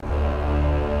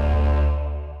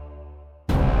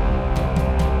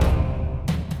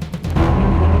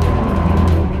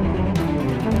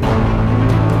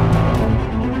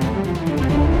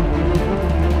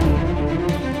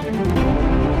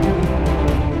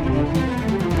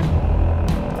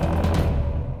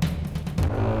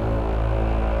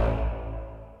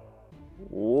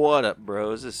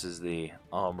Bros. This is the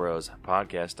All Bros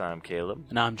podcast. I'm Caleb.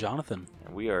 And I'm Jonathan.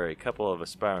 And we are a couple of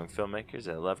aspiring filmmakers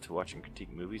that love to watch and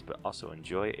critique movies, but also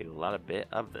enjoy a lot of bit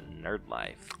of the nerd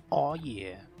life. Oh,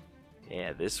 yeah.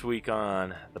 Yeah, this week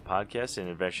on the podcast in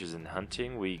Adventures in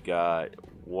Hunting, we got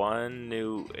one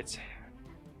new... It's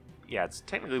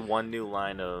technically one new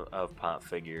line of pop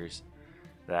figures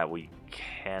that we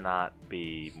cannot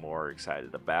be more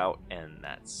excited about, and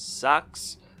that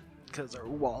sucks. Because our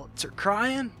wallets are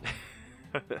crying.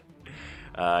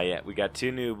 We got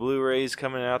 2 new Blu-rays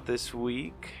coming out this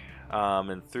week.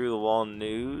 And through the wall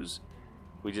news,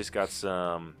 we just got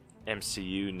some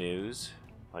MCU news.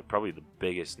 Like probably the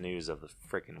biggest news of the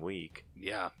freaking week.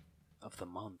 Yeah. Of the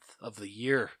month. Of the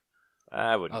year.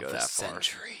 I wouldn't go that far. Of the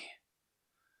century.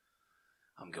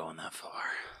 I'm going that far.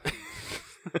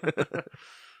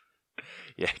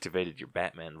 You activated your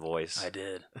Batman voice. I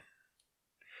did.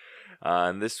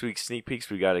 In this week's sneak peeks,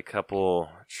 we got a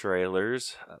couple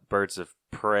trailers. Birds of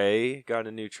Prey got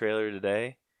a new trailer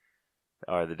today,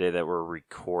 or the day that we're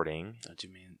recording. Don't you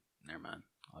mean? Never mind.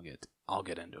 I'll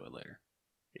get into it later.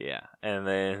 Yeah, and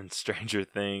then Stranger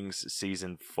Things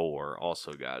season 4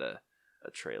 also got a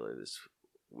trailer this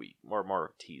week, more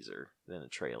a teaser than a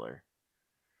trailer.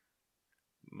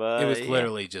 But it was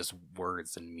literally just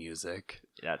words and music.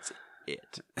 That's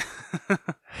it.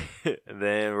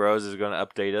 Then Rose is going to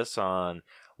update us on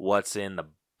what's in the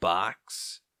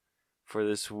box for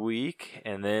this week.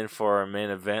 And then for our main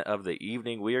event of the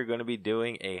evening, we are going to be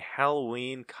doing a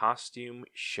Halloween costume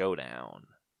showdown.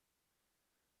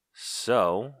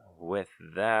 So, with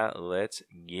that, let's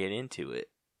get into it.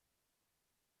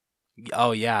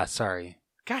 Oh, yeah, sorry.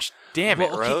 Gosh damn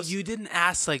it, Rose. You didn't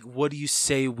ask, like, what do you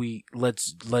say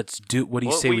let's do, what do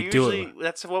you say we do it?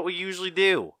 That's what we usually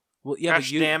do. Well, yeah,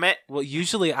 gosh damn it. Well,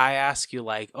 usually I ask you,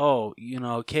 like, oh,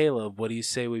 Caleb, what do you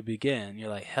say we begin? You're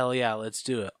like, hell yeah, let's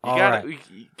do it.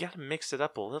 You gotta mix it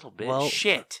up a little bit. Well,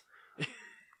 shit.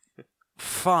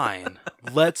 Fine.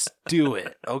 Let's do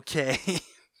it, okay?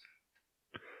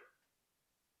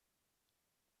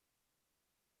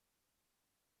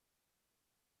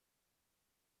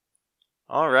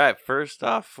 All right, first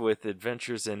off with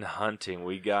Adventures in Hunting,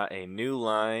 we got a new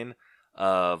line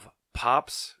of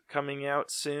Pops coming out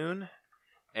soon,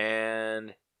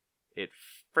 and it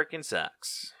freaking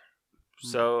sucks.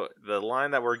 So the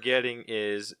line that we're getting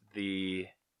is the...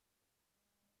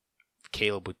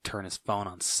 Caleb would turn his phone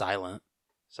on silent.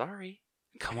 Sorry.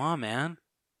 Come on, man.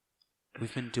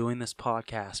 We've been doing this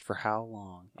podcast for how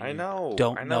long? I know.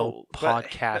 Don't know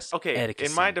podcast etiquette.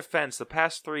 In my defense, the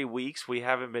past 3 weeks, we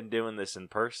haven't been doing this in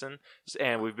person,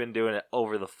 and we've been doing it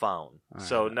over the phone.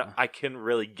 So I couldn't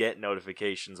really get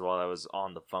notifications while I was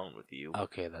on the phone with you.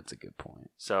 Okay, that's a good point.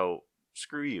 So,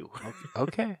 screw you.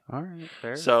 Okay, all right.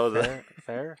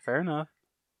 Fair enough.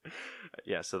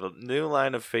 Yeah, so the new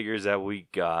line of figures that we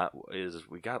got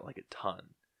like a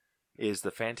ton, is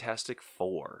the Fantastic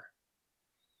Four.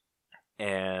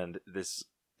 And this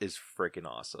is freaking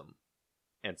awesome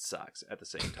and sucks at the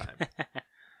same time.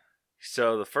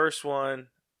 So the first one,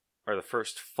 or the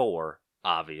first 4,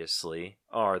 obviously,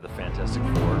 are the Fantastic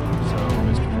Four. So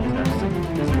Mr. Fantastic,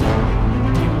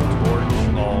 Human Torch,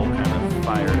 all kind of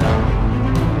fired up.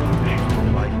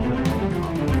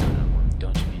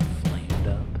 Don't you mean flamed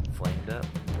up? Flamed up?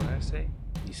 What did I say?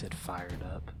 You said fired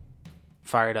up.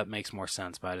 Fired up makes more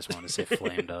sense, but I just wanted to say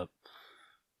flamed up.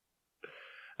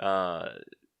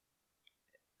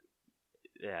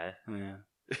 Yeah.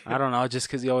 I don't know, just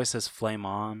because he always says flame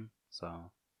on,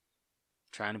 so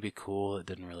trying to be cool, it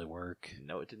didn't really work.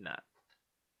 No, it did not.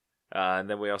 And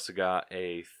then we also got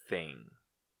a thing,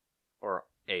 or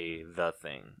the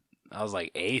thing. I was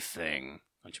like, a thing?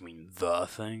 What you mean, the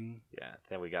thing? Yeah,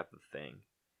 then we got the thing.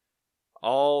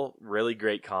 All really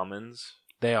great commons.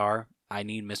 They are. I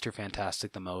need Mr.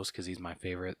 Fantastic the most because he's my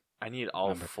favorite. I need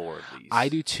all 4 of these. I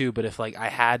do too, but if I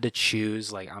had to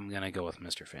choose, I'm gonna go with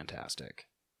Mr. Fantastic.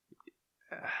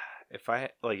 If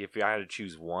I had to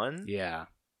choose one, yeah,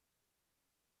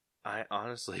 I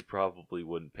honestly probably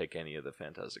wouldn't pick any of the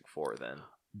Fantastic Four then.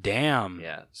 Damn.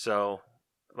 Yeah. So,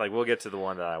 we'll get to the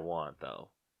one that I want though.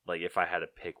 If I had to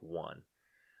pick one.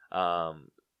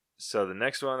 So the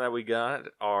next one that we got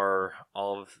are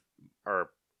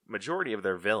majority of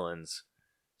their villains.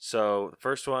 So the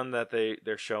first one that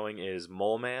they're showing is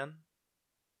Mole Man,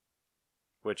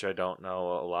 which I don't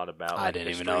know a lot about. I didn't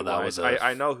even know that was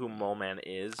I know who Mole Man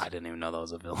is. I didn't even know that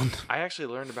was a villain. I actually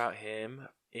learned about him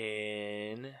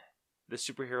in the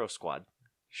Superhero Squad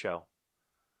show.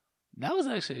 That was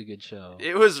actually a good show.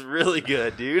 It was really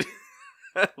good, dude.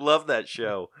 I love that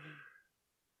show.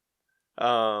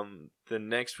 The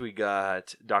next we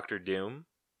got Dr. Doom,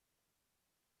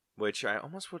 which I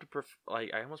almost would prefer.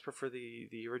 Like, I almost prefer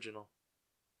the original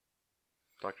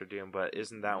Doctor Doom, but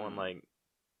isn't that one like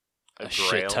a grail?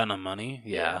 Shit ton of money?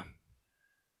 Yeah.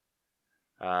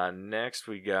 Next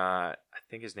we got, I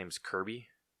think his name's Kirby,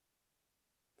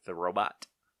 the robot.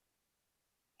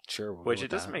 Sure. Which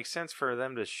it doesn't make sense for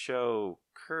them to show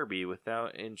Kirby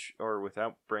without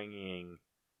without bringing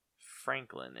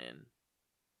Franklin in,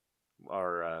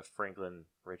 or Franklin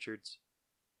Richards,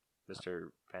 Mr.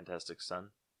 Fantastic's son.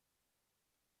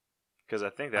 Because I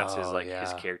think that's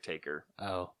his caretaker.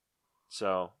 Oh.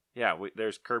 So yeah,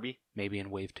 there's Kirby. Maybe in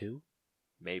Wave 2?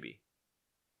 Maybe.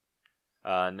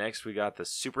 Next we got the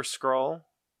Super Skrull,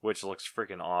 which looks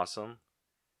freaking awesome.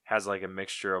 Has like a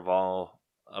mixture of all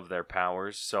of their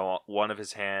powers. So one of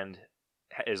his hand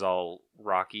is all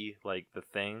rocky, like the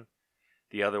Thing.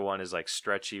 The other one is like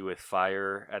stretchy with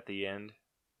fire at the end,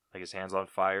 like his hand's on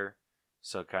fire.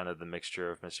 So kind of the mixture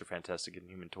of Mr. Fantastic and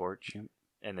Human Torch. Yep.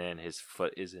 And then his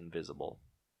foot is invisible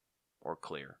or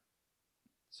clear.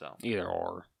 So either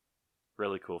or.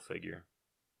 Really cool figure.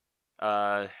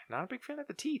 Not a big fan of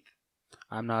the teeth.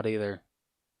 I'm not either.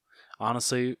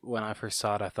 Honestly, when I first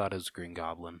saw it, I thought it was Green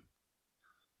Goblin.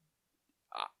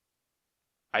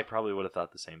 I probably would have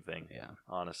thought the same thing. Yeah.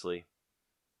 Honestly.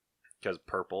 Because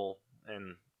purple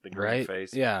and the green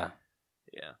face. Yeah.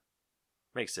 Yeah.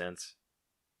 Makes sense.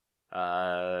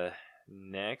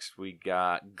 Next, we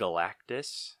got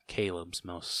Galactus. Caleb's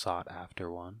most sought after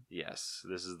one. Yes,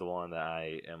 this is the one that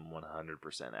I am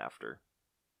 100% after.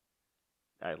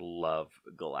 I love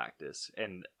Galactus.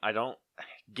 And I don't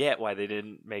get why they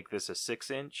didn't make this a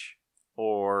 6-inch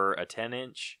or a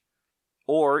 10-inch.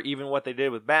 Or even what they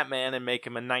did with Batman and make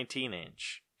him a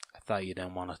 19-inch. I thought you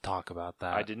didn't want to talk about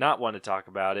that. I did not want to talk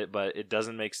about it, but it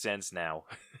doesn't make sense now.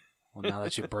 Well, now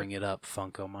that you bring it up,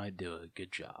 Funko might do a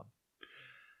good job.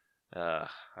 I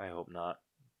hope not.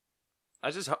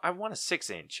 I want a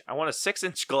 6-inch. I want a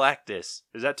 6-inch Galactus.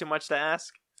 Is that too much to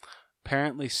ask?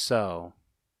 Apparently so.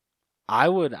 I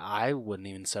wouldn't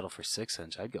even settle for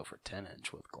 6-inch. I'd go for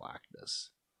 10-inch with Galactus.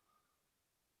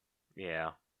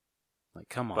 Yeah. Like,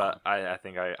 come on. But I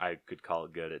think I could call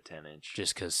it good at 10-inch.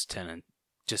 Just because 10-inch...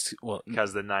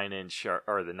 Because the 9-inch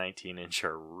or the 19-inch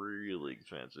are really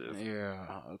expensive. Yeah,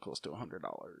 close to $100.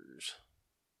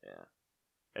 Yeah.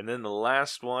 And then the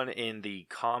last one in the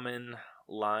common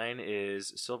line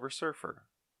is Silver Surfer.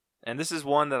 And this is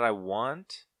one that I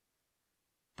want,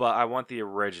 but I want the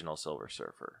original Silver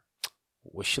Surfer.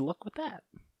 Wish you luck with that.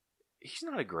 He's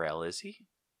not a Grail, is he?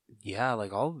 Yeah,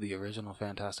 like all of the original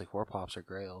Fantastic Four pops are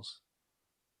Grails.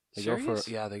 They Serious?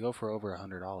 they go for over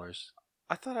 $100.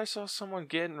 I thought I saw someone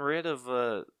getting rid of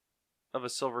a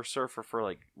Silver Surfer for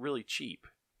like really cheap.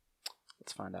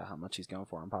 Let's find out how much he's going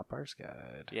for on Pop Art's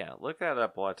Guide. Yeah, look that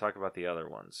up while I talk about the other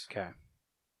ones. Okay.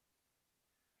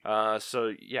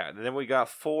 So yeah, then we got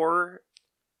 4,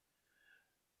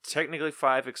 technically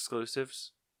 5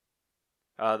 exclusives.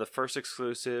 The first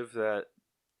exclusive that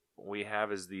we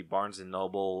have is the Barnes &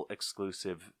 Noble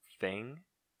exclusive Thing.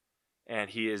 And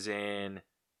he is in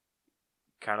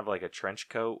kind of like a trench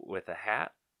coat with a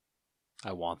hat.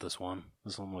 I want this one.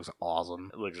 This one looks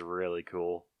awesome. It looks really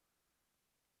cool.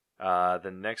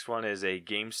 The next one is a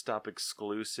GameStop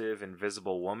exclusive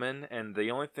Invisible Woman. And the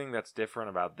only thing that's different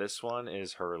about this one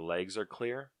is her legs are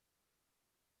clear.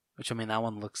 Which, I mean, that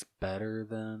one looks better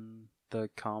than the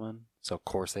common. So, of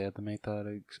course, they had to make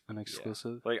that an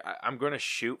exclusive. Yeah. Like, I'm going to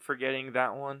shoot for getting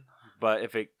that one. But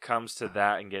if it comes to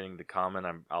that and getting the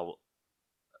common, I'll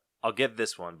get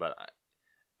this one, but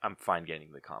I'm fine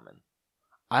getting the common.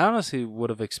 I honestly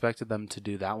would have expected them to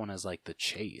do that one as, like, the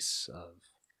chase of...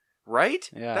 Right?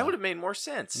 Yeah. That would have made more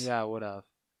sense. Yeah, I would have.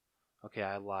 Okay,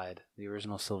 I lied. The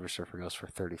original Silver Surfer goes for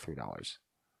 $33.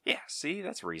 Yeah, see?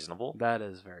 That's reasonable. That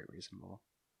is very reasonable.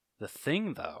 The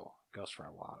Thing, though, goes for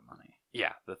a lot of money.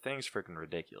 Yeah, the Thing's freaking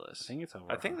ridiculous.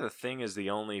 I think the Thing is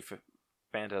the only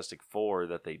Fantastic Four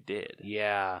that they did.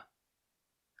 Yeah.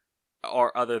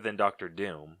 Or other than Doctor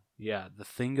Doom. Yeah, the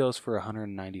Thing goes for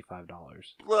 $195.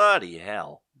 Bloody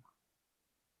hell.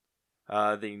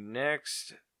 The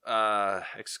next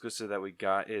exclusive that we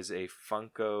got is a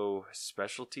Funko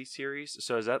Specialty Series.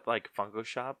 So is that like Funko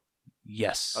Shop?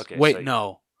 Yes. Okay. Wait, so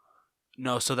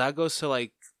no. So that goes to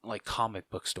like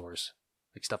comic book stores,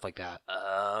 like stuff like that.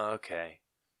 Okay.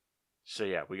 So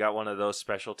yeah, we got one of those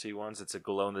specialty ones. It's a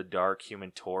glow-in-the-dark Human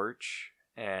Torch,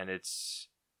 and it's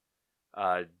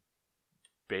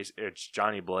it's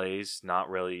Johnny Blaze, not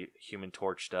really Human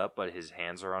Torched up, but his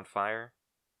hands are on fire.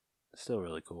 Still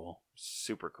really cool.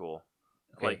 Super cool.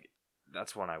 Okay. Like,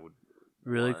 that's one I would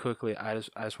really want. Quickly, I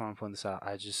just want to point this out.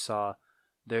 I just saw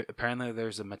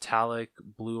there's a metallic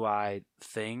blue-eyed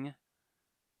Thing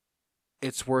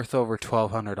It's worth over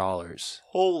 $1,200.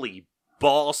 Holy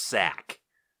ball sack.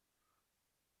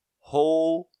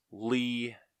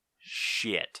 Holy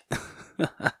shit.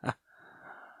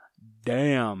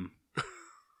 Damn.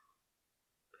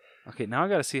 Okay, now I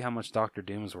gotta see how much Doctor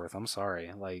Doom is worth. I'm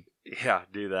sorry. Yeah,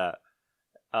 do that.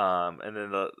 And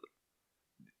then the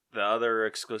other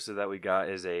exclusive that we got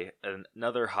is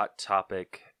another Hot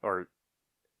Topic,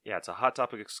 it's a Hot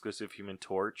Topic exclusive Human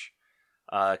Torch.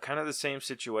 Kind of the same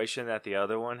situation that the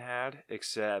other one had,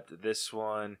 except this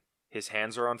one, his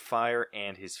hands are on fire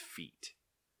and his feet.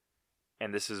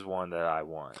 And this is one that I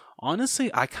want. Honestly,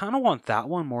 I kind of want that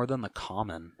one more than the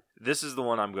common. This is the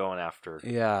one I'm going after.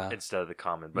 Yeah. Instead of the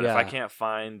common. But if I can't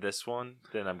find this one,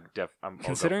 then I'm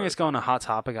considering it's going to Hot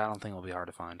Topic, I don't think it'll be hard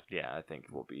to find. Yeah, I think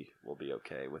we'll be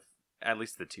okay with at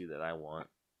least the two that I want,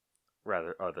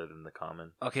 rather other than the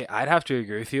common. Okay, I'd have to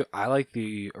agree with you. I like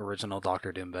the original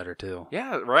Doctor Doom better too.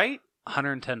 Yeah, right?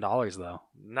 $110 though.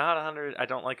 Not $100. I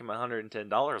don't like him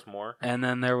 $110 more. And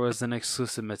then there was an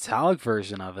exclusive metallic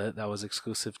version of it that was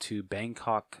exclusive to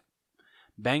Bangkok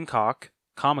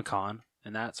Comic-Con,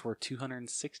 and that's worth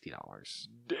 $260.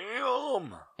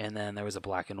 Damn. And then there was a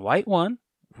black and white one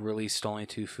released only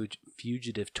to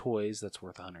Fugitive Toys that's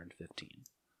worth $115.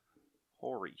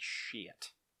 Holy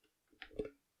shit.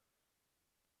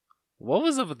 What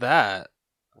was up with that?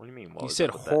 What do you mean? You said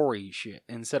hoary shit.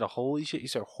 Instead of holy shit, you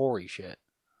said hoary shit.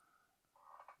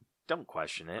 Don't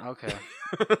question it. Okay.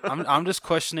 I'm just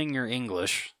questioning your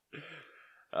English.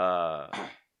 Then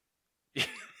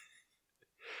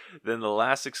the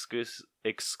last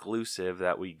exclusive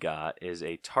that we got is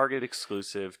a Target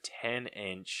exclusive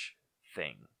 10-inch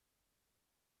thing.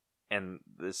 And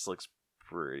this looks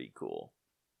pretty cool.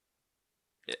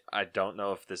 I don't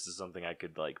know if this is something I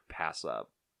could pass up.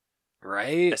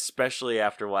 Right? Especially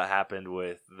after what happened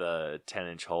with the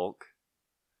 10-inch Hulk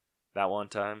that one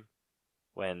time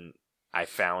when I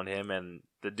found him and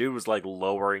the dude was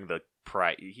lowering the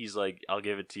price. He's like, I'll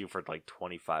give it to you for $25.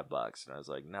 And I was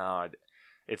like, no,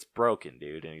 it's broken,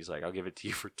 dude. And he's like, I'll give it to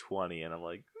you for $20. And I'm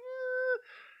like,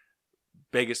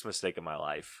 biggest mistake of my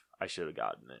life. I should have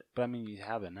gotten it. But I mean, you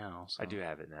have it now. So. I do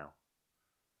have it now.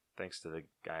 Thanks to the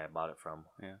guy I bought it from.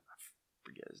 Yeah. I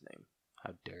forget his name.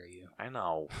 How dare you? I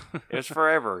know. It was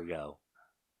forever ago.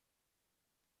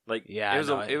 Yeah,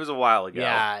 it was a while ago.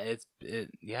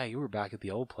 Yeah, you were back at the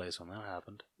old place when that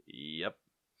happened. Yep.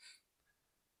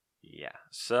 Yeah.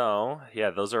 So,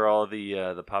 those are all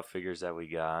the pop figures that we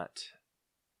got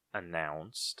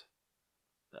announced.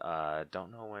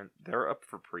 Don't know when they're up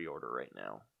for pre-order right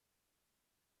now.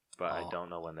 But I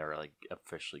don't know when they're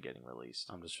officially getting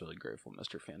released. I'm just really grateful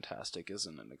Mr. Fantastic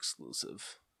isn't an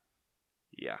exclusive.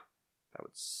 Yeah. That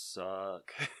would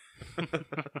suck.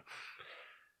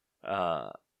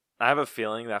 I have a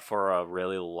feeling that for a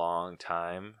really long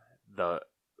time, the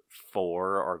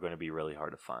 4 are going to be really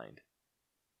hard to find.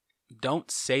 Don't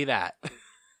say that.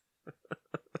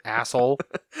 Asshole.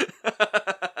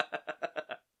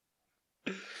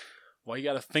 Why you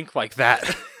gotta think like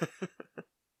that?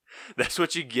 That's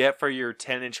what you get for your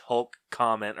 10-inch Hulk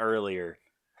comment earlier.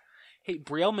 Hey,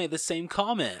 Brielle made the same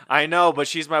comment. I know, but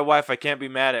she's my wife. I can't be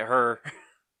mad at her.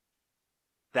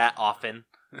 That often.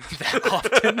 That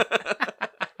often?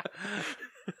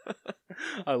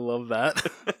 I love that.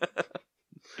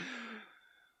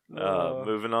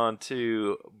 Moving on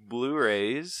to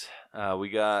Blu-rays. We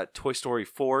got Toy Story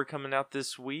 4 coming out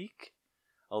this week,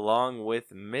 along with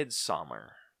Midsommar.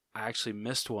 I actually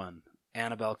missed one.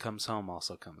 Annabelle Comes Home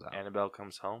also comes out. Annabelle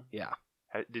Comes Home? Yeah.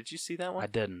 Did you see that one? I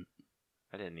didn't.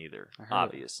 I didn't either,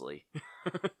 obviously.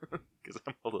 Because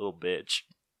I'm a little bitch.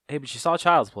 Hey, but you saw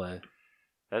Child's Play.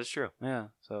 That is true. Yeah,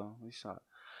 so we saw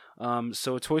it.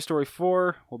 So Toy Story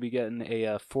 4 will be getting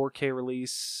a 4K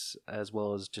release as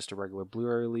well as just a regular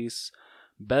Blu-ray release.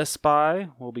 Best Buy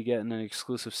will be getting an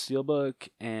exclusive steelbook,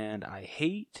 and I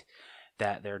hate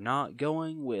that they're not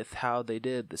going with how they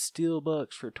did the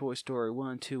steelbooks for Toy Story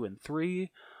 1, 2, and 3,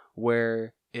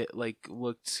 where it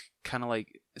looked kind of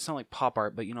it's not like pop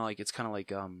art, but it's kind of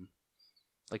like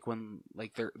when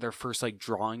they're first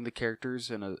drawing the characters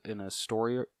in a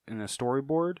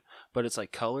storyboard, but it's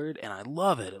colored, and I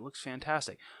love it. It looks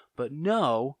fantastic. But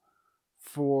no,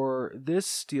 for this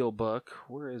steelbook,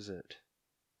 where is it?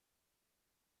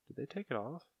 Did they take it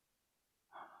off?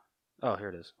 Oh, here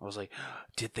it is. I was like,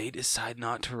 did they decide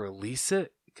not to release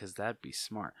it? Because that'd be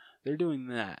smart. They're doing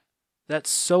that. That's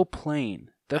so plain.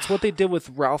 That's what they did with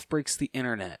Ralph Breaks the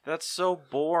Internet. That's so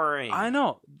boring. I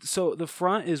know. So the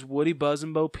front is Woody, Buzz,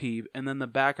 and Bo Peep, and then the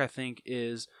back, I think,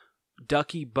 is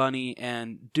Ducky, Bunny,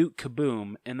 and Duke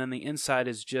Kaboom, and then the inside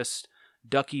is just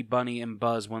Ducky, Bunny, and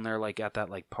Buzz when they're at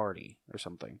that party or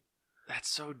something. That's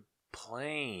so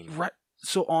plain. Right.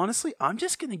 So honestly, I'm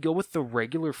just going to go with the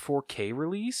regular 4K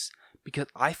release because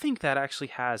I think that actually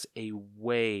has a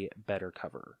way better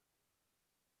cover.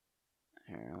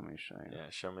 Here, let me show you. Yeah,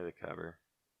 show me the cover.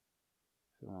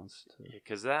 If it wants to.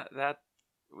 Because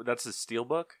that's the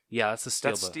steelbook. Yeah, that's the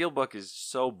That steelbook. steelbook is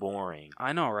so boring.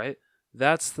 I know, right?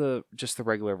 That's just the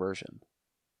regular version.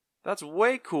 That's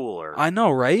way cooler. I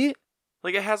know, right?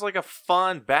 Like, it has like a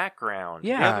fun background.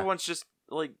 Yeah. The other one's just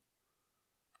like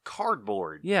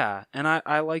cardboard. Yeah, and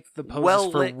I like the poses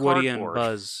Well-lit for Woody cardboard. and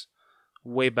Buzz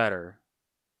way better.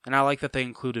 And I like that they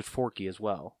included Forky as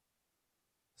well.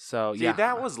 So, See, yeah.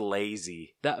 that was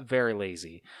lazy. That very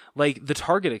lazy. Like, the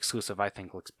Target exclusive, I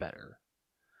think, looks better.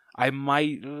 I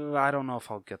don't know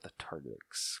if I'll get the Target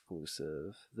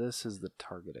exclusive. This is the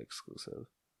Target exclusive.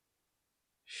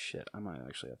 Shit, I might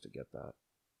actually have to get that.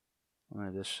 One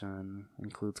edition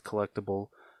includes collectible,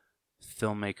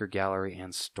 filmmaker gallery,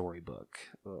 and storybook.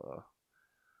 Ugh.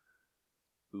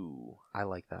 Ooh, I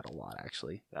like that a lot,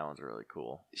 actually. that one's really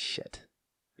cool. Shit.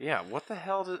 Yeah, what the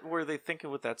hell were they thinking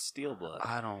with that steelbook?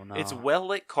 I don't know. It's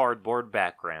well-lit cardboard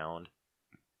background,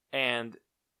 and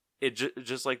it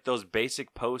just like those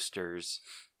basic posters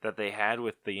that they had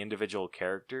with the individual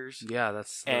characters. Yeah,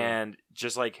 that's... And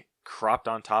just like cropped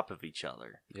on top of each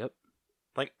other. Yep.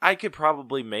 Like, I could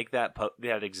probably make that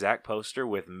exact poster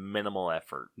with minimal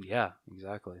effort. Yeah,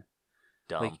 exactly.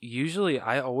 Dumb. Like, usually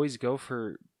I always go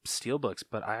for steelbooks,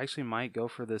 but I actually might go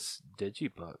for this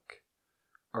digibook.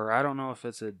 Or I don't know if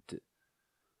it's a...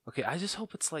 Okay, I just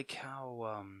hope it's like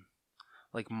how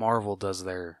like Marvel does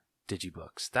their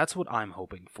digibooks. That's what I'm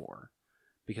hoping for.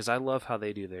 Because I love how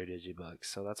they do their digibooks,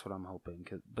 so that's what I'm hoping.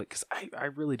 Because I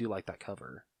really do like that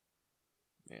cover.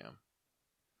 Yeah.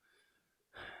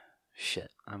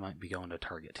 Shit, I might be going to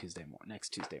Target next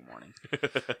Tuesday morning.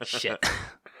 Shit.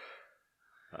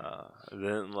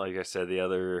 Then, like I said, the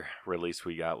other release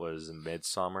we got was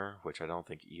Midsummer, which I don't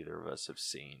think either of us have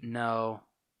seen. No.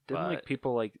 Didn't like But-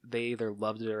 people like they either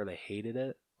loved it or they hated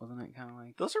it? Wasn't it kind of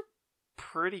like... Those are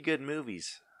pretty good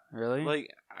movies. Really?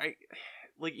 Like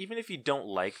even if you don't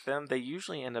like them, they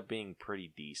usually end up being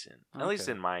pretty decent. At least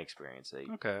Okay. in my experience,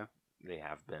 Okay. they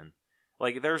have been.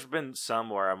 Like, there's been some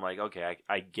where I'm like, okay,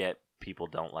 I get people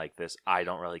don't like this. I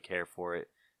don't really care for it,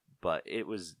 but it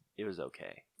was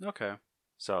okay. Okay.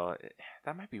 So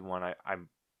that might be one I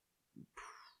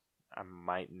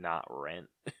might not rent.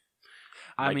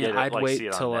 I Might mean, get it, I'd like, wait see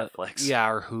it on till Netflix. yeah,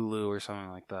 or Hulu or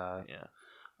something like that. Yeah.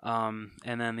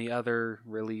 And then the other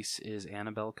release is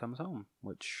Annabelle Comes Home,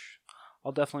 which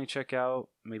I'll definitely check out.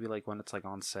 Maybe like when it's like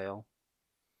on sale.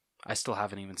 I still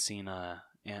haven't even seen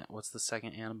what's the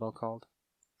second Annabelle called?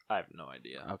 I have no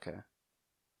idea. Okay.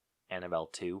 Annabelle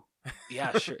 2.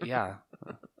 Yeah, sure. Yeah.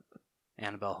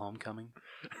 Annabelle Homecoming.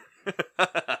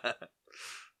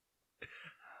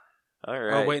 All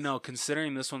right. Oh wait, no.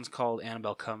 Considering this one's called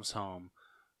Annabelle Comes Home,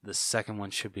 the second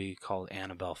one should be called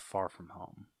Annabelle Far From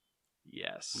Home.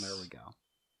 Yes. There we go.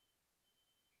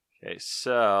 Okay,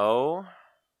 so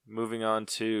moving on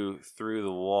to Through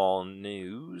the Wall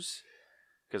news,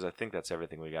 because I think that's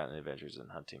everything we got in Adventures in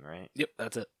Hunting, right? Yep,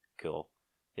 that's it. Cool.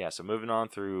 Yeah, so moving on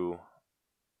to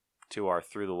our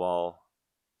Through the Wall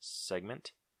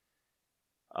segment.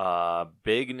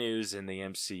 Big news in the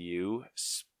MCU.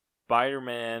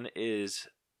 Spider-Man is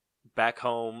back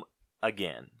home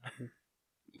again.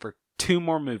 For 2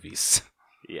 more movies.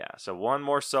 Yeah, so one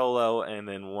more solo and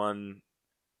then one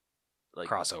like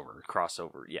Crossover.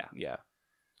 Yeah. Yeah.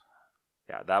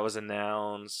 Yeah, that was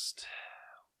announced.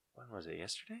 When was it?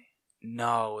 Yesterday?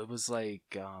 No, it was like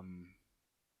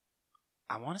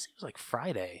I want to say it was like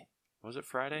Friday. Was it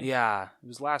Friday? Yeah, it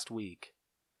was last week.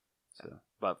 So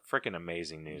But freaking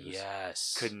amazing news.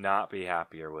 yes, Could not be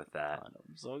happier with that. God,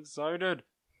 I'm so excited.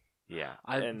 Yeah.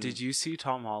 Did you see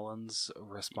Tom Holland's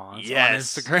response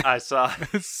Yes, on Instagram? I saw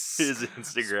It's his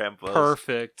Instagram post.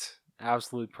 perfect,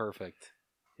 absolutely perfect.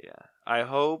 Yeah. I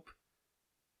hope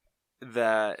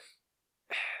that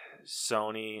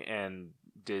Sony and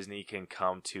Disney can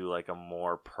come to like a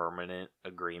more permanent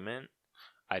agreement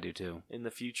I do too. in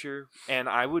the future. And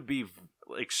I would be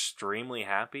extremely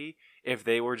happy if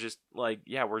they were just like,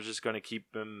 yeah, we're just going to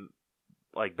keep them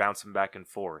like bouncing back and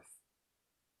forth.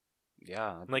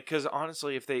 Yeah, Like, because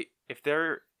honestly, if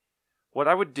they're, what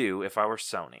I would do if I were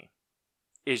Sony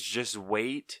is just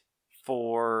wait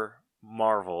for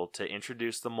Marvel to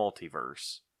introduce the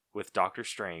multiverse with Doctor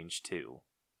Strange 2.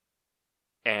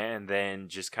 And then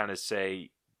just kind of say,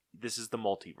 this is the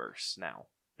multiverse now.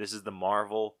 This is the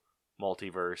Marvel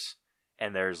multiverse.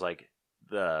 And there's like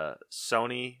the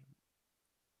Sony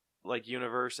like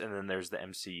universe, and then there's the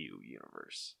MCU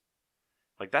universe.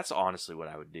 Like, that's honestly what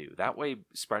I would do. That way,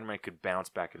 Spider-Man could bounce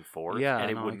back and forth, Yeah,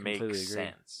 and it no, would I make completely agree.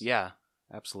 sense. Yeah,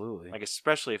 absolutely. Like,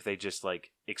 especially if they just,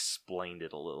 like, explained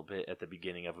it a little bit at the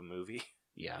beginning of a movie.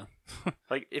 Yeah.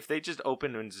 Like, if they just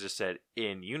opened and just said,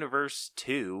 in Universe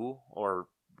 2, or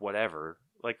whatever,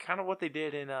 like, kind of what they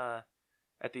did in, at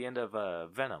the end of,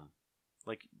 Venom.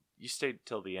 Like, you stayed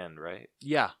till the end, right?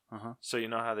 Yeah. Uh-huh. So you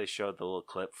know how they showed the little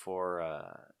clip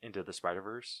for, Into the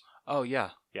Spider-Verse? Oh,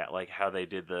 yeah. Yeah, like, how they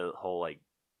did the whole, like,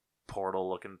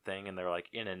 portal-looking thing, and they're like,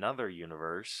 in another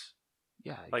universe.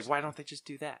 Yeah. Like, why don't they just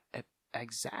do that?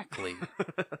 Exactly.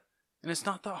 And it's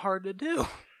not that hard to do.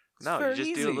 No, you just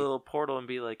easy. do a little portal and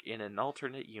be like, in an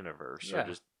alternate universe. Yeah. Or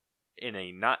just in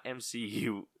a not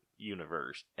MCU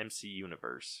universe. MC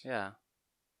universe. Yeah.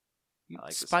 I like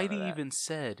the sound of Spidey that. even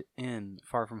said in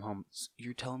Far From Home,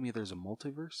 "You're telling me there's a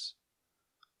multiverse?"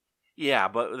 Yeah,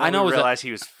 but then I know we it was realized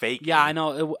he was faking. Yeah, I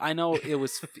know. I know it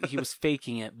was. He was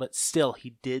faking it, but still,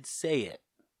 he did say it.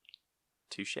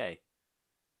 Touche.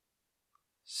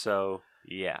 So,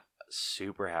 yeah,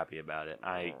 super happy about it.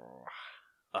 I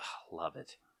love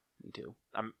it. Me too.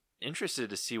 I'm interested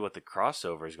to see what the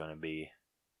crossover is going to be.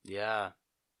 Yeah,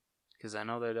 because I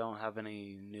know they don't have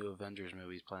any new Avengers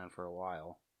movies planned for a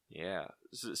while. Yeah.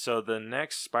 So the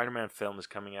next Spider-Man film is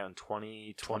coming out in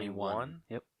 2021?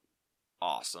 Yep.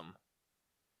 Awesome.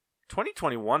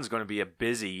 2021 is going to be a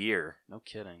busy year. No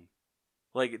kidding.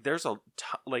 Like, there's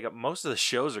most of the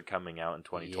shows are coming out in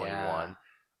 2021. Yeah.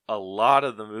 A lot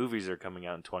of the movies are coming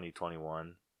out in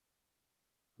 2021.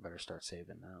 Better start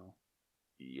saving now.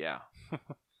 Yeah.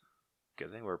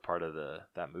 Good thing we're part of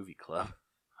that movie club.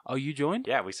 Oh, you joined?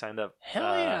 Yeah, we signed up.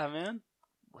 Hell yeah, man.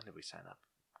 When did we sign up?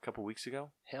 A couple weeks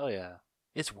ago? Hell yeah.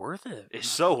 It's worth it. It's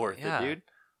so worth Yeah. it, dude.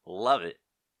 Love it.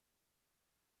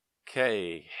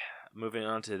 Okay, moving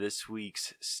on to this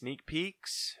week's sneak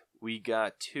peeks. We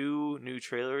got 2 new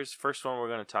trailers. First one we're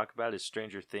going to talk about is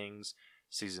Stranger Things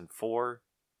Season 4,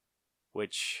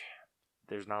 which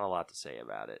there's not a lot to say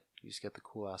about it. You just get the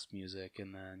cool ass music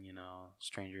and then,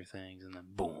 Stranger Things and then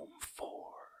boom, 4.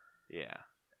 Yeah,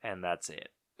 and that's it.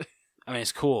 I mean,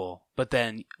 it's cool, but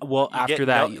then, after get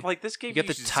that, this gave you you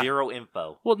get the zero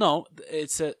info. well, no,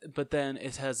 but then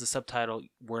it has the subtitle,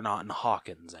 "We're not in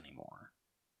Hawkins anymore."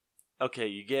 Okay,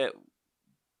 you get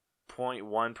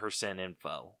 0.1%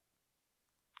 info.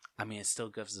 I mean, it still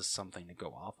gives us something to go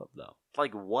off of, though.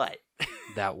 Like what?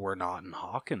 That we're not in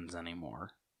Hawkins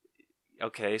anymore.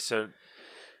 Okay, so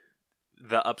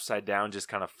the Upside Down just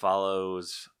kind of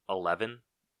follows 11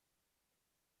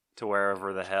 to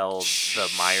wherever the hell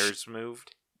the Myers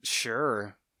moved.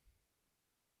 Sure.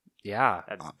 Yeah.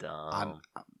 That's dumb.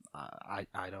 I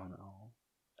don't know.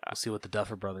 We'll see what the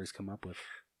Duffer Brothers come up with.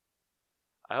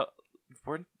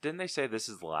 Didn't they say this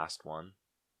is the last one?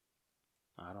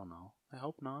 I don't know. I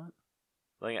hope not.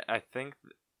 Like, I think,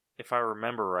 if I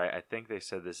remember right, I think they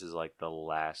said this is like the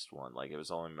last one. Like, it was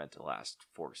only meant to last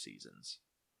 4 seasons.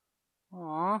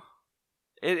 Aww.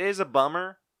 It is a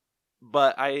bummer,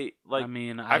 but I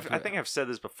think I've said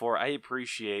this before. I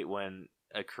appreciate when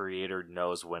a creator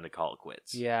knows when to call it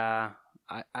quits. Yeah.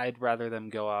 I'd rather them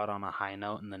go out on a high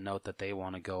note and the note that they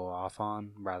want to go off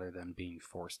on rather than being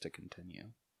forced to continue.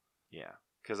 Yeah,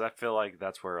 because I feel like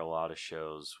that's where a lot of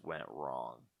shows went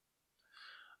wrong.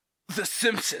 The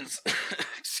Simpsons.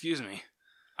 Excuse me.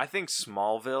 I think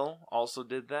Smallville also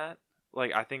did that.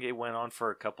 Like, I think it went on for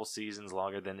a couple seasons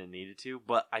longer than it needed to,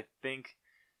 but I think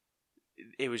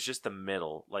it was just the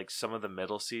middle. Like, some of the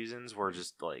middle seasons were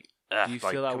just like, do you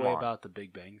feel that way about The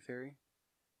Big Bang Theory?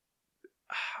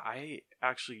 I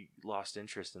actually lost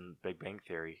interest in Big Bang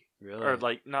Theory. Really? Or,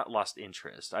 like, not lost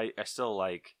interest. I still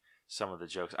like some of the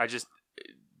jokes. I just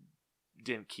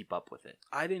didn't keep up with it.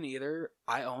 I didn't either.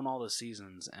 I own all the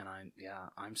seasons, and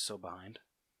I'm so behind.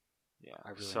 Yeah, I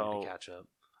really need to catch up.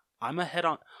 I'm ahead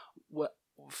on what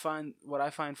I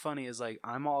find funny is, like,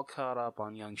 I'm all caught up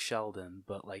on Young Sheldon,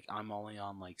 but, like, I'm only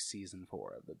on, like, season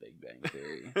 4 of The Big Bang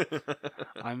Theory.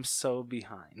 I'm so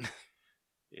behind.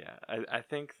 Yeah, I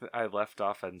think I left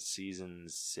off on season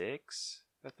 6,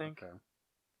 I think. Okay.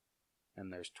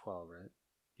 And there's 12, right?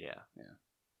 Yeah. Yeah.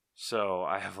 So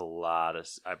I have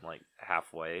I'm like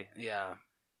halfway. Yeah.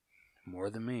 More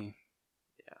than me.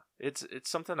 Yeah. It's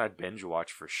something I'd binge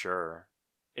watch for sure.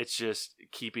 It's just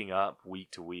keeping up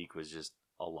week to week was just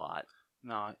a lot.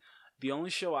 No, the only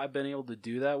show I've been able to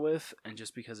do that with, and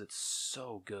just because it's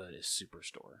so good, is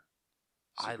Superstore.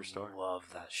 Superstore? I love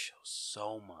that show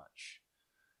so much.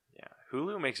 Yeah,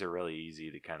 Hulu makes it really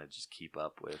easy to kind of just keep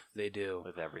up with. They do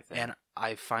with everything. And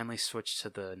I finally switched to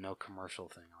the no commercial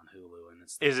thing on Hulu, and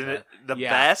isn't it the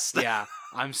best? Yeah,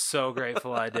 I'm so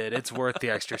grateful I did. It's worth the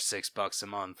extra $6 a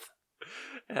month.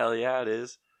 Hell yeah, it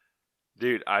is.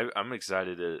 Dude, I'm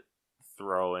excited to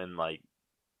throw in, like,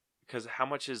 because how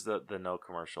much is the no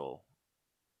commercial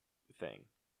thing?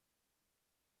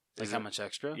 Like how much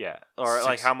extra? Yeah. Or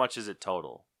like how much is it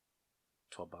total?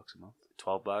 $12 a month.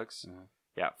 $12? Mm-hmm.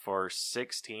 Yeah, for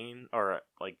 16 or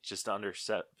like just under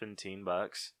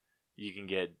 $17, you can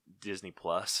get Disney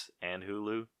Plus and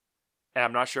Hulu. And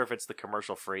I'm not sure if it's the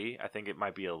commercial free. I think it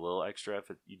might be a little extra if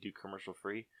you do commercial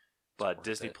free. But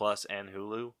Disney Plus and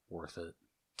Hulu, worth it.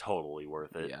 Totally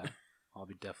worth it. Yeah. I'll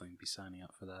definitely be signing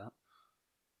up for that.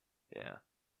 Yeah.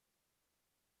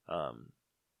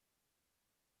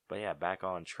 But yeah, back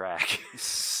on track.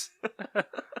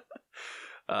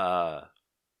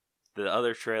 The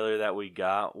other trailer that we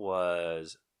got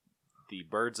was the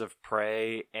Birds of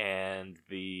Prey and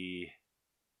the...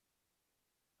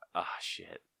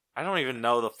 shit. I don't even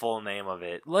know the full name of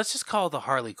it. Let's just call it the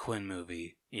Harley Quinn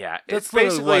movie. Yeah, That's it's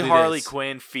basically Harley is.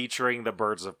 Quinn featuring the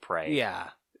Birds of Prey. Yeah.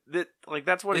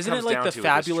 That's what Isn't it comes it like down the to.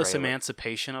 fabulous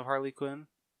emancipation of Harley Quinn?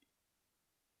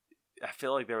 I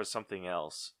feel like there was something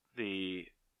else. The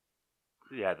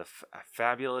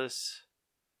fabulous...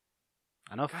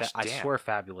 I know. I swear,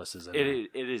 Fabulous is in it.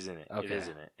 It is in it. Okay. It is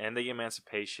in it. And the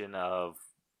emancipation of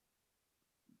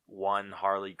one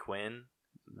Harley Quinn,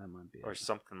 that might be or it.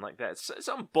 something like that.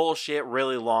 Some bullshit,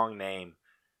 really long name.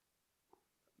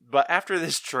 But after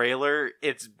this trailer,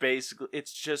 it's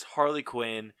just Harley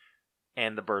Quinn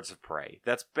and the Birds of Prey.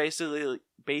 That's basically.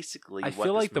 I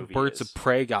feel like the Birds of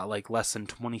Prey got like less than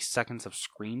 20 seconds of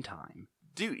screen time.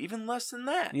 Dude, even less than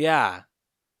that. Yeah.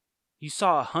 You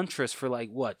saw a Huntress for like,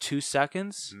 what, 2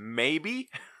 seconds? Maybe?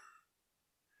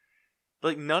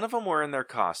 Like, none of them were in their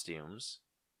costumes.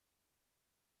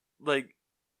 Like,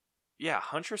 yeah,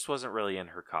 Huntress wasn't really in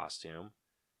her costume.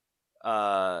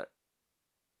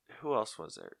 Who else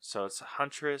was there? So it's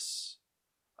Huntress,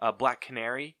 Black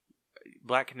Canary.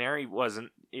 Black Canary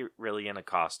wasn't really in a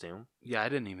costume. Yeah, I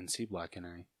didn't even see Black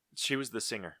Canary. She was the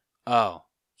singer. Oh.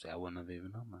 See, I wouldn't have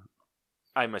even known that.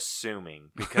 I'm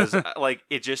assuming, because like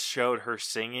it just showed her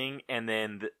singing and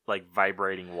then like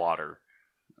vibrating water.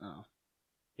 Oh,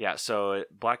 yeah. So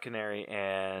Black Canary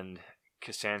and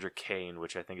Cassandra Cain,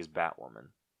 which I think is Batwoman.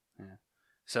 Yeah.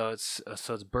 So it's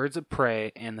Birds of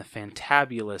Prey and the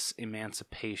fantabulous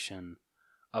emancipation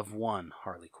of one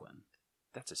Harley Quinn.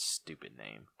 That's a stupid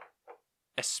name,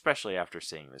 especially after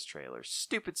seeing this trailer.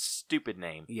 Stupid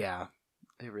name. Yeah,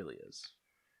 it really is.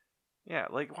 Yeah,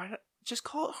 like why not? Just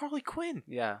call it Harley Quinn.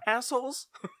 Yeah. Assholes.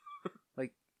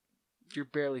 Like, you're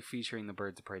barely featuring the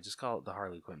Birds of Prey. Just call it the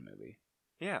Harley Quinn movie.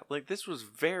 Yeah, like this was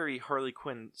very Harley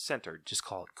Quinn centered. Just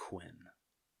call it Quinn.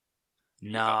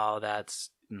 No, that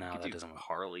doesn't work.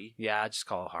 Harley. Yeah, just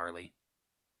call it Harley.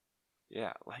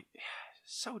 Yeah, like,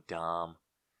 so dumb.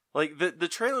 Like, the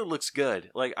trailer looks good.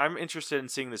 Like, I'm interested in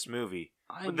seeing this movie.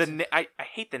 I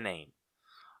hate the name.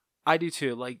 I do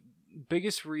too. Like,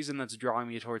 biggest reason that's drawing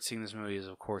me towards seeing this movie is,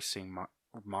 of course, seeing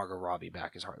Margot Robbie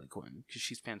back as Harley Quinn, because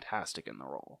she's fantastic in the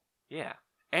role. Yeah,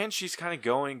 and she's kind of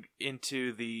going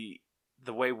into the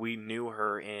way we knew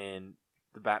her in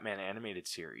the Batman animated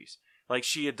series. Like,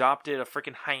 she adopted a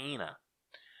freaking hyena.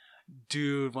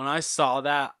 Dude, when I saw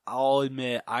that, I'll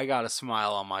admit, I got a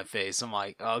smile on my face. I'm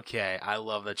like, okay, I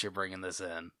love that you're bringing this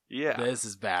in. Yeah. This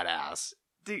is badass.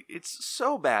 Dude, it's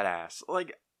so badass.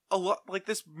 Like,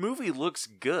 this movie looks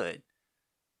good.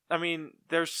 I mean,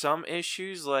 there's some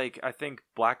issues, like, I think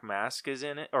Black Mask is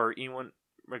in it, or Ewan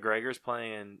McGregor's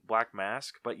playing Black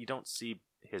Mask, but you don't see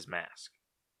his mask.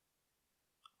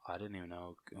 I didn't even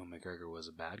know McGregor was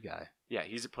a bad guy. Yeah,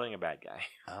 he's playing a bad guy.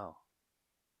 Oh.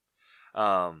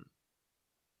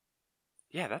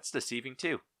 Yeah, that's deceiving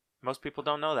too. Most people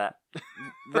don't know that.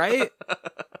 Right?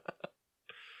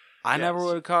 I never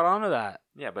would have caught on to that.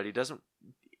 Yeah, but he doesn't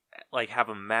like have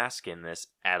a mask in this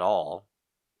at all.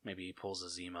 Maybe he pulls a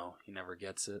Zemo. He never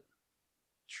gets it.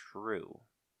 True.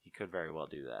 He could very well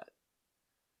do that.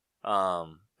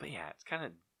 But yeah, it's kind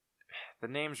of, the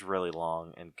name's really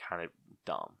long and kind of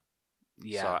dumb.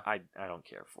 Yeah. So I don't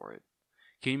care for it.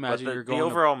 Can you imagine you're going the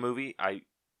overall movie I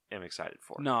am excited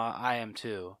for. No, I am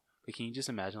too. But can you just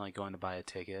imagine like going to buy a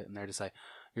ticket and they're just like,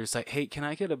 you're just like, hey, can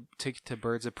I get a ticket to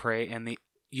Birds of Prey? And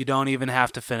you don't even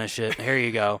have to finish it. Here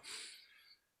you go.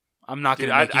 I'm not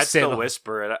gonna. I'd still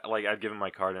whisper it. Like I'd give him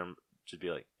my card and just be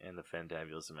like, "And the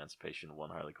fantabulous emancipation of one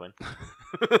Harley Quinn."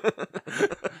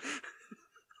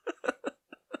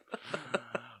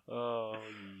 Oh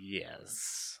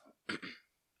yes,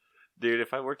 dude.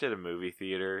 If I worked at a movie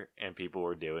theater and people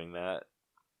were doing that,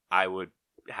 I would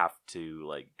have to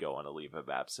like go on a leave of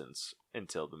absence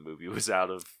until the movie was out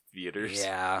of theaters.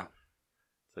 Yeah.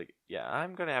 It's like, yeah,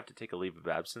 I'm gonna have to take a leave of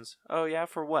absence. Oh yeah,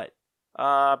 for what?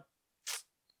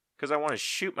 Because I want to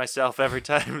shoot myself every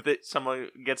time that someone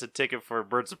gets a ticket for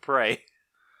Birds of Prey.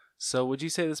 So would you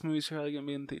say this movie's probably going to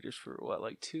be in theaters for, what,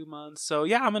 like 2 months? So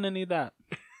yeah, I'm going to need that.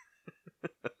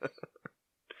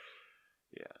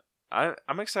 Yeah.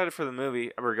 I'm excited for the movie,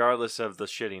 regardless of the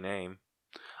shitty name.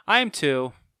 I am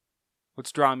too.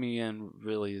 What's drawing me in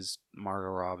really is Margot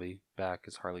Robbie back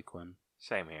as Harley Quinn.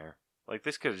 Same here. Like,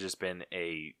 this could have just been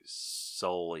a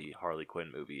solely Harley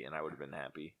Quinn movie, and I would have been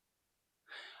happy.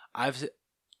 I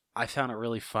found it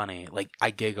really funny. Like,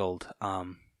 I giggled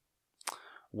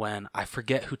when I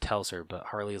forget who tells her, but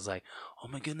Harley is like, "Oh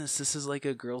my goodness, this is like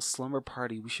a girl's slumber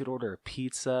party. We should order a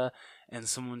pizza." And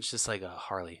someone's just like,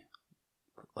 "Harley,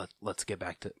 let's get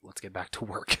back to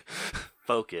work."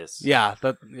 Focus. Yeah,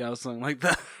 something like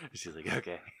that. She's like,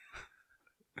 okay.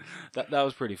 That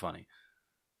was pretty funny.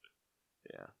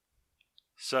 Yeah.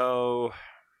 So,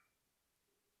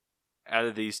 out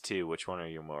of these two, which one are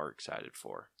you more excited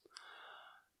for?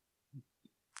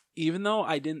 Even though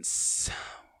I didn't see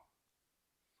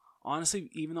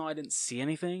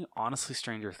anything, honestly,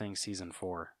 Stranger Things season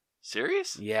 4.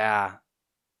 Serious? Yeah.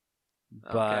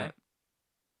 But Okay.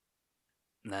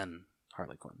 then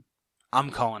Harley Quinn. I'm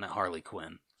calling it Harley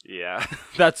Quinn. Yeah.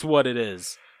 That's what it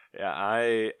is.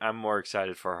 Yeah, I'm more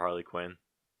excited for Harley Quinn.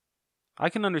 I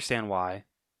can understand why.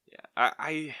 Yeah,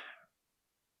 I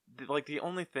like the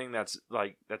only thing that's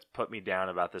put me down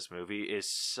about this movie is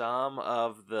some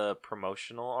of the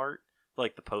promotional art,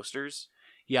 like the posters.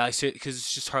 Yeah, I see it because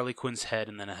it's just Harley Quinn's head,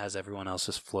 and then it has everyone else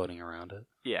just floating around it.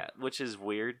 Yeah, which is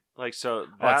weird. Like, so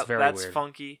That's that's weird.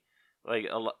 funky. Like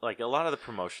a lot of the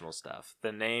promotional stuff,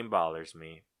 the name bothers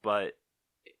me, but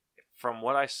from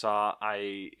what I saw,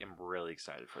 I am really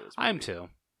excited for this movie. I am too.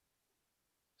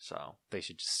 So they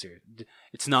should just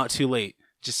it's not too late.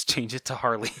 Just change it to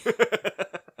Harley.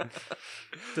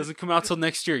 Doesn't come out till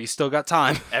next year. You still got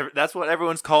time. That's what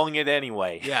everyone's calling it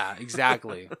anyway. Yeah,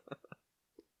 exactly.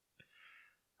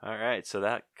 All right, so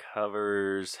that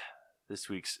covers this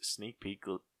week's sneak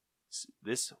peeks.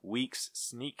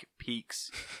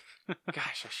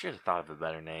 Gosh, I should have thought of a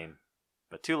better name,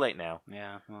 but too late now.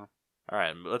 Yeah. Well. All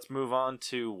right, let's move on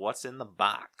to what's in the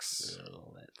box.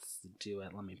 Let's do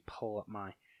it. Let me pull up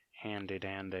my handy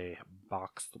dandy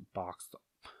box. Blah,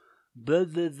 blah,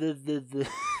 blah, blah, blah.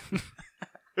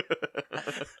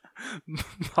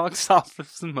 Box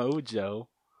office mojo.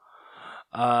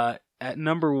 At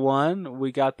number 1,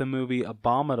 we got the movie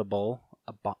Abominable.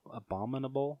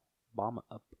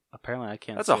 Apparently, I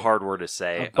can't. That's say a hard word to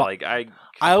say. I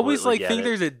always think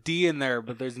there's a D in there,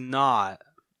 but there's not.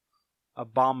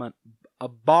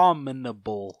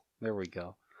 Abominable. There we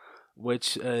go.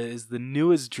 Which is the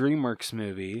newest DreamWorks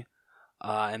movie,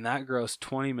 and that grossed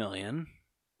 $20 million.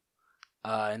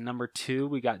 And number 2,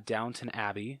 we got Downton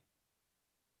Abbey.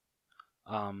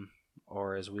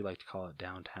 Or as we like to call it,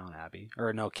 Downtown Abbey.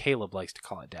 Or no, Caleb likes to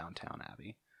call it Downtown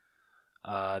Abbey.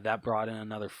 That brought in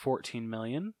another $14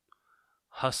 million.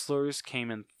 Hustlers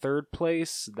came in 3rd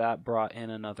place. That brought in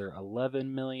another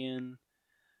 $11 million.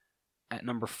 At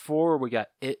number 4, we got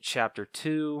It Chapter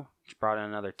 2, which brought in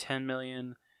another $10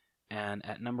 million. And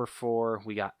at number 4,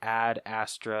 we got Ad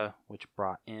Astra, which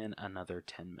brought in another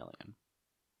 $10 million.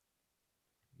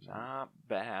 Not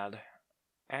bad.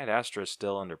 Ad Astra is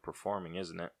still underperforming,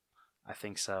 isn't it? I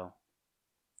think so.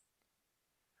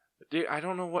 Dude, I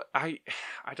don't know what I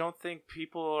don't think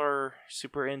people are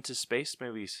super into space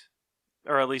movies,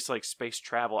 or at least like space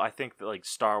travel. I think that like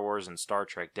Star Wars and Star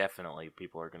Trek definitely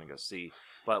people are going to go see.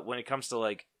 But when it comes to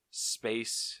like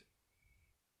space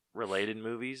related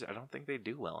movies, I don't think they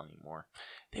do well anymore.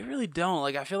 They really don't.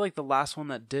 Like I feel like the last one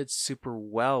that did super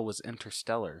well was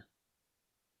Interstellar.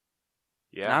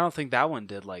 Yeah. And I don't think that one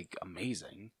did like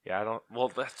amazing. Yeah, well,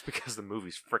 that's because the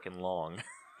movie's freaking long.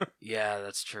 Yeah,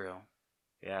 that's true.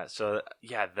 Yeah, so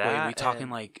yeah, that. Wait, are we talking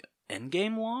like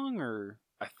Endgame long or?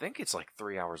 I think it's like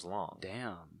 3 hours long.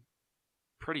 Damn.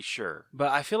 Pretty sure.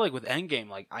 But I feel like with Endgame,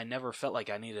 like I never felt like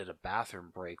I needed a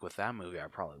bathroom break. With that movie, I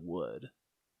probably would.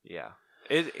 Yeah.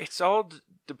 It's all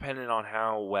dependent on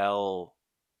how well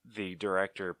the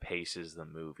director paces the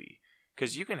movie.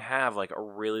 Because you can have like a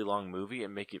really long movie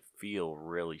and make it feel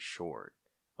really short.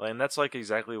 And that's like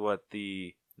exactly what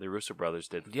the Russo brothers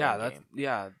did with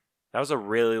Endgame. That was a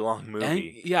really long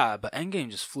movie. But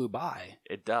Endgame just flew by.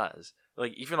 It does.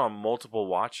 Like, even on multiple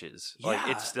watches, like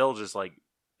it's still just like,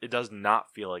 it does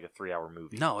not feel like a 3-hour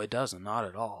movie. No, it doesn't. Not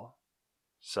at all.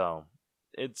 So,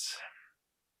 I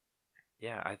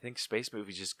think space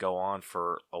movies just go on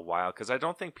for a while because I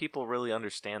don't think people really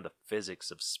understand the physics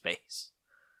of space.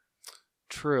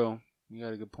 True. You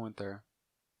got a good point there.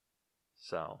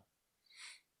 So,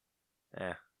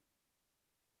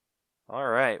 All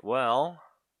right. Well,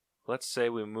 let's say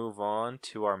we move on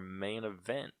to our main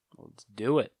event. Let's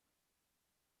do it.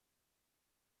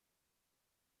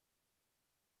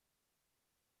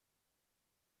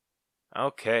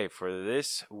 Okay, for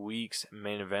this week's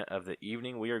main event of the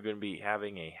evening, we are going to be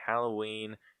having a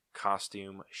Halloween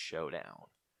costume showdown.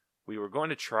 We were going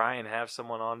to try and have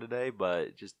someone on today, but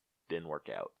it just didn't work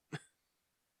out.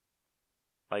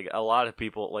 Like, a lot of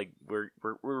people, like, we're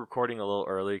recording a little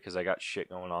early because I got shit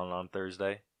going on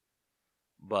Thursday.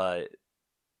 But,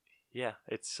 yeah,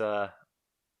 it's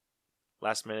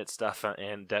last minute stuff,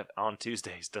 and on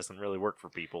Tuesdays doesn't really work for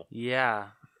people. Yeah.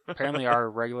 Apparently our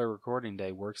regular recording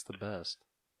day works the best.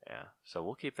 Yeah, so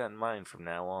we'll keep that in mind from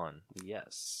now on.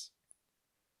 Yes.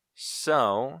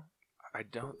 So, I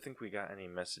don't think we got any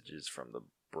messages from the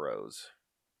bros.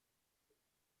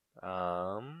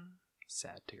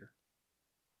 Sad tear.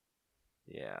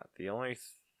 Yeah, the only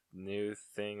new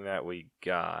thing that we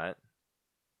got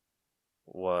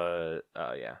was,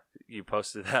 you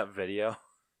posted that video.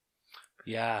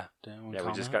 Yeah. Yeah,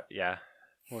 we just got,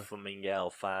 What?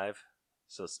 Flamingo 5.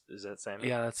 So, is that Sammy?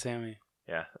 Yeah, that's Sammy.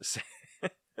 Yeah.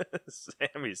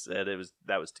 Sammy said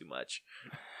that was too much.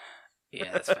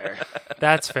 Yeah, that's fair.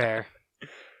 That's fair.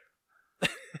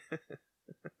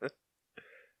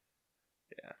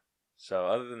 Yeah. So,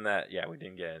 other than that, yeah, we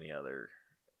didn't get any other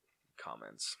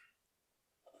comments.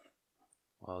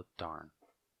 Well, darn.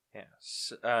 Yeah.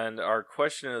 And our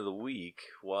question of the week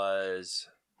was,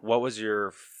 what was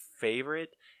your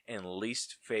favorite and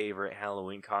least favorite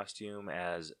Halloween costume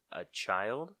as a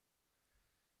child?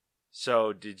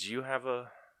 So, did you have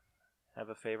a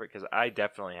favorite? Because I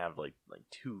definitely have like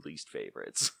two least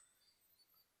favorites.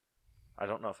 I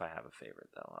don't know if I have a favorite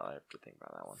though. I have to think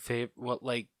about that one. What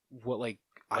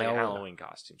Halloween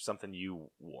costume, something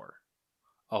you wore.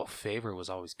 Oh, favorite was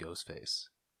always Ghostface.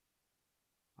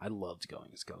 I loved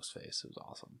going as Ghostface. It was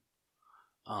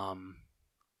awesome.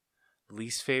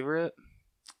 Least favorite?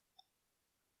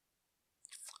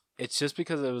 It's just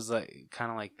because it was like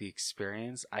kind of like the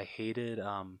experience. I hated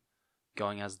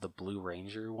going as the Blue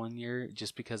Ranger one year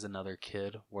just because another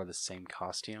kid wore the same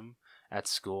costume at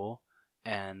school,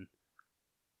 and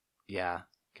yeah,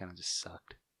 kind of just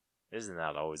sucked. Isn't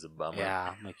that always a bummer?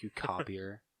 Yeah, I'm like, you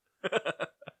copier.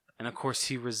 And of course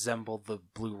he resembled the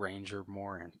Blue Ranger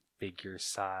more in figure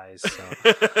size, so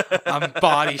I'm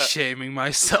body shaming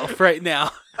myself right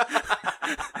now.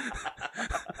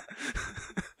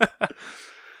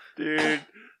 Dude,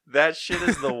 that shit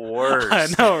is the worst. I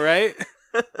know, right?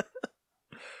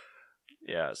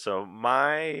 Yeah, so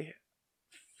my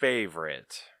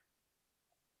favorite,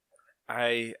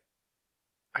 I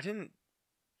don't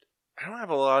have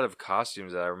a lot of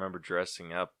costumes that I remember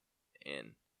dressing up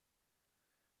in.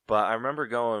 But I remember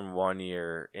going one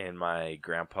year in my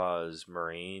grandpa's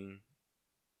Marine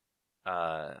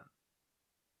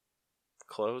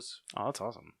clothes. Oh, that's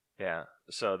awesome. Yeah,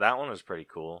 so that one was pretty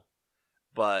cool.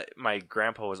 But my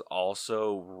grandpa was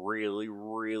also really,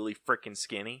 really freaking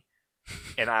skinny.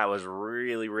 And I was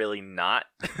really, really not.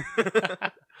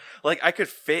 Like, I could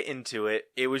fit into it.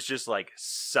 It was just, like,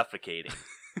 suffocating.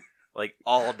 Like,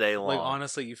 all day long. Like,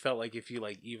 honestly, you felt like if you,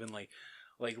 like, even, like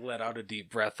let out a deep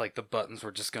breath, like, the buttons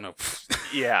were just gonna...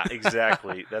 Yeah,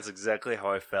 exactly. That's exactly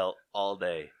how I felt all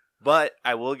day. But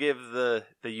I will give the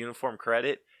uniform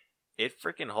credit. It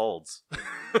freaking holds.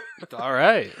 All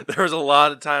right. There was a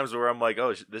lot of times where I'm like,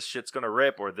 oh, this shit's going to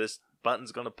rip or this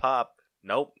button's going to pop.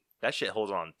 Nope. That shit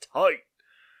holds on tight.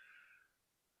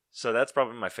 So that's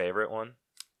probably my favorite one.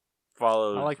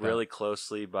 Followed really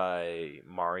closely by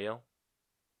Mario.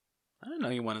 I didn't know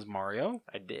you went as Mario.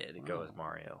 I did go as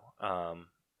Mario.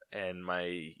 And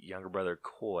my younger brother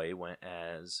Koi went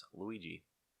as Luigi.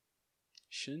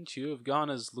 Shouldn't you have gone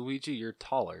as Luigi? You're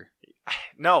taller.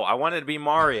 No, I wanted to be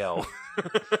Mario.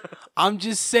 I'm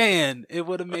just saying, it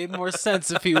would have made more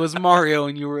sense if he was Mario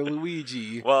and you were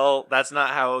Luigi. Well, that's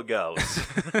not how it goes.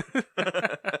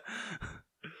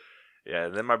 Yeah,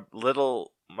 and then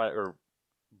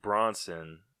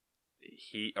Bronson,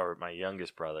 my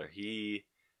youngest brother, I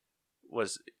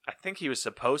think he was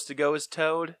supposed to go as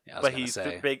Toad, but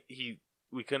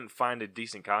we couldn't find a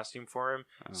decent costume for him,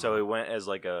 so he went as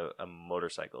like a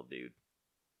motorcycle dude.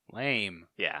 Lame.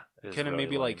 Yeah. Couldn't have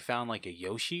maybe like found like a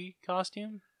Yoshi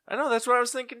costume? I know, that's what I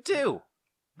was thinking too.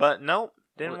 But nope,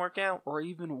 didn't work out. Or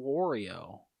even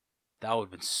Wario. That would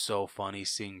have been so funny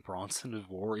seeing Bronson as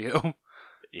Wario.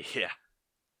 Yeah.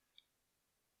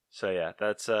 So yeah,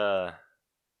 that's those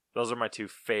are my two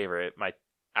favorite.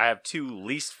 I have two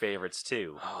least favorites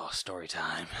too. Oh, story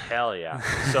time. Hell yeah.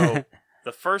 So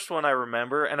the first one I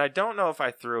remember, and I don't know if I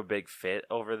threw a big fit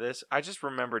over this, I just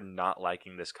remember not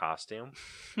liking this costume,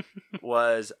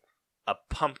 was a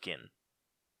pumpkin.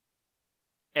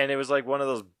 And it was like one of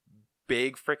those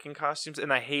big freaking costumes,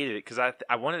 and I hated it because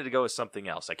I wanted to go with something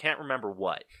else. I can't remember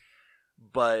what,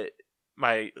 but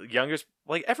my youngest,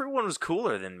 like, everyone was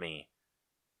cooler than me.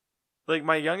 Like,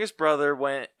 my youngest brother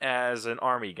went as an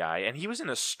army guy, and he was in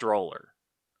a stroller.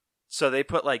 So they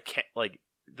put like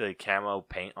the camo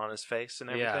paint on his face and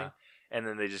everything, Yeah. and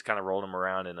then they just kind of rolled him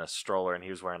around in a stroller, and he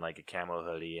was wearing like a camo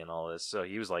hoodie and all this. So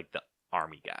he was like the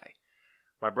army guy.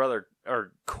 My brother,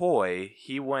 or Coy,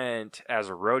 he went as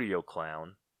a rodeo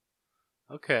clown.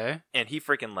 Okay. And he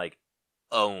freaking, like,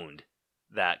 owned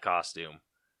that costume.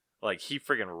 Like, he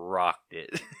freaking rocked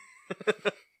it.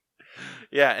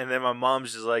 Yeah, and then my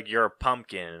mom's just like, "You're a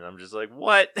pumpkin." And I'm just like,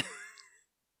 "What?"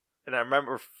 And I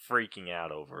remember freaking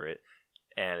out over it.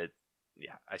 And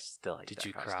I still hate that Did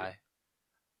you costume. cry?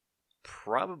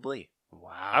 Probably.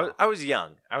 Wow. I was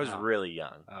young. I was Oh. really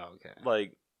young. Oh, okay.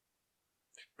 Like,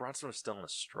 Bronson was still in a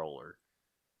stroller.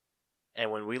 And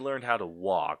when we learned how to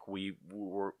walk, we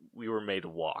were made to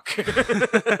walk.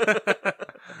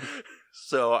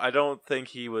 So I don't think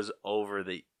he was over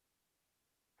the...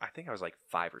 I think I was like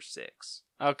 5 or 6.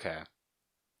 Okay.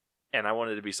 And I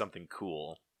wanted to be something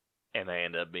cool. And I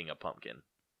ended up being a pumpkin.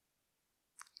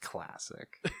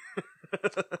 Classic.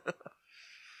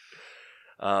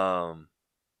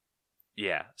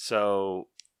 Yeah, so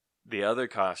the other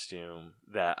costume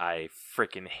that I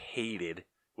freaking hated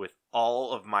with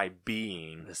all of my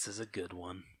being... This is a good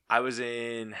one. I was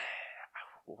in...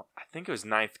 I think it was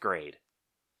 9th grade.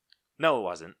 No, it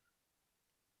wasn't.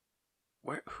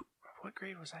 What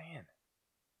grade was I in?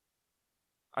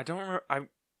 I don't remember. I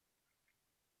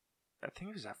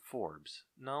think it was at Forbes.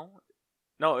 No,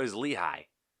 it was Lehigh.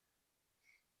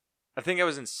 I think I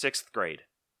was in 6th grade,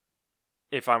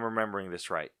 if I'm remembering this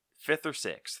right. 5th or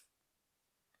 6th.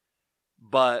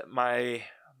 But my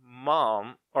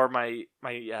mom, or my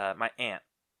aunt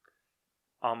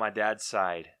on my dad's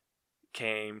side,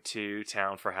 came to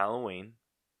town for Halloween,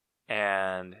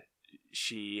 and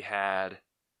she had,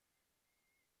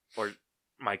 or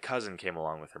my cousin came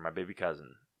along with her, my baby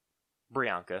cousin,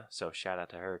 Brianka. So shout out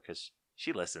to her because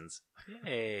she listens.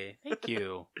 Hey, thank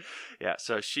you. Yeah,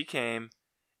 so she came,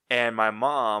 and my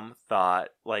mom thought,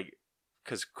 like,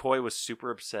 because Coy was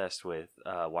super obsessed with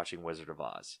watching Wizard of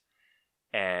Oz.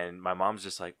 And my mom's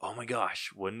just like, "Oh my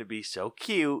gosh, wouldn't it be so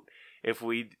cute if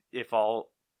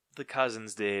all the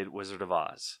cousins did Wizard of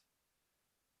Oz?"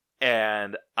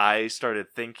 And I started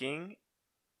thinking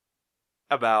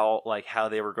about, like, how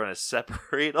they were going to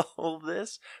separate all of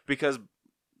this, because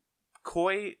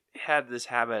Coy had this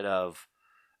habit of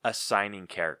assigning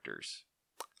characters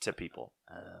to people.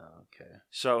 Okay.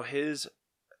 So his,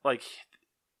 like,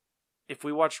 if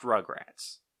we watched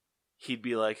Rugrats, he'd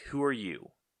be like, "Who are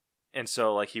you?" And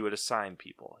so, like, he would assign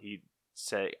people. He'd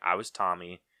say, "I was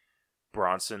Tommy,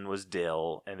 Bronson was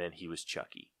Dill, and then he was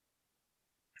Chucky."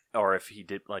 Or if he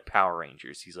did, like, Power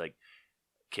Rangers, he's like,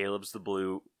 "Caleb's the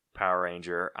blue Power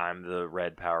Ranger, I'm the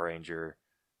red Power Ranger,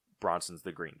 Bronson's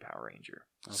the green Power Ranger."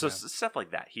 Okay. So stuff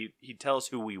like that. He tells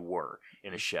who we were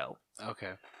in a show.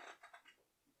 Okay.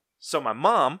 So my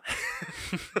mom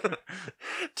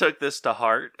took this to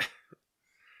heart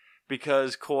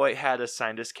because Coy had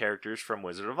assigned us characters from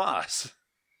Wizard of Oz.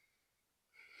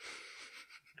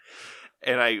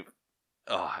 And I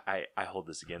hold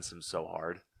this against him so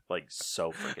hard. Like,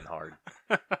 so freaking hard.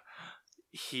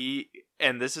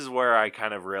 And this is where I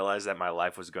kind of realized that my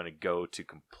life was going to go to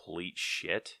complete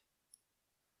shit.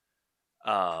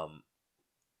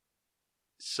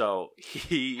 So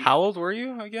How old were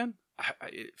you again?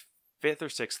 5th or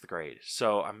 6th grade.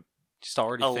 So I'm just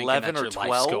already 11 thinking that or your 12?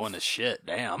 life's going to shit.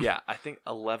 Damn. Yeah, I think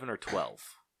 11 or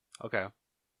 12. Okay.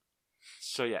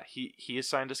 So yeah, he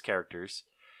assigned us characters.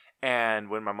 And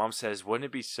when my mom says, "Wouldn't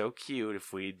it be so cute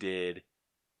if we did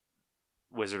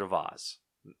Wizard of Oz,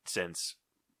 since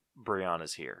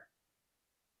Brianna's here?"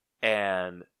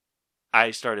 And I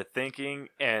started thinking,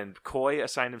 and Coy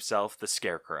assigned himself the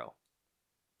Scarecrow.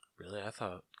 Really? I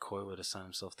thought Coy would assign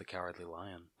himself the Cowardly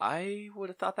Lion. I would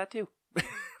have thought that too.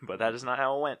 But that is not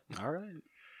how it went. All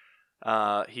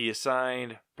right. He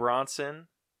assigned Bronson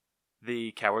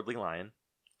the Cowardly Lion.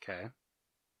 Okay.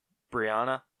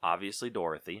 Brianna, obviously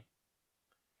Dorothy.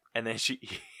 And then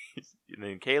and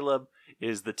then Caleb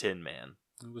is the Tin Man.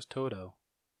 It was Toto.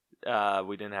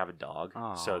 We didn't have a dog,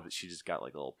 Aw. so she just got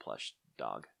like a little plush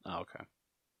dog. Oh, okay.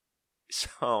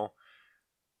 So,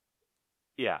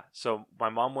 yeah. So my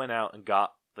mom went out and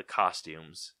got the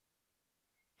costumes,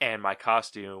 and my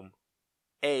costume,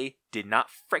 did not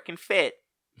frickin' fit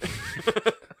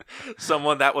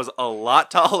someone that was a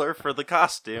lot taller for the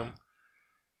costume.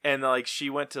 And, like, she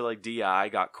went to, like, DI,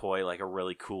 got Coy, like, a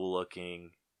really cool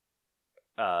looking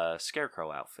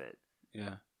Scarecrow outfit.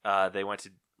 Yeah. They went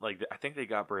to, like, I think they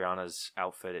got Brianna's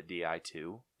outfit at DI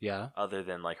too. Yeah. Other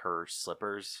than, like, her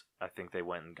slippers, I think they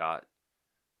went and got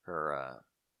her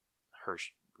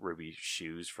ruby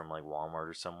shoes from, like, Walmart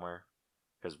or somewhere.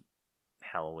 Because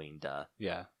Halloween, duh.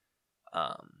 Yeah.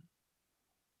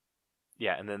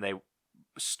 Yeah, and then they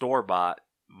store-bought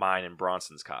mine and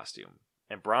Bronson's costume.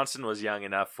 And Bronson was young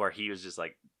enough where he was just,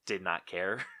 like, did not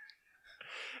care.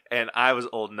 And I was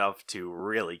old enough to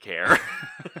really care.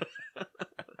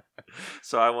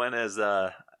 So I went as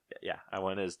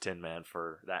Tin Man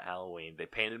for that Halloween. They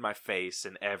painted my face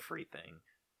and everything.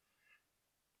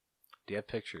 Do you have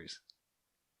pictures?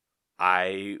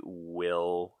 I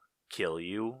will kill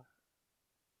you.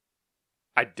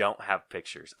 I don't have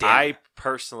pictures. I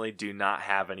personally do not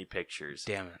have any pictures.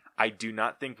 Damn it. I do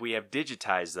not think we have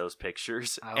digitized those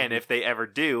pictures. And if they ever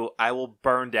do, I will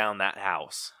burn down that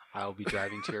house. I will be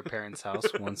driving to your parents' house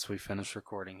once we finish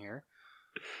recording here.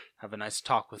 Have a nice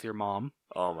talk with your mom.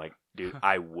 Oh my, dude,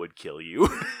 I would kill you.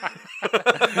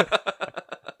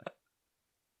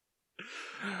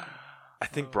 I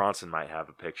think Bronson might have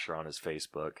a picture on his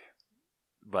Facebook.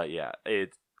 But yeah,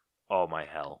 oh my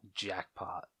hell.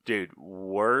 Jackpot. Dude,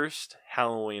 worst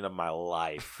Halloween of my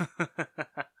life.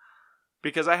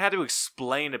 Because I had to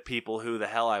explain to people who the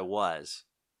hell I was.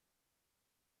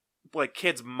 Like,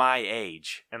 kids my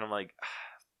age. And I'm like,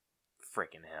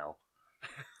 freaking hell.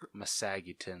 I'm a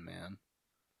saggy Tin Man.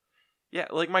 Yeah,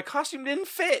 like, my costume didn't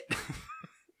fit.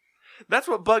 That's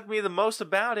what bugged me the most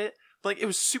about it. Like, it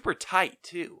was super tight,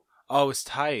 too. Oh, it was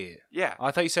tight. Yeah. Oh,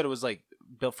 I thought you said it was, like,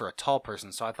 built for a tall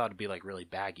person, so I thought it'd be, like, really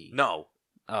baggy. No.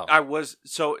 Oh. It was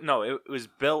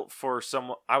built for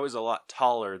someone. I was a lot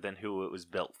taller than who it was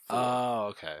built for. Oh,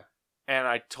 okay. And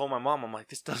I told my mom, I'm like,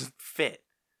 this doesn't fit.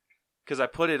 Because I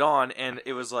put it on, and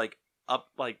it was, like, up,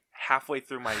 like, halfway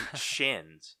through my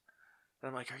shins. And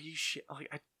I'm like, are you shit?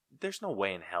 Like, there's no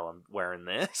way in hell I'm wearing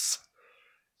this.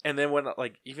 And then when,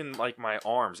 like, even, like, my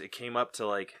arms, it came up to,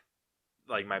 like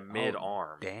my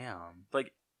mid-arm. Damn.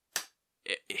 Like,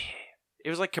 it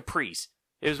was like capris.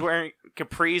 It was wearing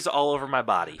capris all over my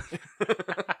body.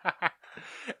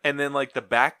 And then, like, the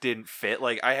back didn't fit.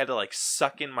 Like, I had to, like,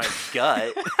 suck in my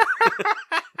gut.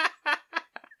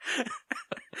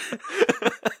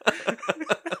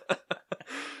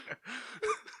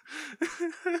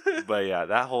 But yeah,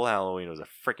 that whole Halloween was a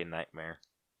freaking nightmare.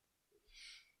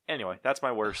 Anyway, that's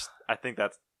my worst. I think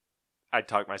I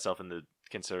talked myself into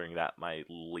considering that my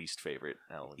least favorite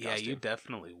Halloween costume. Yeah, you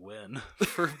definitely win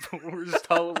for the worst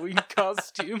Halloween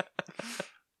costume.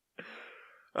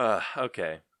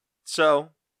 Okay. So,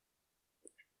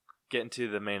 getting to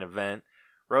the main event,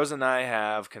 Rose and I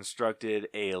have constructed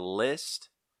a list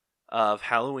of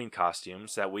Halloween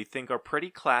costumes that we think are pretty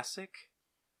classic.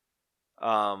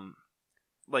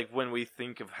 Like, when we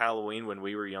think of Halloween when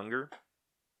we were younger,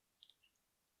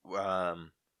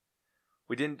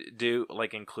 we didn't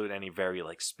include any very,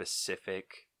 like,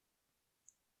 specific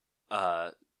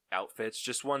outfits,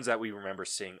 just ones that we remember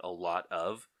seeing a lot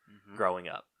of growing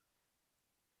up.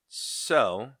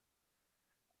 So,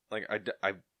 like,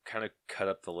 I kind of cut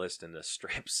up the list into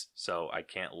strips, so I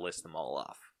can't list them all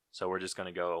off. So we're just going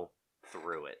to go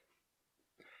through it.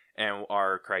 And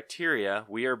our criteria,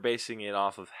 we are basing it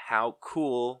off of how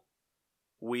cool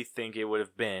we think it would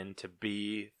have been to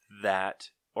be that,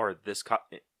 or this,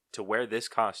 to wear this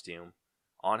costume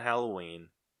on Halloween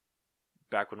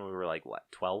back when we were, like, what,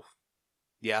 12?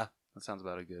 Yeah, that sounds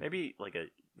about good. Maybe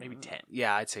 10.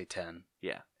 Yeah, I'd say 10.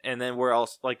 Yeah. And then we're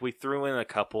also, like, we threw in a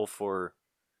couple for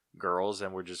girls,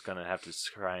 and we're just going to have to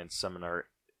try and summon our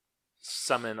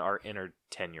inner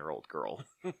 10-year-old girl.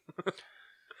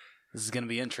 This is going to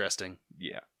be interesting.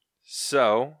 Yeah.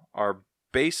 So, our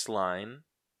baseline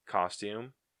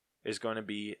costume is going to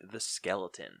be the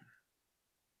skeleton.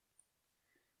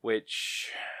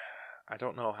 Which, I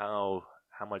don't know how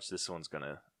much this one's going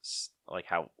to, like,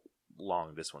 how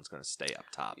long this one's going to stay up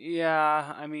top.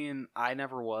 Yeah, I mean, I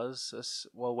never was.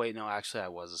 Well, wait, no, actually, I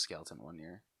was a skeleton one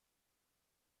year.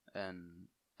 And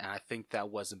I think that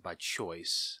wasn't by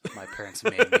choice. My parents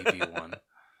made me be one.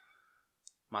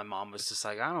 My mom was just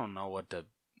like, I don't know what to...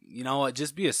 You know what?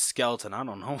 Just be a skeleton. I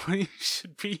don't know what you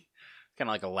should be. Kind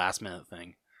of like a last-minute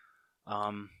thing.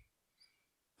 I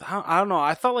don't know.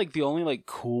 I thought, like, the only, like,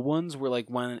 cool ones were, like,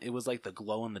 when it was, like, the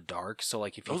glow-in-the-dark. So,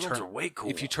 like, if you Those ones are way cool.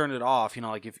 If you turn it off, you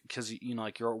know, like, because, you know,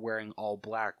 like, you're wearing all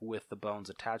black with the bones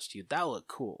attached to you, that looked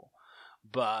cool.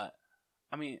 But,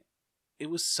 I mean, it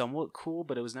was somewhat cool,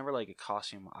 but it was never, like, a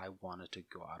costume I wanted to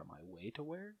go out of my way to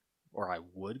wear. Or I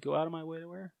would go out of my way to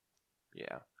wear.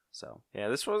 Yeah. So. Yeah,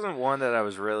 this wasn't one that I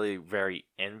was really very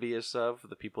envious of,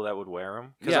 the people that would wear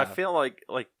them. Because I feel like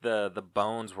the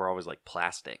bones were always, like,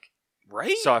 plastic.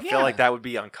 Right? So I feel like that would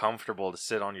be uncomfortable to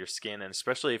sit on your skin, and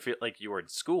especially if you were in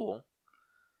school,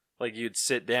 like you'd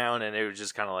sit down and it would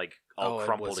just kind of like all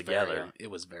crumple together.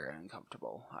 It was very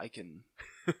uncomfortable. I can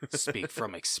speak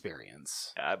from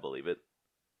experience. I believe it.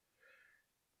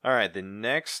 All right, the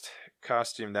next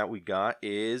costume that we got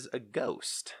is a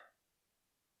ghost.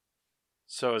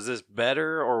 So is this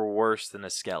better or worse than a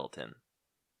skeleton?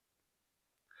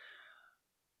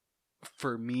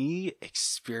 For me,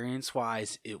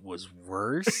 experience-wise, it was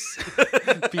worse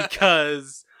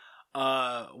because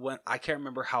when I can't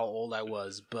remember how old I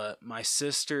was, but my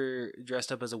sister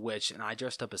dressed up as a witch and I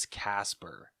dressed up as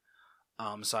Casper.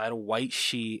 So I had a white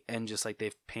sheet and just like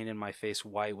they've painted my face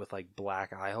white with like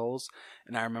black eye holes.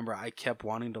 And I remember I kept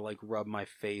wanting to like rub my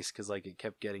face because like it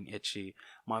kept getting itchy.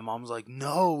 My mom was like,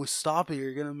 "No, stop it!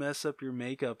 You're gonna mess up your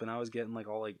makeup." And I was getting like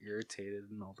all like irritated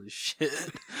and all this shit.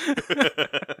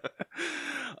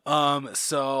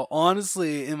 So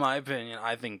honestly, in my opinion,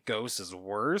 I think Ghost is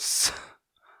worse.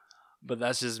 But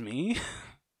that's just me.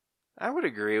 I would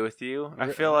agree with you.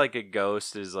 I feel like a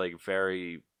ghost is like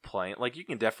very plain. Like you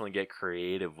can definitely get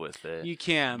creative with it. You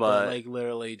can, but like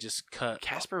literally just cut.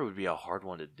 Casper would be a hard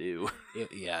one to do.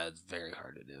 Yeah, it's very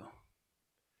hard to do.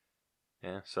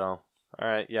 Yeah, so all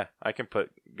right, yeah, I can put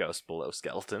ghost below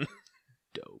skeleton.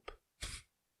 Dope.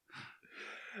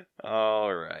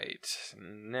 All right,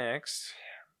 next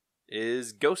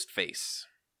is Ghostface.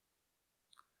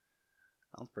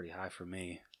 That's pretty high for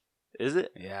me. Is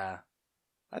it? Yeah.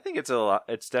 I think it's a lot.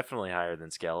 It's definitely higher than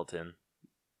skeleton.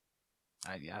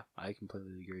 I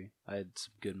completely agree. I had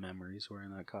some good memories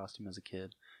wearing that costume as a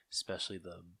kid, especially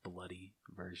the bloody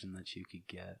version that you could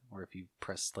get, where if you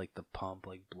pressed like the pump,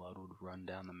 like blood would run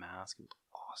down the mask. It was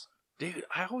awesome. Dude,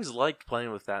 I always liked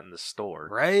playing with that in the store.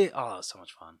 Right? Oh, it was so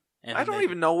much fun. And I don't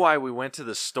even know why we went to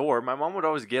the store. My mom would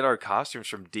always get our costumes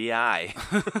from DI.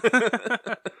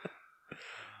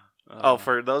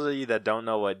 For those of you that don't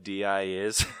know what DI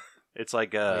is, it's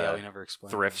like a we never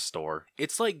explained thrift store.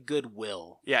 It's like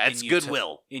Goodwill. Yeah, it's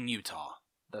Goodwill in Utah.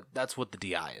 That's what the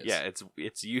DI is. Yeah,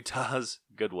 it's Utah's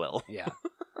Goodwill. Yeah.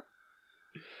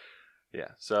 Yeah,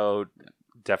 so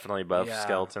definitely above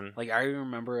skeleton. Like I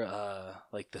remember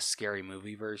like the scary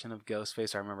movie version of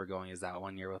Ghostface. I remember going as that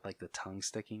one year with like the tongue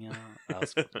sticking out.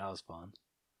 That was fun.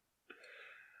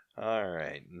 All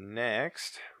right,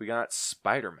 next we got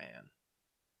Spider-Man.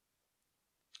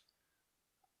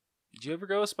 Did you ever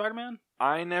go as Spider-Man?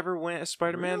 I never went as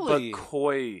Spider-Man, Really? but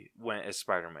Coy went as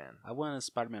Spider-Man. I went as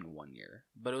Spider-Man 1 year,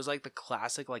 but it was like the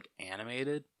classic like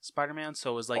animated Spider-Man.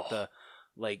 So it was like the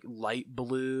like light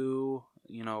blue,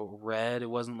 red. It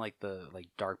wasn't like the like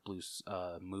dark blue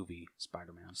movie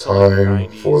Spider-Man. Time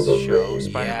for the show main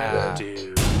Spider-Man, event.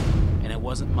 dude. And it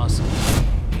wasn't muscle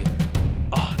either.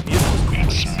 Oh, neither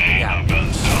was Coy.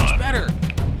 Yeah, so much better.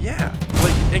 Yeah,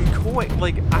 and Coy,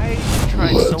 I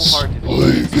tried so hard to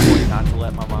convince Coy not to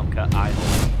let my mom cut eye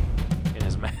holes in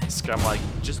his mask. I'm like,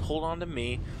 just hold on to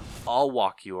me, I'll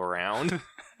walk you around.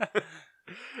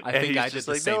 I think I did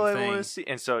the same I thing. want to see.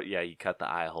 And so, yeah, you cut the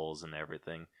eye holes and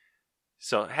everything.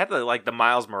 So it had the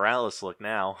Miles Morales look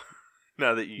now.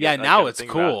 Now that you now it's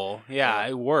cool.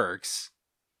 It works.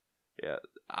 Yeah,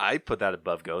 I put that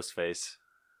above Ghostface.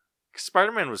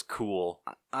 Spider-Man was cool.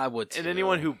 I would too. And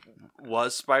anyone who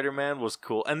was Spider-Man was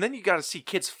cool. And then you got to see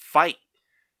kids fight.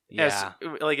 Yeah.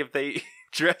 If they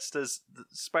dressed as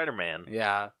Spider-Man.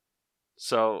 Yeah.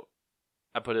 So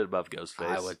I put it above Ghostface.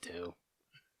 I would too.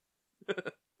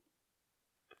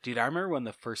 Dude, I remember when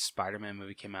the first Spider-Man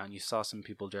movie came out and you saw some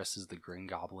people dressed as the Green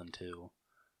Goblin too.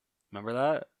 Remember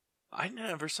that? I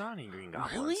never saw any Green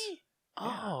Goblins. Really?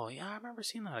 Oh, yeah, I remember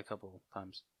seeing that a couple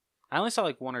times. I only saw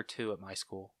like one or two at my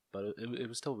school, but it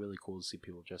was still really cool to see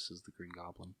people dressed as the Green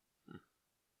Goblin.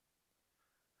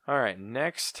 All right,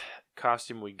 next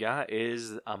costume we got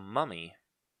is a mummy.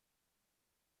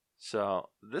 So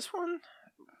this one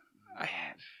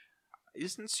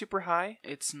isn't super high.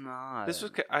 It's not.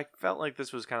 I felt like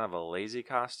this was kind of a lazy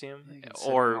costume,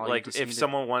 considering or all you like just if needed-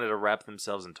 someone wanted to wrap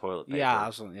themselves in toilet paper. Yeah,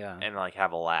 absolutely. Yeah, and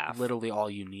have a laugh. Literally, all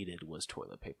you needed was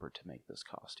toilet paper to make this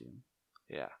costume.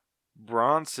 Yeah,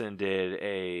 Bronson did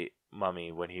a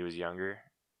mummy when he was younger.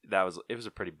 It was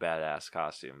a pretty badass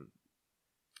costume.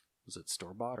 Was it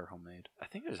store bought or homemade? I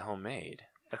think it was homemade.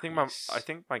 Nice. I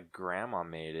think my grandma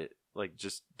made it. Like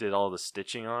just did all the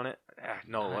stitching on it.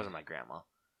 No, it wasn't my grandma.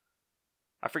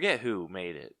 I forget who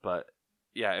made it, but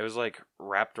yeah, it was like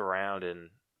wrapped around in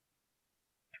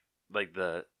like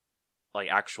the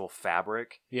actual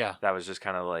fabric. Yeah. That was just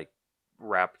kind of like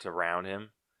wrapped around him,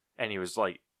 and he was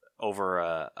like over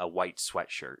a white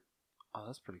sweatshirt. Oh,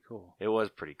 that's pretty cool. It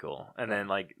was pretty cool. And then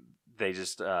like they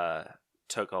just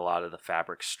took a lot of the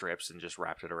fabric strips and just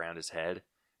wrapped it around his head,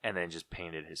 and then just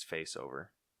painted his face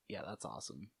over. Yeah, that's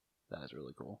awesome. That is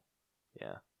really cool.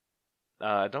 Yeah.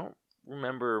 I don't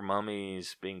remember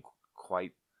mummies being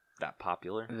quite that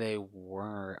popular. They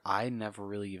were. I never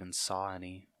really even saw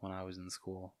any when I was in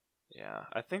school. Yeah,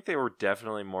 I think they were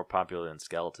definitely more popular than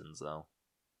skeletons, though.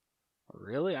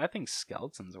 Really? I think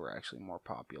skeletons were actually more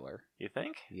popular. You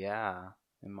think? Yeah,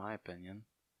 in my opinion.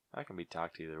 I can be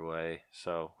talked either way.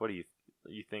 So, what do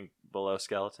you think below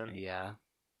skeleton? Yeah.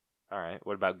 All right.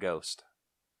 What about ghost?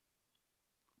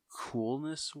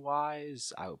 Coolness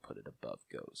wise, I would put it above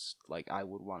ghost. Like, I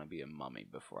would want to be a mummy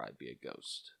before I'd be a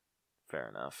ghost. Fair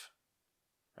enough.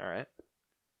 All right.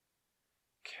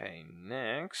 Okay,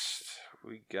 next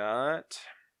we got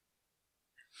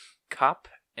cop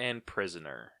and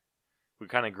prisoner. We're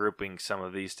kind of grouping some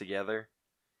of these together.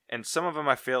 And some of them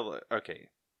I feel, okay,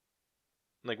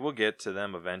 like we'll get to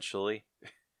them eventually.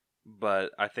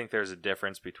 But I think there's a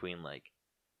difference between like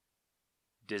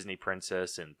Disney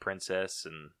princess and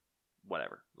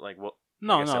whatever. Like we'll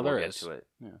No, we'll there get is. to it.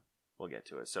 Yeah. We'll get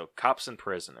to it. So cops and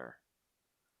prisoner.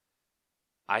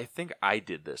 I think I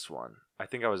did this one. I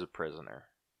think I was a prisoner.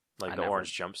 Like the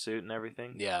orange jumpsuit and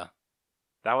everything. Yeah.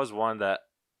 That was one that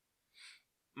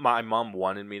my mom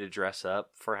wanted me to dress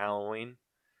up for Halloween.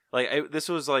 Like this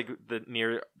was like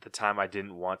near the time I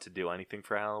didn't want to do anything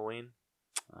for Halloween.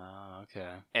 Oh,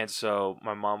 okay. And so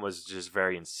my mom was just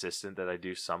very insistent that I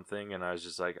do something, and I was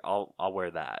just like, I'll wear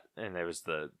that. And it was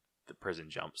the prison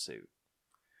jumpsuit.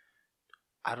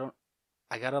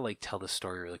 I gotta like tell the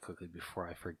story really quickly before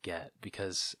I forget,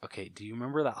 because okay, do you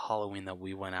remember that Halloween that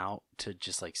we went out to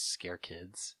just like scare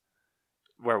kids?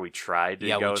 Where we tried to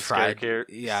go and scare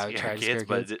kids,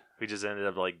 but we just ended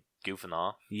up like goofing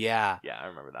off. Yeah. Yeah, I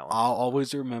remember that one. I'll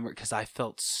always remember because I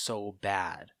felt so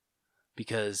bad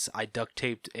because I duct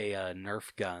taped a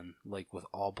Nerf gun like with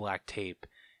all black tape,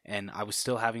 and I was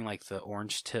still having like the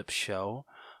orange tip show.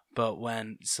 But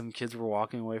when some kids were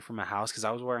walking away from a house, because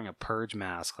I was wearing a purge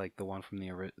mask, like the one from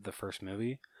the first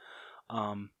movie,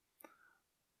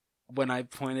 when I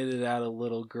pointed it at a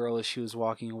little girl as she was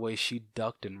walking away, she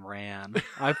ducked and ran.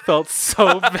 I felt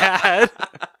so bad.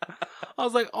 I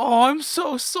was like, "Oh, I'm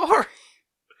so sorry."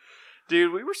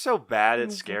 Dude, we were so bad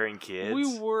at scaring kids.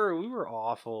 We were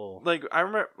awful. Like I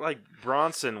remember, like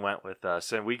Bronson went with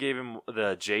us, and we gave him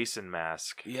the Jason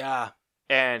mask. Yeah.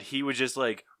 And he would just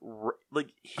like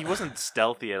he wasn't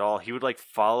stealthy at all. He would like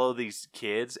follow these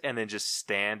kids and then just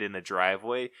stand in the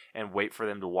driveway and wait for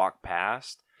them to walk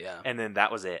past. Yeah. And then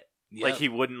that was it. Yep. Like he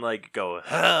wouldn't like go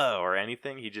huh or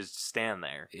anything. He'd just stand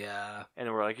there. Yeah. And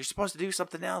then we're like, "You're supposed to do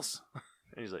something else."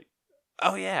 And he's like,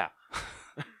 "Oh yeah."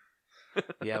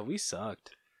 Yeah, we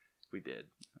sucked. We did.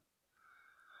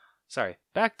 Sorry.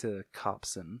 Back to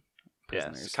cops and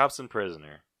prisoners. Yes, cops and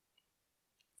prisoner.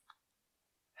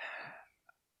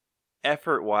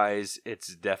 Effort-wise,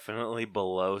 it's definitely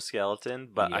below skeleton,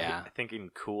 but yeah. I think in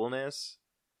coolness,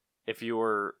 if you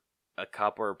were a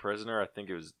cop or a prisoner, I think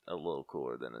it was a little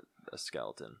cooler than a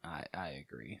skeleton. I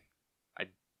agree.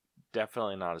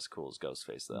 Definitely not as cool as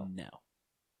Ghostface, though. No.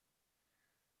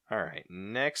 All right,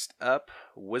 next up,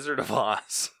 Wizard of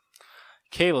Oz.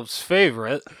 Caleb's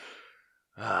favorite.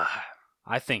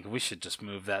 I think we should just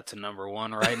move that to number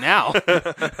 1 right now.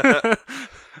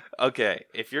 Okay,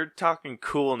 if you're talking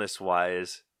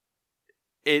coolness-wise,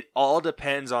 it all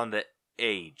depends on the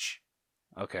age.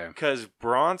 Okay. Because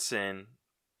Bronson,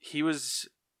 he was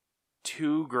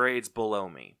 2 grades below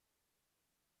me.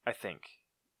 I think.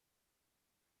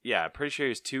 Yeah, I'm pretty sure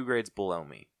he was 2 grades below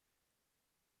me.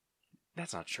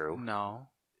 That's not true. No.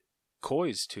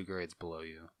 Coy's 2 grades below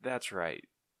you. That's right.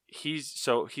 He's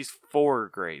 4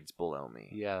 grades below me.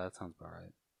 Yeah, that sounds about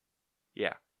right.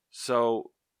 Yeah.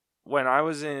 So when I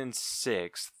was in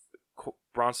 6th,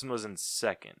 Bronson was in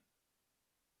 2nd.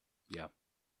 Yeah.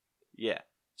 Yeah.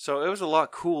 So it was a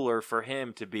lot cooler for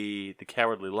him to be the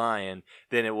Cowardly Lion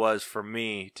than it was for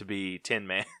me to be Tin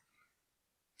Man.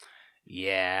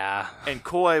 Yeah. And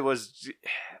Coy was...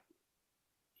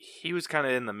 He was kind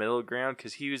of in the middle ground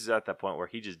because he was at that point where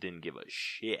he just didn't give a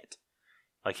shit.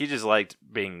 Like, he just liked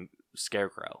being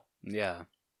Scarecrow. Yeah.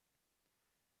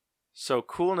 So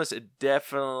coolness, it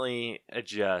definitely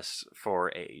adjusts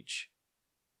for age.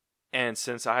 And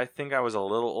since I think I was a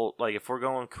little old, like if we're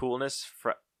going coolness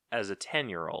as a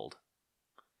 10-year-old,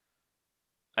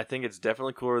 I think it's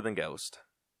definitely cooler than Ghost.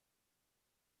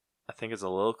 I think it's a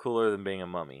little cooler than being a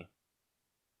mummy.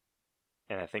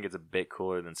 And I think it's a bit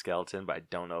cooler than Skeleton, but I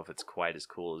don't know if it's quite as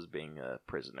cool as being a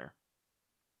prisoner.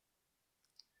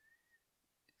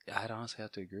 I'd honestly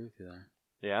have to agree with you there.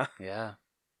 Yeah? Yeah.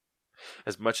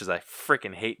 As much as I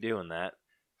freaking hate doing that.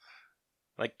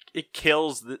 Like, it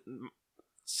kills the...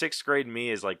 6th grade me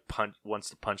is like wants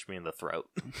to punch me in the throat.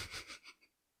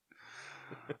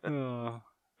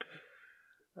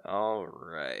 All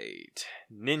right.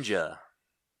 Ninja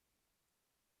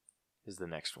is the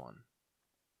next one.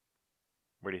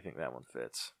 Where do you think that one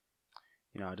fits?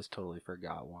 I just totally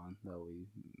forgot one, though we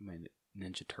made it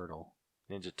Ninja Turtle.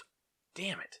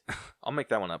 Damn it. I'll make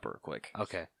that one up real quick.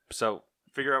 Okay. So,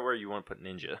 figure out where you want to put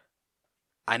Ninja.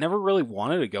 I never really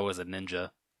wanted to go as a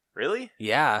ninja. Really?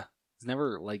 Yeah. It's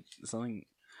never, like, something...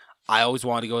 I always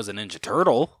wanted to go as a Ninja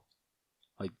Turtle.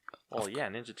 Like... Oh, yeah,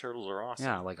 Ninja Turtles are awesome.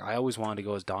 Yeah, like, I always wanted to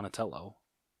go as Donatello.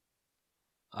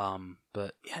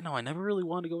 But, yeah, no, I never really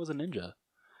wanted to go as a ninja.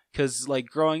 Because, like,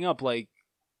 growing up, like...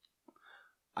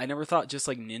 I never thought just,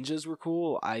 like, ninjas were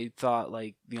cool. I thought,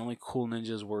 like, the only cool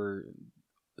ninjas were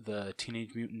the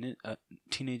Teenage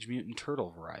Mutant Turtle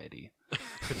variety.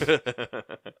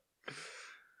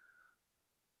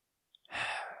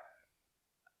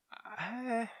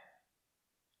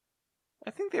 I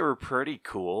think they were pretty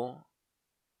cool.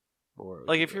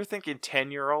 Like, if you're thinking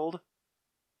 10-year-old,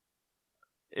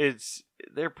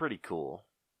 they're pretty cool.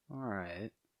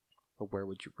 Alright. But where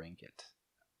would you rank it?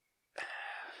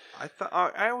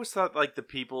 I always thought, like, the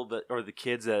people that, or the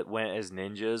kids that went as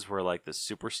ninjas were, like, the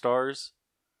superstars.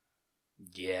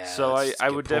 Yeah. So I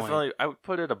would definitely, I would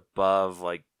put it above,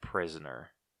 like,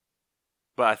 Prisoner.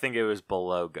 But I think it was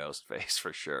below Ghostface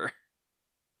for sure.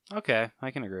 Okay,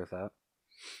 I can agree with that.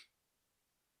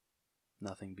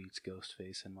 Nothing beats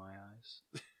Ghostface in my eyes.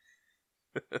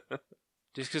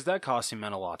 Just because that costume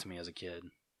meant a lot to me as a kid.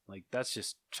 Like, that's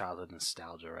just childhood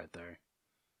nostalgia right there.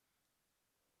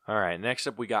 Alright, next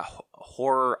up we got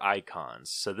horror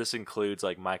icons. So this includes,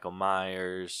 like, Michael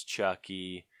Myers,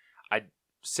 Chucky. I'd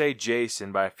say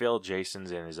Jason, but I feel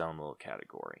Jason's in his own little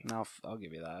category. No, I'll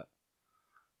give you that.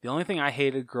 The only thing I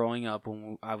hated growing up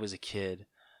when I was a kid...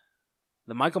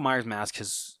 The Michael Myers mask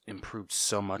has improved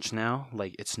so much now.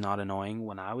 Like, it's not annoying.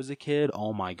 When I was a kid,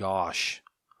 oh my gosh.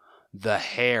 The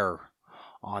hair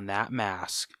on that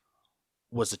mask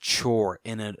was a chore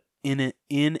in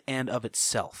and of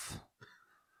itself.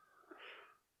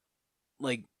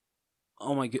 Like,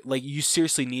 oh my god. Like, you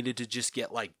seriously needed to just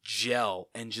get, like, gel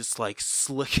and just, like,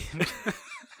 slick it.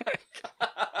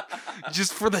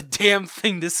 Just for the damn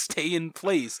thing to stay in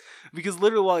place. Because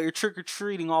literally while you're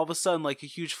trick-or-treating, all of a sudden, like, a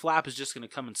huge flap is just going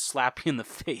to come and slap you in the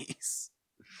face.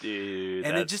 Dude,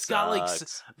 and that it just sucks. got, like,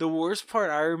 the worst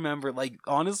part I remember, like,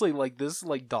 honestly, like, this,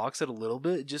 like, docks it a little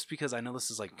bit, just because I know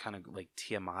this is, like, kind of, like,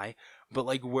 TMI, but,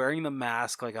 like, wearing the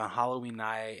mask, like, on Halloween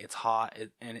night, it's hot,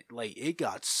 and it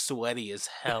got sweaty as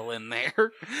hell in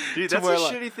there. Dude, that's the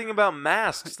shitty thing about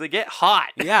masks. They get hot.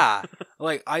 Yeah.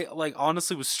 Like, I, like,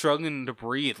 honestly was struggling to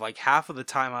breathe. Like, half of the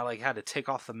time I, like, had to take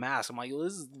off the mask. I'm like,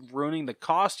 this is ruining the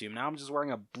costume. Now I'm just wearing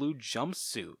a blue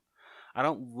jumpsuit. I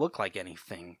don't look like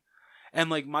anything. And,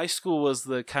 like, my school was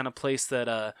the kind of place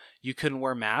that you couldn't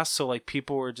wear masks, so, like,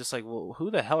 people were just like, well,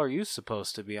 who the hell are you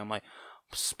supposed to be? I'm like,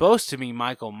 I'm supposed to be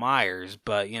Michael Myers,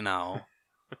 but,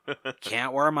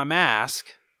 can't wear my mask.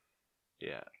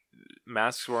 Yeah.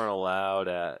 Masks weren't allowed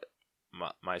at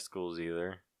my schools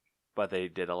either, but they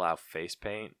did allow face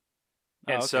paint.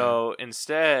 And so,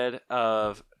 instead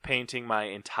of painting my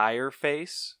entire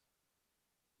face,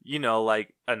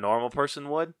 like a normal person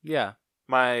would, yeah,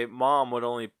 my mom would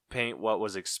only paint what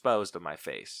was exposed of my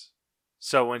face.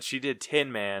 So when she did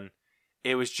Tin Man,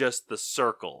 it was just the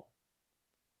circle.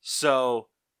 So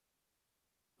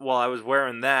while I was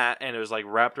wearing that and it was like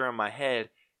wrapped around my head,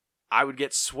 I would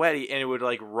get sweaty and it would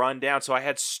like run down. So I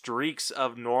had streaks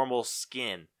of normal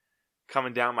skin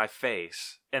coming down my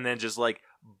face and then just like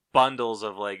bundles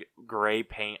of like gray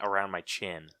paint around my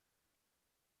chin.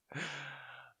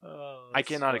 Oh, I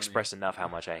cannot express enough how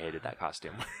much I hated that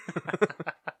costume.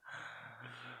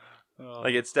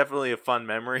 Like, it's definitely a fun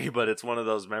memory, but it's one of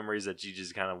those memories that you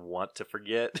just kind of want to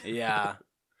forget. Yeah.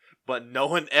 But no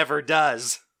one ever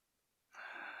does.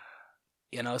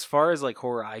 As far as, like,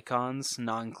 horror icons,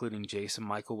 not including Jason,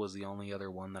 Michael was the only other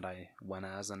one that I went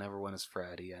as. I never went as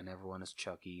Freddy. I never went as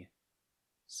Chucky.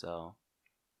 So.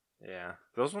 Yeah.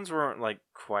 Those ones weren't, like,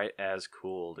 quite as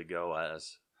cool to go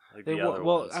as. Like they the other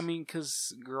well, ones. I mean,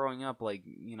 because growing up, like,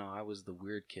 I was the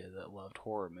weird kid that loved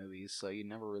horror movies, so you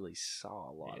never really saw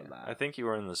a lot of that. I think you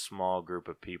were in the small group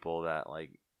of people that,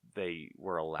 like, they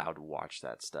were allowed to watch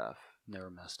that stuff. Never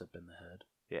messed up in the head.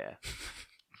 Yeah.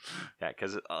 Yeah,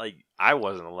 because, like, I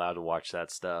wasn't allowed to watch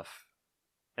that stuff.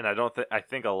 And I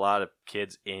think a lot of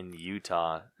kids in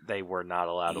Utah, they were not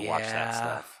allowed to watch that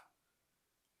stuff.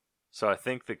 So I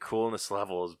think the coolness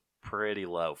level is pretty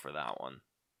low for that one.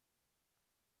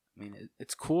 I mean,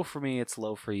 it's cool for me, it's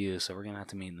low for you, so we're going to have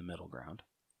to meet in the middle ground.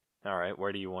 All right,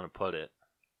 where do you want to put it?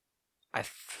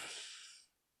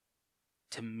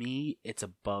 To me, it's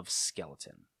above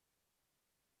Skeleton.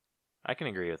 I can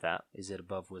agree with that. Is it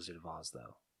above Wizard of Oz,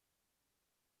 though?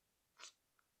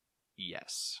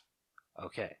 Yes.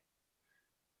 Okay.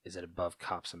 Is it above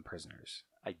Cops and Prisoners?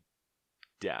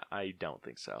 Yeah, I don't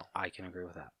think so. I can agree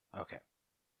with that. Okay.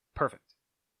 Perfect.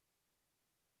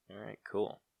 All right,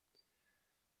 cool.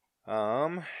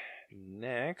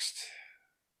 Next,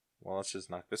 well, let's just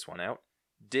knock this one out.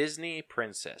 Disney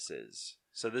princesses.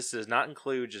 So this does not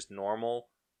include just normal,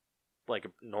 like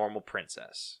a normal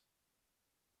princess.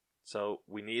 So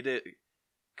we need to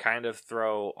kind of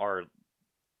throw our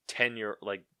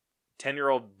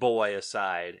 10-year-old boy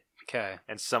aside. Okay.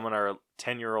 And summon our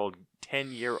 10-year-old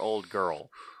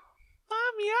girl.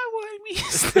 Mommy, I want me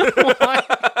Snow White.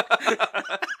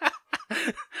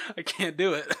 I can't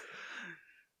do it.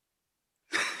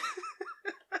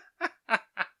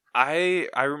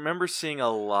 I remember seeing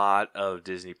a lot of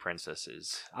Disney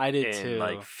princesses. I did in too.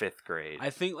 Like 5th grade. I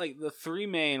think like the three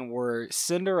main were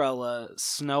Cinderella,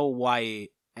 Snow White,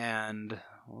 and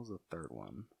what was the third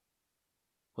one?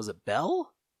 Was it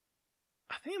Belle?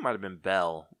 I think it might have been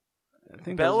Belle. I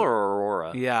think Belle or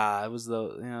Aurora. Yeah, it was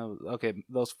okay,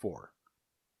 those four.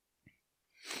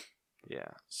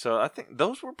 Yeah. So I think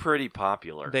those were pretty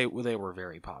popular. They were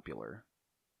very popular.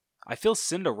 I feel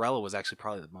Cinderella was actually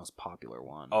probably the most popular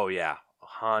one. Oh yeah,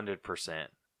 100%.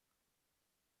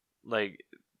 Like,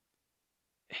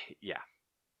 yeah,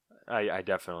 I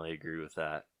definitely agree with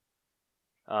that.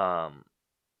 I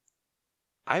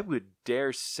would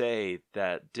dare say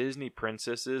that Disney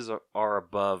princesses are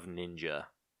above Ninja.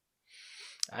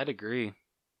 I'd agree.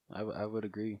 I would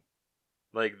agree.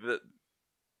 Like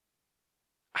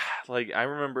I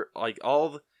remember like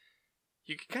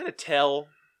you could kind of tell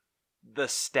the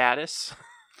status.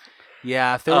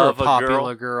 Yeah, if they were a of a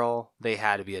popular girl, they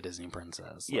had to be a Disney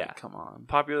princess. Like, Yeah. come on.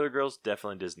 Popular girls,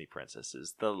 definitely Disney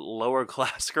princesses. The lower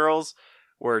class girls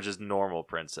were just normal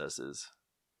princesses.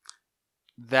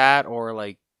 That or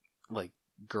like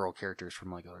girl characters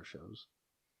from like other shows.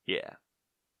 Yeah.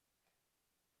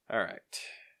 All right.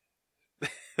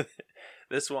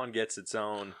 This one gets its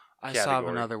own I category. saw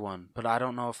another one, but I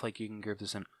don't know if like you can group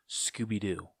this in.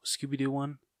 Scooby-Doo. Scooby-Doo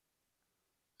one?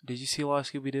 Did you see a lot of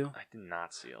Scooby-Doo? I did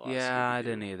not see a lot. Yeah, of I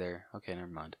didn't either. Okay, never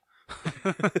mind.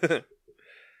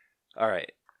 All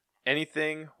right.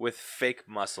 Anything with fake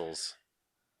muscles.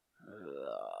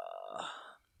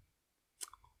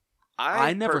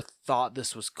 I never thought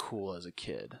this was cool as a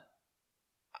kid.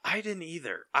 I didn't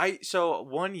either. So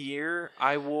one year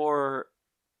I wore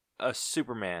a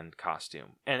Superman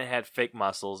costume and it had fake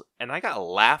muscles and I got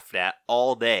laughed at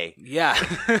all day. Yeah.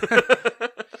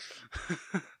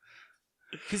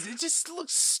 Because it just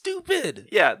looks stupid.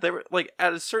 Yeah, they were like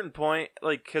at a certain point,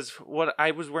 like because what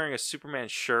I was wearing a Superman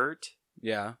shirt.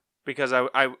 Yeah. Because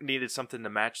I needed something to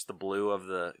match the blue of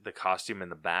the costume in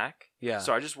the back. Yeah.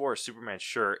 So I just wore a Superman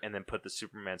shirt and then put the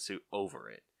Superman suit over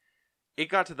it. It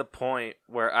got to the point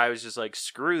where I was just like,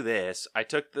 screw this. I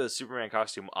took the Superman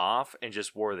costume off and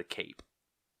just wore the cape.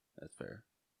 That's fair.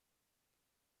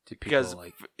 Did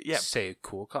people yeah. say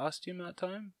cool costume that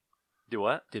time? Do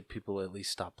what? Did people at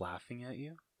least stop laughing at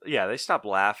you? Yeah, they stopped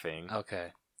laughing.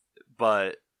 Okay.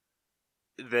 But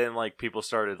then like people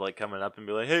started like coming up and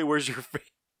be like, hey, where's your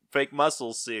fake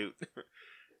muscle suit?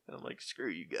 And I'm like, screw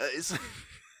you guys.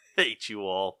 Hate you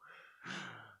all.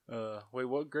 Wait,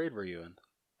 what grade were you in?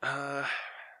 I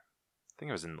think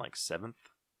I was in like 7th.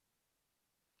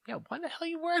 Yeah, why the hell are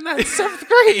you wearing that in 7th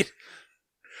grade?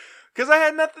 Because I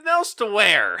had nothing else to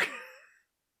wear.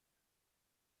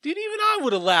 Dude, even I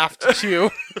would have laughed at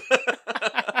you.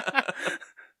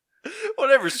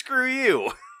 Whatever, screw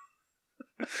you.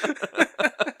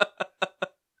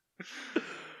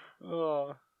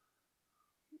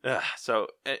 So,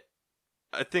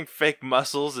 I think fake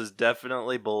muscles is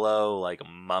definitely below like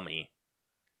Mummy.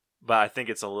 But I think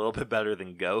it's a little bit better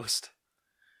than Ghost.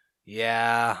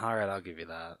 Yeah, alright, I'll give you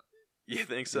that. You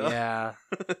think so? Yeah.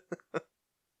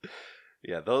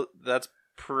 Yeah, that's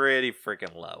pretty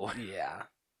freaking low. Yeah.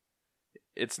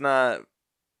 It's not...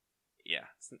 Yeah,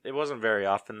 it wasn't very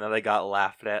often that I got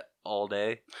laughed at all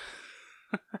day.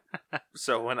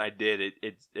 So when I did,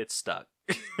 it stuck.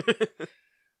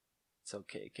 It's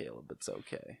okay, Caleb, it's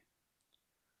okay.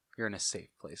 You're in a safe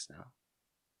place now.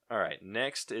 Alright,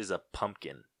 next is a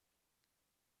pumpkin.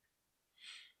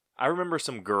 I remember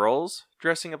some girls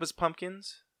dressing up as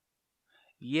pumpkins.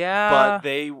 Yeah. But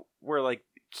they were like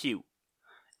cute.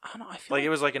 I don't know, I feel like it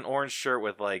was like an orange shirt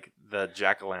with like the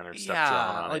jack-o'-lantern stuff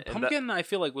drawn on like it. pumpkin I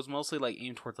feel like was mostly like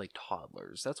aimed towards like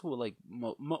toddlers. That's what like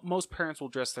most parents will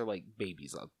dress their like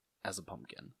babies up as a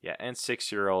pumpkin. Yeah, and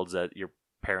 6-year-olds that your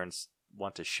parents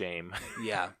want to shame.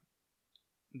 Yeah,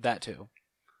 that too.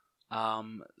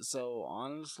 So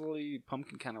honestly,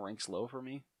 pumpkin kind of ranks low for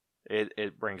me.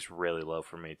 It ranks really low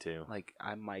for me too. Like,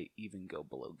 I might even go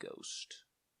below ghost.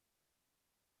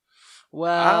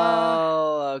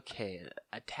 Well, okay,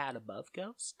 a tad above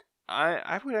ghost.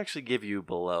 I would actually give you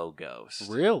below ghost.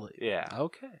 Really? Yeah.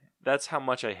 Okay. That's how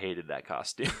much I hated that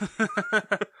costume.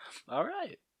 All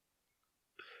right.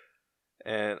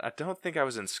 And I don't think I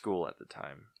was in school at the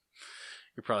time.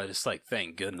 You're probably just like,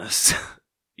 thank goodness.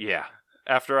 Yeah.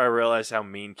 After I realized how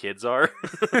mean kids are.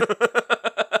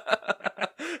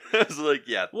 I was like,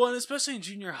 yeah. Well, and especially in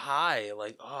junior high,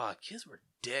 like, oh, kids were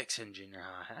dicks in junior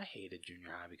high. I hated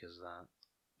junior high because of that.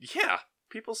 Yeah.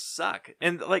 People suck.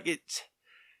 And, like, it's...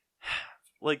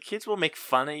 Like, kids will make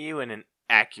fun of you in an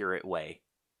accurate way.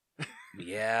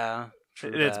 Yeah.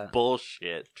 True and that. it's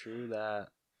bullshit. True that.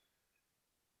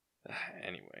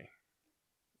 Anyway.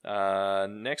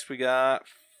 Next we got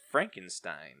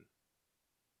Frankenstein.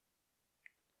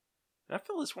 I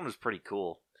feel this one was pretty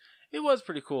cool. It was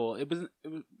pretty cool. It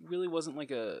really wasn't like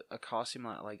a costume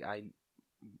that like I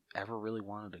ever really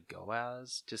wanted to go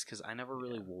as, just because I never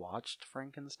really watched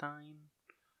Frankenstein.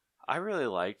 I really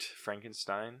liked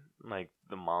Frankenstein, like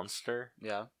the monster.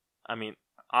 Yeah. I mean,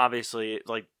 obviously,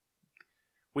 like,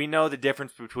 we know the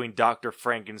difference between Dr.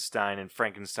 Frankenstein and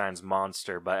Frankenstein's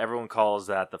monster, but everyone calls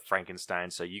that the Frankenstein,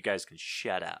 so you guys can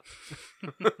shut up.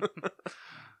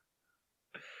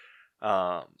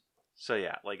 So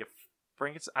yeah, like, if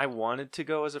I wanted to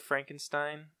go as a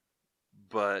Frankenstein,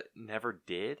 but never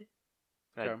did.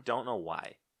 And I don't know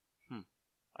why.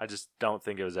 I just don't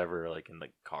think it was ever, like, in the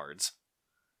cards.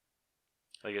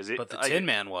 Like, is it? But the like, Tin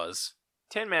Man was.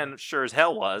 Tin Man sure as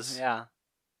hell was. Yeah.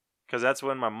 Because that's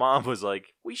when my mom was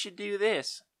like, we should do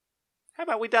this. How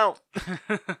about we don't?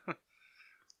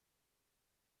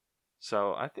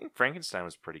 So I think Frankenstein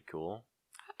was pretty cool.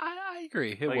 I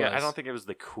agree. It like, was. I don't think it was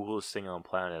the coolest thing on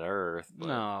planet Earth. But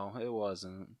No, it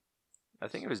wasn't. I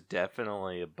think it was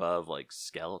definitely above, like,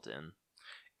 Skeleton.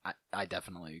 I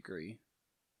definitely agree.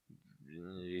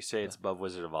 You say it's above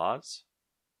Wizard of Oz?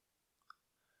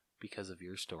 Because of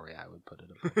your story, I would put it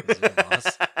above Wizard of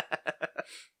Oz.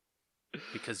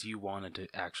 Because you wanted to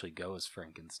actually go as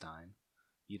Frankenstein.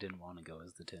 You didn't want to go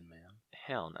as the Tin Man.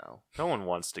 Hell no. No one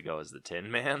wants to go as the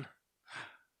Tin Man.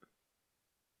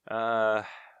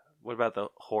 What about the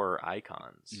horror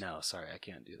icons? No, sorry, I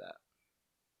can't do that.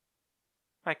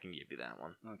 I can give you that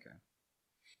one. Okay.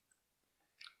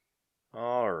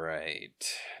 All right.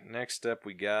 Next up,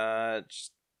 we got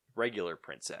just regular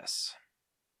princess.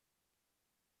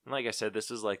 And like I said,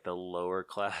 this is like the lower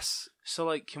class. So,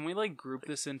 like, can we like group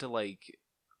this into like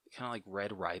kind of like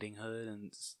Red Riding Hood and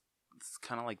it's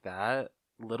kind of like that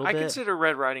a little bit? I consider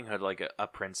Red Riding Hood like a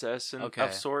princess Okay.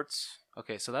 of sorts.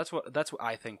 Okay, so that's what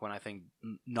I think when I think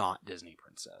not Disney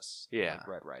princess. Yeah. Like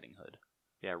Red Riding Hood.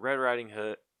 Yeah, Red Riding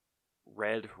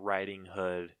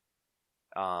Hood.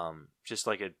 Just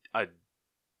like a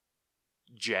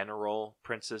general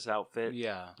princess outfit.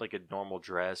 Yeah. Like a normal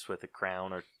dress with a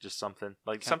crown or just something.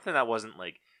 Like something that wasn't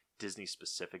like Disney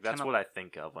specific. That's what I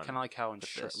think of. Kind of like how in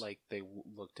Shrek, like they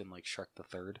looked in like Shrek the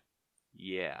Third.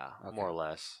 Yeah, Okay. more or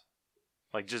less.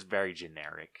 Like just very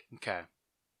generic. Okay.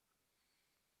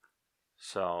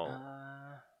 So.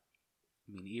 I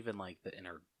mean, even like the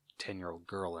inner 10-year-old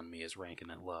girl in me is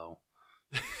ranking it low.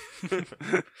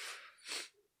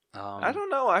 I don't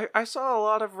know. I saw a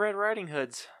lot of Red Riding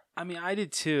Hoods. I mean, I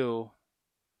did too.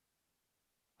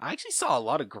 I actually saw a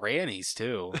lot of grannies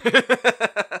too.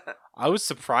 I was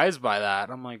surprised by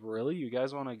that. I'm like, really? You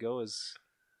guys want to go as...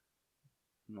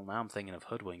 Well, now I'm thinking of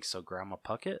hoodwinks, so Grandma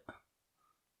Puckett?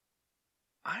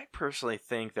 I personally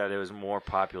think that it was more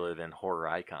popular than horror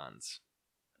icons.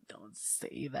 Don't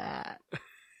say that.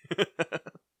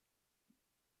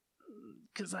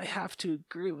 Because I have to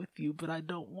agree with you, but I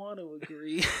don't want to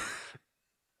agree.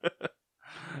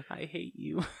 I hate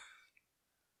you.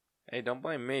 Hey, don't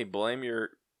blame me. Blame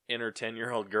your inner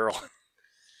 10-year-old girl.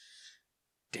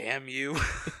 Damn you.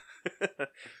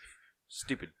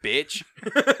 Stupid bitch.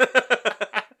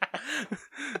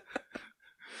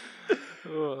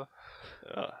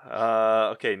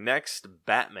 Okay, next,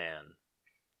 Batman.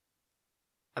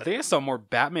 I think I saw more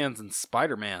Batmans than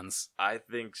Spider-Mans. I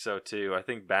think so too. I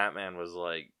think Batman was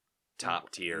like top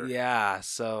tier. Yeah,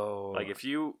 so like if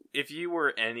you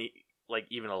were any like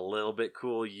even a little bit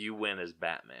cool, you win as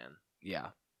Batman. Yeah.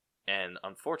 And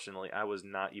unfortunately, I was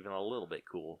not even a little bit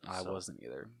cool. I wasn't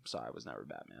either, so I was never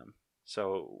Batman.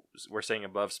 So we're saying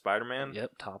above Spider-Man?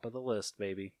 Yep, top of the list,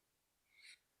 baby.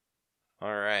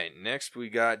 All right, next we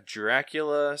got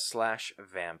Dracula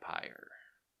 /vampire.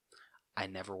 I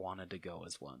never wanted to go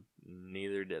as one.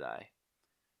 Neither did I.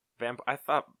 I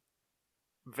thought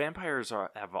vampires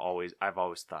I've always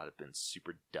thought have been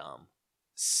super dumb.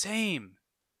 Same.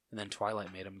 And then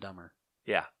Twilight made them dumber.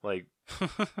 Yeah, like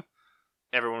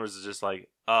everyone was just like,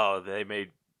 "Oh, they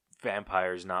made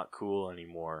vampires not cool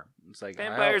anymore." It's like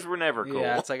Vampires were never cool.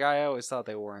 Yeah, it's like I always thought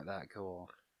they weren't that cool.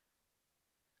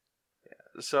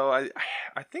 Yeah. So I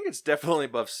think it's definitely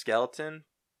above Skeleton,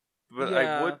 but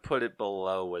I would put it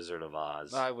below Wizard of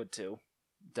Oz. I would too.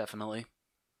 Definitely.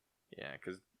 Yeah,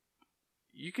 because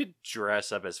you could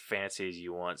dress up as fancy as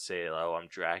you want, say, "Oh, I'm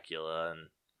Dracula," and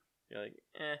you're like,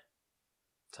 eh.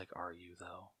 It's like, are you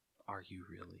though? Are you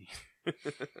really?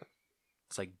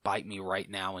 It's like, bite me right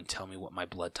now and tell me what my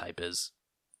blood type is.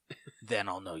 Then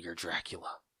I'll know you're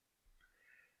Dracula.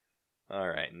 All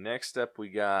right, next up we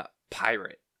got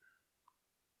Pirate.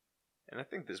 And I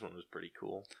think this one was pretty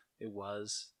cool. It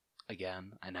was.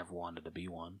 Again, I never wanted to be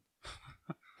one.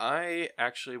 I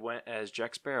actually went as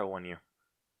Jack Sparrow one year.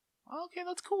 Okay,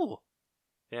 that's cool.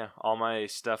 Yeah, all my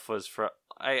stuff was from...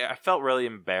 I felt really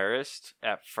embarrassed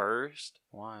at first.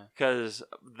 Why? Because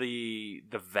the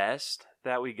vest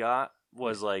that we got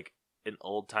was like an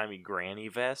old-timey granny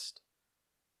vest.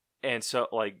 And so,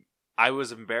 like, I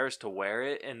was embarrassed to wear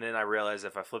it, and then I realized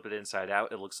if I flip it inside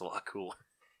out, it looks a lot cooler.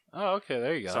 Oh, okay,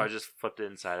 there you go. So I just flipped it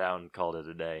inside out and called it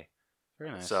a day.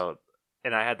 Very nice. So,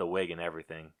 and I had the wig and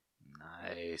everything.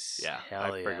 Nice. Yeah,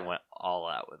 Hell I freaking went all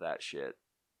out with that shit.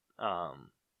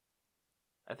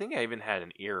 I think I even had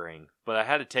an earring, but I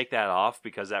had to take that off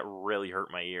because that really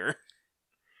hurt my ear.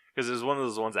 Because it was one of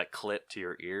those ones that clip to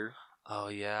your ear. Oh,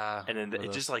 yeah. And then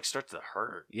it just like starts to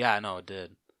hurt. Yeah, I know it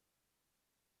did.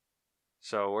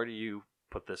 So where do you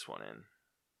put this one in?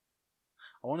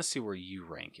 I want to see where you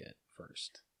rank it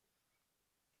first.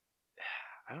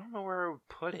 I don't know where I would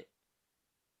put it.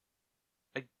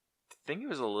 I think it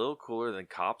was a little cooler than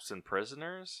Cops and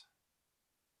Prisoners.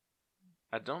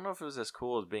 I don't know if it was as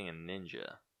cool as being a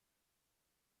ninja.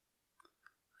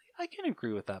 I can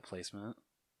agree with that placement.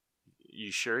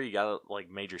 You sure you got a like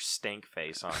major stank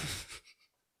face on?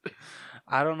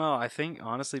 I don't know. I think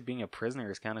honestly being a prisoner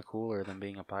is kind of cooler than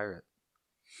being a pirate.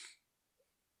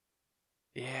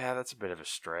 Yeah, that's a bit of a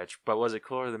stretch. But was it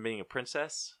cooler than being a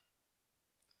princess?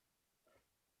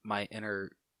 My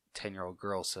inner 10-year-old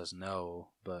girl says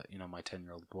no, but you know my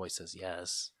 10-year-old boy says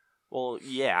yes. Well,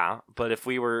 yeah, but if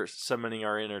we were summoning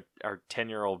our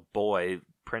 10-year-old boy,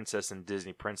 princess and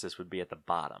Disney princess would be at the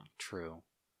bottom. True.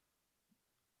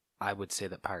 I would say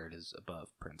that pirate is above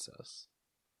princess.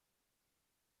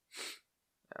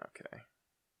 Okay.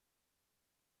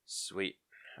 Sweet.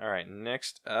 All right,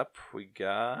 next up we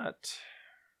got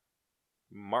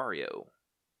Mario.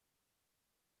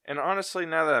 And honestly,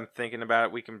 now that I'm thinking about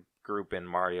it, we can group in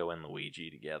Mario and Luigi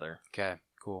together. Okay,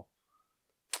 cool.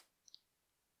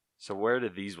 So where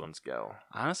did these ones go?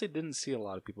 I honestly didn't see a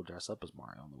lot of people dress up as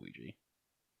Mario and Luigi.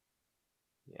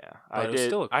 Yeah, but it was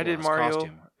still a cool I did Mario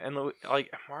costume. and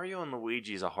Mario and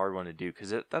Luigi is a hard one to do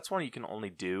because that's one you can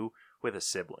only do with a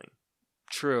sibling.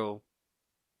 True.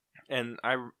 And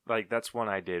that's one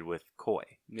I did with Koi.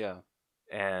 Yeah.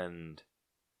 And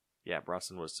yeah,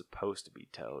 Bronson was supposed to be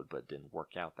Toad, but didn't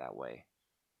work out that way.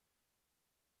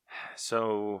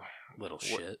 So Little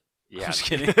shit. Yeah, I'm just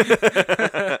kidding.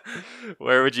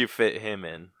 Where would you fit him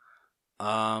in?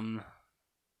 I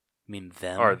mean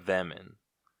them or them in?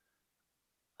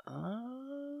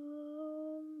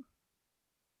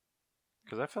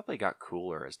 Because I felt they got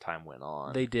cooler as time went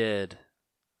on. They did,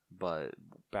 but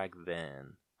back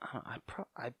then,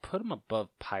 I put him above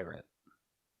pirate.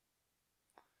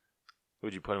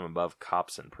 Would you put him above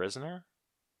Cops and Prisoner?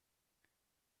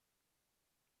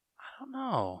 I don't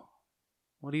know.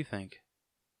 What do you think?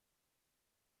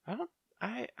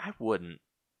 I wouldn't.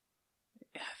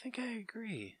 I think I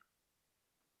agree.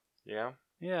 Yeah?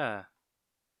 Yeah.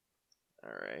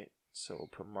 Alright, so we'll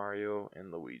put Mario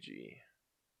and Luigi.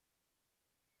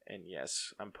 And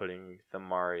yes, I'm putting the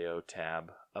Mario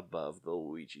tab above the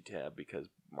Luigi tab because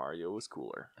Mario was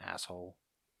cooler. Asshole.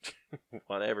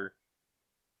 Whatever.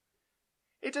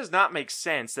 It does not make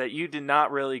sense that you did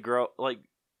not really grow... Like,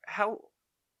 how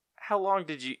long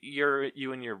did you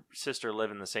and your sister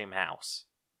live in the same house?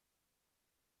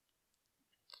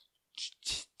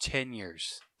 10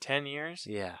 years. 10 years?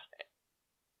 Yeah.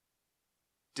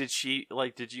 Did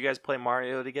you guys play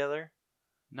Mario together?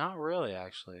 Not really,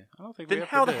 actually. I don't think. Then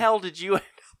how the hell did you end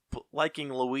up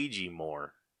liking Luigi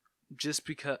more? Just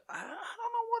because I don't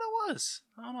know what it was.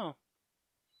 I don't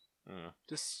know.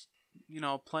 Just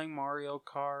playing Mario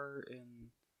Kart and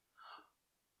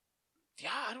yeah,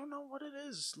 I don't know what it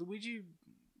is. Luigi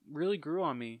really grew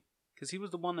on me because he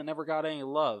was the one that never got any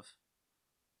love.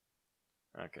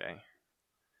 Okay.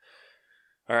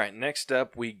 All right, next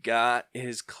up we got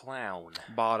is clown.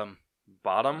 Bottom.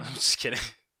 Bottom? I'm just kidding.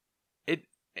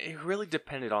 It really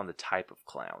depended on the type of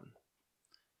clown.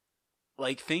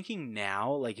 Like, thinking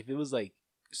now, like, if it was, like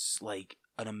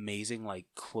an amazing, like,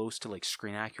 close to, like,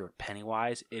 screen accurate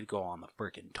Pennywise, it'd go on the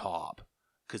freaking top.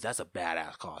 Because that's a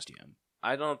badass costume.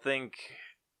 I don't think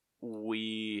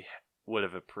we would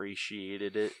have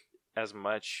appreciated it as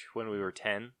much when we were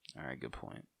 10. All right, good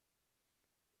point.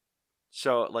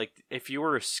 So, like, if you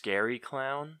were a scary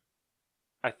clown,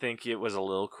 I think it was a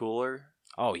little cooler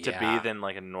to be than,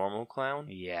 like, a normal clown.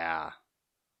 Yeah.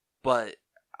 But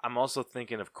I'm also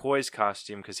thinking of Koi's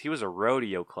costume because he was a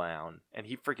rodeo clown, and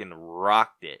he freaking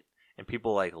rocked it, and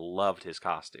people, like, loved his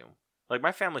costume. Like,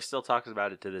 my family still talks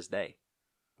about it to this day.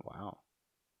 Wow.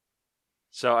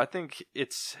 So I think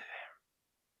it's...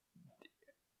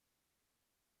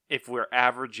 If we're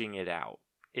averaging it out,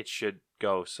 it should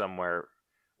go somewhere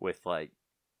with, like,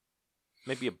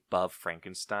 maybe above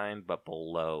Frankenstein, but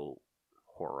below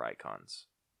horror icons.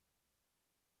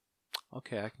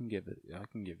 Okay, I can give you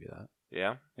that.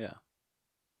 Yeah? Yeah.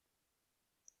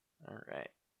 All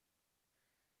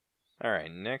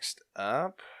right, next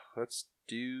up, let's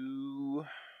do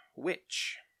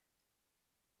Witch.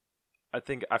 I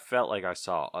felt like I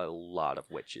saw a lot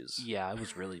of witches. Yeah, it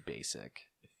was really basic.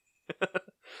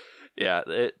 Yeah,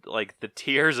 like the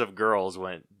tiers of girls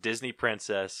went Disney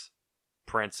princess.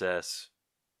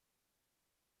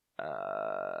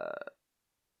 I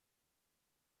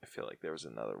feel like there was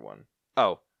another one.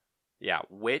 Oh, yeah,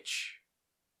 witch,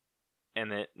 and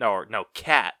then no,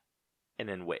 cat, and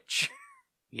then witch.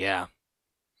 Yeah.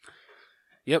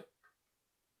 Yep.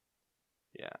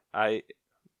 Yeah, I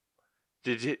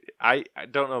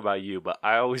don't know about you, but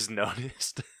I always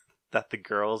noticed that the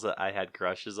girls that I had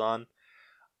crushes on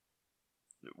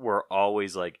were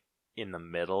always like in the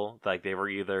middle. Like they were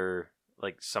either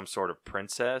like some sort of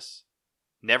princess,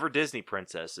 never Disney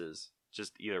princesses,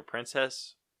 just either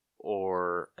princess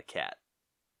or a cat.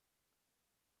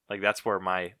 Like that's where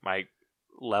my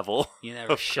level. You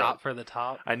never shot for the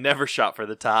top? I never shot for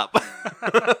the top.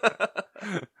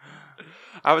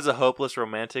 I was a hopeless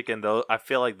romantic, and I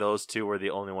feel like those two were the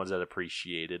only ones that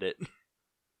appreciated it.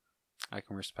 I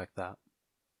can respect that.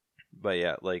 But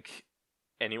yeah, like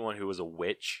anyone who was a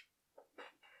witch,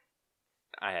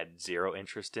 I had zero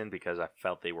interest in because I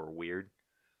felt they were weird.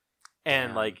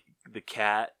 And like the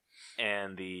cat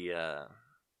and the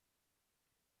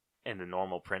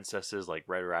normal princesses like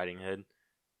Red Riding Hood,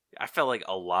 I felt like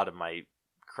a lot of my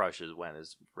crushes went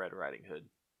as Red Riding Hood.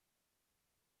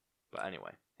 But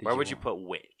anyway, where would you put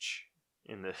witch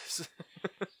in this?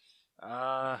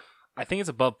 I think it's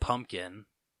above pumpkin.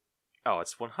 Oh,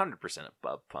 it's 100%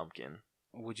 above pumpkin.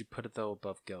 Would you put it though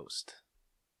above ghost?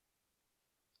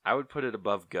 I would put it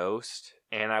above ghost,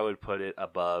 and I would put it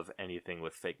above anything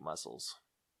with fake muscles.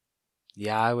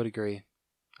 Yeah, I would agree.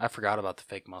 I forgot about the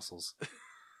fake muscles.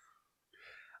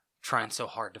 Trying so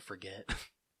hard to forget.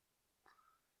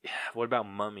 Yeah, what about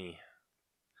mummy?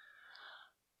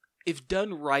 If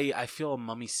done right, I feel a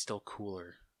mummy's still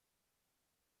cooler.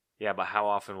 Yeah, but how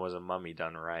often was a mummy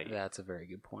done right? That's a very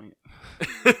good point.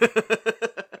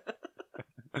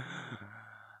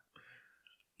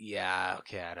 Yeah,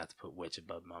 okay, I'd have to put witch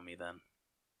above mummy then.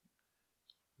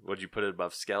 Would you put it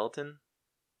above skeleton?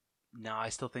 No, I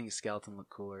still think skeleton look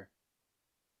cooler.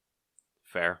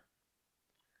 Fair.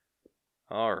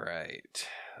 All right,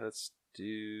 let's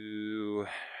do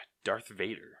Darth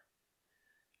Vader.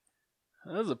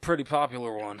 That was a pretty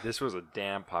popular one. This was a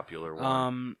damn popular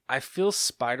one. I feel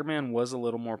Spider-Man was a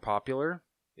little more popular.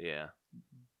 Yeah.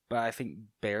 But I think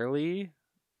barely.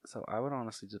 So I would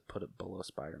honestly just put it below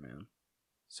Spider-Man.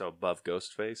 So above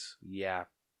Ghostface? Yeah.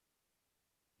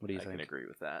 What do you think? I can agree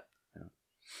with that. Yeah.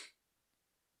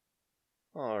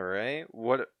 All right.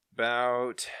 What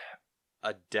about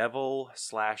a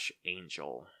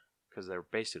devil/angel? Because they're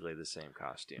basically the same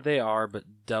costume. They are, but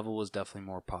Devil was definitely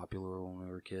more popular when we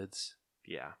were kids.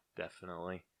 Yeah,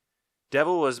 definitely.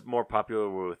 Devil was more popular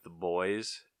with the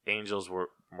boys. Angels were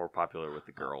more popular with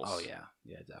the girls. Oh, yeah.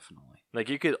 Yeah, definitely. Like,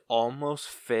 you could almost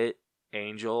fit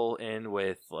Angel in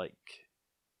with, like,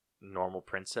 normal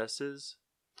princesses.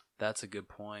 That's a good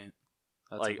point.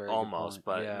 That's like, almost,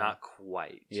 but yeah. not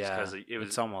quite. Just because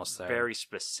it's almost there. very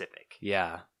specific.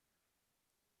 Yeah.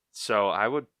 So, I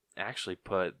would actually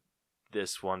put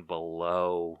this one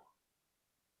below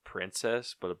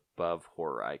princess, but above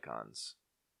horror icons.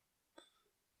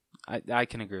 I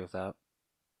can agree with that.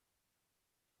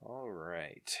 All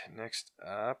right. Next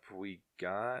up, we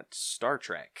got Star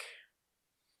Trek.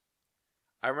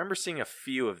 I remember seeing a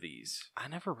few of these. I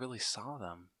never really saw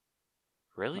them.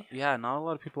 Really? Yeah, not a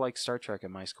lot of people like Star Trek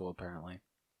at my school, apparently.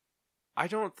 I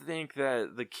don't think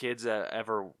that the kids that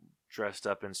ever dressed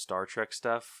up in Star Trek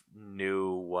stuff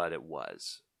knew what it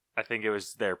was. I think it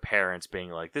was their parents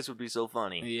being like, "This would be so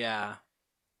funny." Yeah.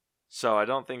 So I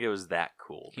don't think it was that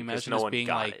cool. Can you because imagine no us one being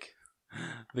got like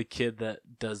the kid that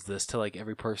does this to like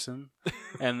every person,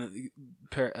 and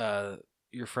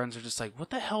your friends are just like,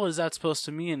 "What the hell is that supposed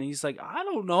to mean?" And he's like, "I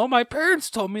don't know. My parents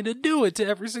told me to do it to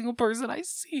every single person I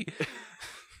see."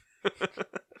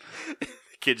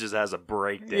 The kid just has a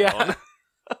breakdown. Yeah.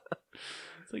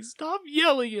 It's like, stop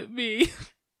yelling at me.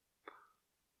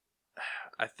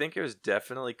 I think it was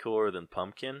definitely cooler than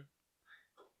Pumpkin.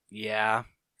 Yeah.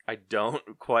 I don't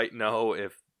quite know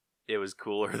if it was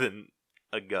cooler than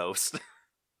a ghost.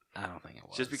 I don't think it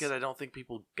was. Just because I don't think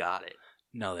people got it.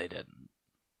 No, they didn't.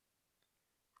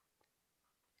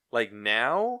 Like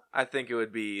now, I think it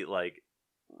would be like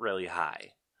really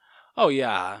high. Oh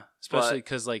yeah, especially But-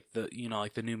 because like the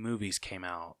the new movies came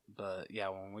out. But yeah,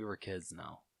 when we were kids,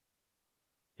 no.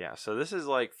 Yeah, so this is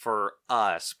like for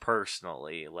us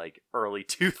personally, like early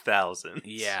 2000s.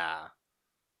 Yeah.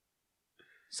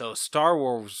 So Star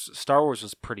Wars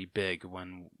was pretty big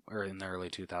or in the early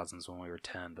 2000s when we were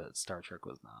 10, but Star Trek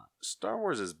was not. Star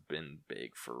Wars has been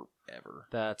big forever.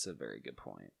 That's a very good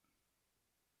point.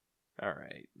 All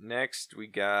right, next we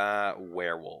got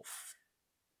Werewolf.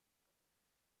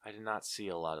 I did not see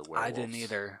a lot of werewolves. I didn't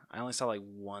either. I only saw like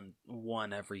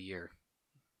one every year,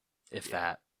 if Yeah.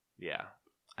 that. Yeah,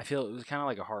 I feel it was kind of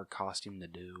like a hard costume to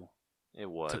do. it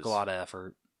was. Took a lot of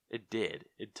effort. It did.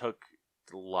 It took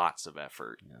lots of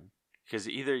effort. Yeah. Because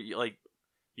either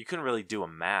you couldn't really do a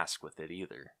mask with it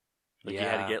either. Like you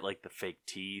had Yeah. to get like the fake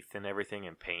teeth and everything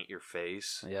and paint your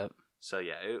face. Yep. So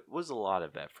yeah, it was a lot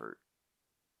of effort.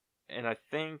 And I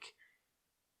think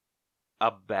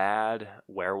a bad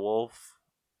werewolf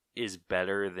is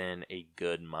better than a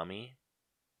good mummy.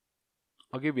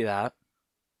 I'll give you that.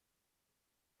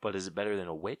 But is it better than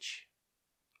a witch?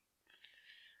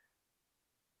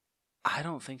 I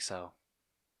don't think so.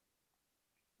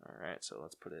 Alright, so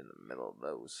let's put it in the middle of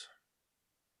those.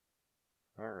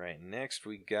 Alright, next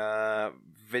we got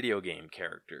video game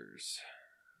characters.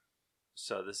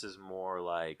 So this is more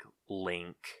like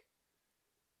Link.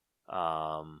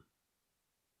 I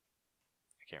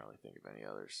can't really think of any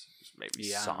others. Just maybe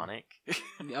Yeah. Sonic.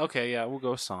 Okay, yeah, we'll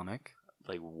go Sonic.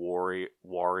 Like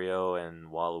Wario and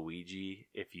Waluigi,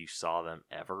 if you saw them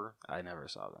ever. I never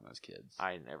saw them as kids.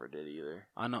 I never did either.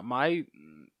 I know my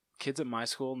kids at my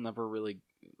school never really.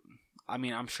 I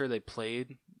mean, I'm sure they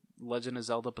played Legend of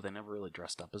Zelda, but they never really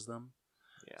dressed up as them.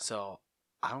 Yeah. So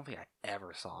I don't think I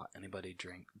ever saw anybody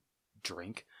drink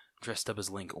dressed up as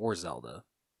Link or Zelda.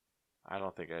 I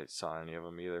don't think I saw any of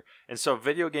them either. And so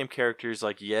video game characters,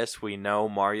 like, yes, we know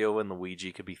Mario and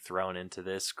Luigi could be thrown into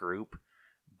this group,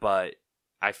 but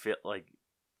I feel like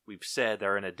we've said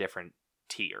they're in a different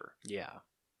tier. Yeah.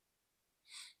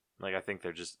 Like, I think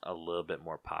they're just a little bit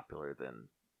more popular than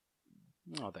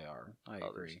Oh, they are. I others.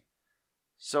 agree.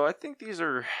 So I think these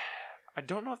are, I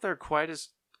don't know if they're quite as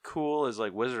cool as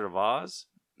like Wizard of Oz.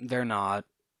 They're not.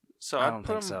 So I I'd don't put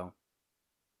think them, so.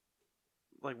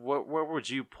 like, where would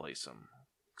you place them?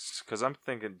 Because I'm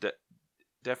thinking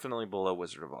definitely below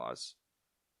Wizard of Oz.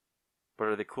 But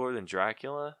are they cooler than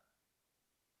Dracula?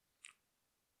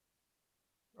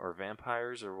 Or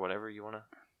vampires, or whatever you want to...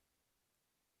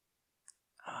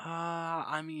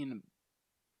 I mean,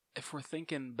 if we're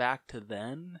thinking back to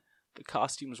then, the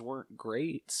costumes weren't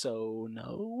great, so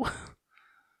no.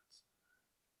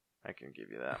 I can give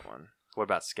you that one. What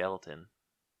about Skeleton?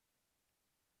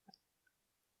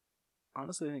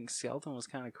 Honestly, I think Skeleton was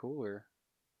kind of cooler.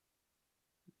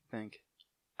 I think.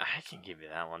 I can give you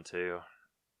that one, too.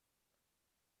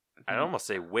 I'd almost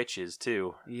say Witches,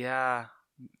 too. Yeah.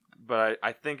 But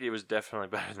I think it was definitely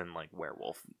better than, like,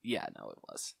 Werewolf. Yeah, no, it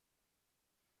was.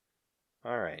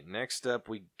 Alright, next up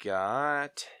we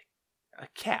got a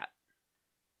cat.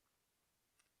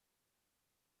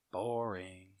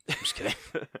 Boring. I'm just kidding.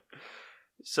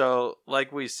 So,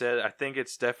 like we said, I think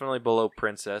it's definitely below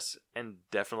Princess and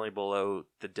definitely below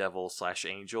the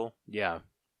Devil/Angel, Yeah.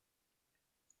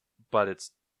 but it's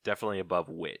definitely above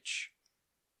Witch.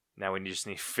 Now we just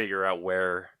need to figure out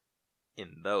where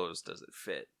in those does it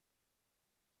fit.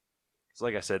 So,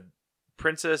 like I said,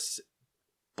 Princess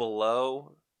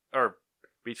below, or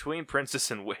between Princess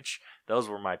and Witch, those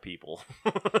were my people.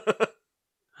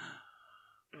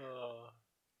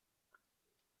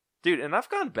 Dude, and I've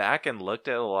gone back and looked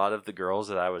at a lot of the girls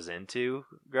that I was into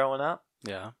growing up.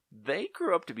 Yeah. They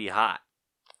grew up to be hot.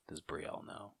 Does Brielle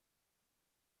know?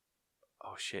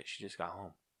 Oh shit, she just got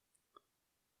home.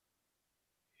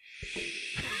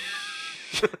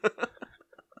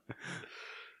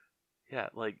 Yeah,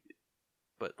 like,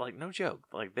 but like, no joke.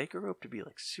 Like, they grew up to be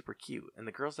like super cute, and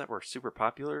the girls that were super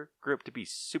popular grew up to be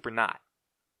super not.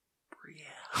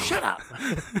 Yeah. Shut up.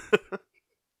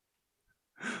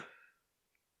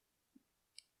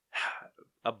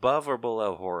 Above or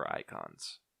below horror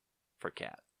icons for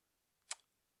Cat?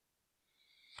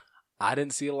 I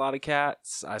didn't see a lot of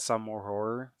cats. I saw more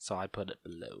horror, so I put it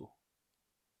below.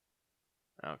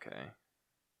 Okay.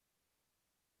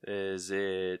 Is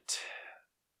it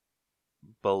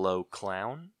below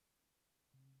clown?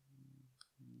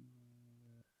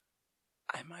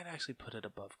 I might actually put it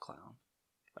above clown.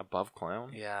 Above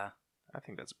clown? Yeah. I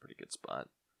think that's a pretty good spot.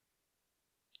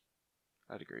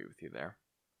 I'd agree with you there.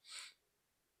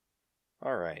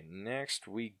 All right, next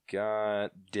we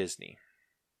got Disney.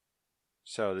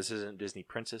 So this isn't Disney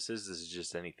princesses. This is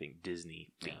just anything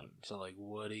Disney themed. Yeah. So like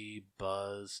Woody,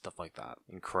 Buzz, stuff like that.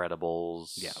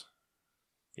 Incredibles. Yeah.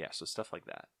 Yeah, so stuff like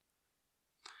that.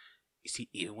 You see,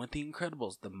 even with the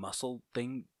Incredibles, the muscle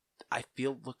thing, I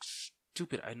feel looks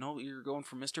stupid. I know you're going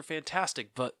for Mr.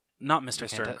 Fantastic, but not Mr.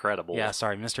 Mr. Incredible. Yeah,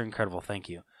 sorry, Mr. Incredible. Thank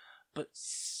you. But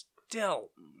still.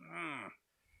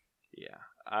 Yeah,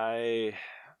 I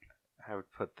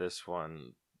would put this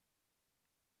one.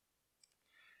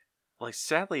 Like,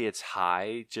 sadly, it's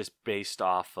high just based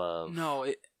off of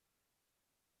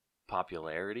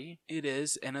popularity. It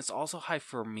is, and it's also high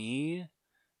for me,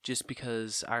 just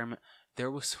because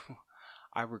there was.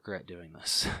 I regret doing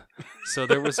this. So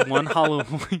there was one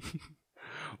Halloween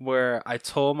where I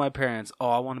told my parents, "Oh,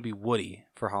 I want to be Woody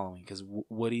for Halloween," because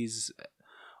Woody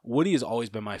has always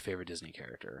been my favorite Disney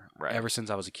character, right, ever since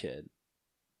I was a kid.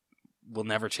 Will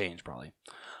never change, probably.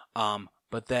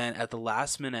 But then at the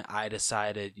last minute, I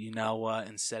decided, you know what?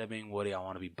 Instead of being Woody, I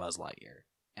want to be Buzz Lightyear.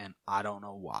 And I don't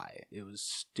know why. It was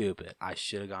stupid. I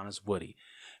should have gone as Woody.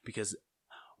 Because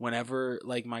whenever,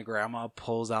 like, my grandma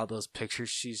pulls out those pictures,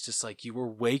 she's just like, you were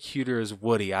way cuter as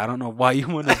Woody. I don't know why you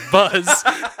went as Buzz.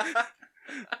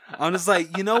 I'm just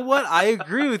like, you know what? I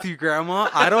agree with you, Grandma.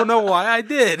 I don't know why I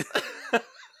did.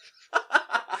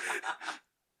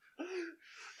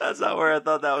 That's not where I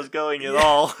thought that was going at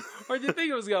all. Where do you think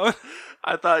it was going?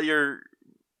 I thought your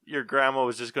grandma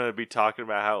was just going to be talking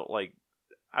about how, like,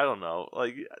 I don't know,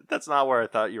 like, that's not where I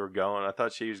thought you were going. I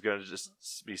thought she was going to just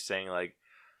be saying, like,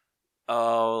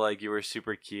 oh, like, you were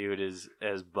super cute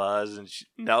as Buzz, and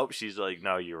nope, she's like,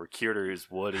 no, you were cuter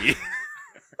as Woody.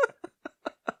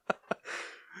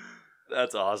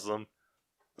 That's awesome.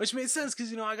 Which made sense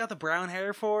because, I got the brown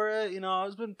hair for it.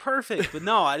 It's been perfect. But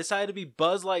no, I decided to be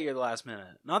Buzz Lightyear the last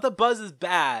minute. Not that Buzz is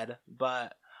bad,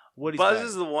 but Woody's Buzz better.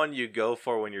 is the one you go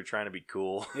for when you're trying to be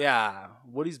cool. Yeah,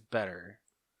 Woody's better.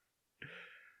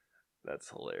 That's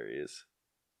hilarious.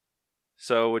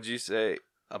 So, would you say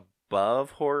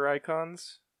above horror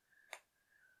icons?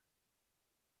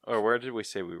 Or where did we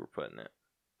say we were putting it?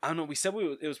 I don't know. We said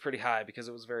it was pretty high because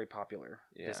it was very popular.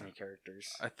 Yeah. Disney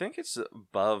characters. I think it's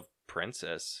above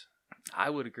Princess.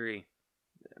 I would agree.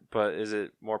 But is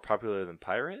it more popular than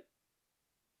Pirate?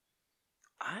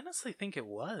 I honestly think it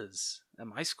was. At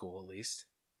my school, at least.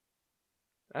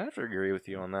 I'd have to agree with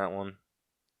you on that one.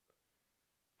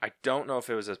 I don't know if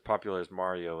it was as popular as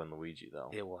Mario and Luigi, though.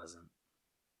 It wasn't.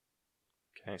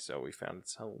 Okay, so we found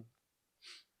its home.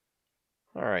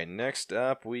 Alright, next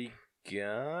up we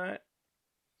got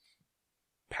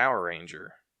Power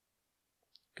Ranger.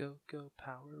 Go, go,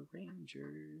 Power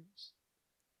Rangers.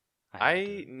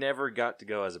 I never got to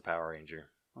go as a Power Ranger.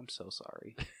 I'm so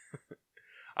sorry.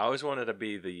 I always wanted to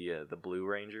be the Blue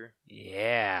Ranger.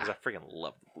 Yeah. Because I freaking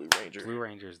love the Blue Ranger. Blue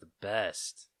Ranger is the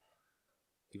best.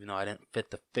 Even though I didn't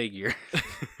fit the figure.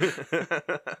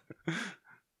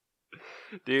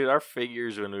 Dude, our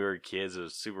figures when we were kids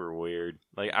was super weird.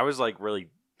 Like, I was, like, really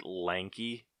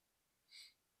lanky.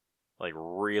 Like,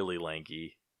 really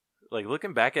lanky. Like,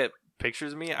 looking back at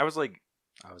pictures of me, I was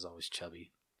always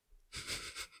chubby.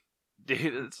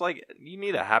 Dude, it's like, you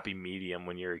need a happy medium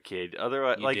when you're a kid.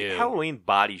 Otherwise, You do. Halloween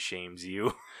body shames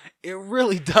you. It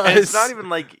really does. And it's not even,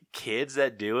 like, kids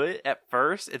that do it at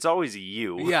first. It's always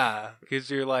you. Yeah, because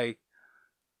you're like,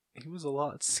 he was a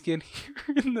lot skinnier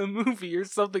in the movie or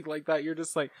something like that. You're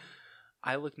just like,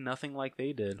 I look nothing like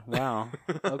they did. Wow.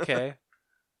 Okay.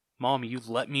 Mom, you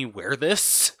let me wear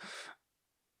this?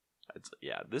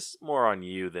 This is more on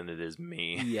you than it is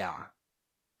me. Yeah.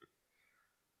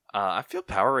 I feel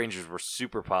Power Rangers were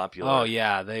super popular. Oh,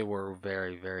 yeah, they were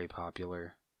very, very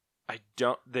popular.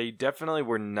 They definitely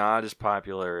were not as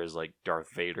popular as, like,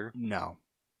 Darth Vader. No.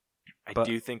 I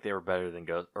do think they were better than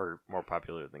or more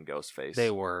popular than Ghostface.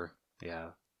 They were,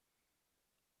 yeah.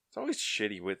 It's always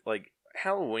shitty with, like,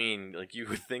 Halloween. Like, you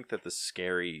would think that the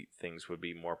scary things would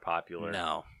be more popular.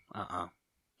 No.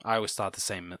 I always thought the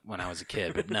same when I was a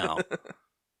kid, but no.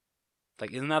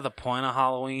 Like, isn't that the point of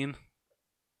Halloween?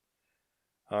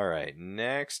 All right,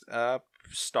 next up,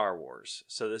 Star Wars.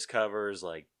 So this covers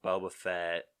like Boba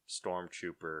Fett,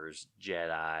 Stormtroopers,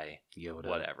 Jedi, Yoda.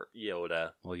 whatever.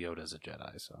 Yoda. Well, Yoda's a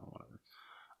Jedi, so whatever.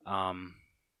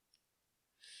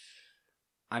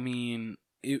 I mean,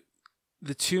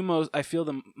 the two most, I feel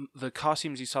the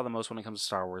costumes you saw the most when it comes to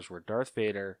Star Wars were Darth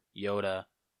Vader, Yoda,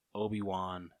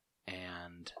 Obi-Wan,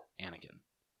 and Anakin.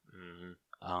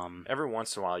 Mm-hmm. Every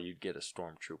once in a while, you'd get a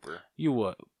Stormtrooper. You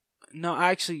would. No,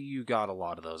 actually, you got a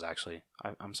lot of those, actually.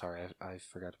 I'm sorry, I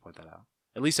forgot to point that out.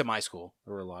 At least at my school,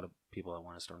 there were a lot of people that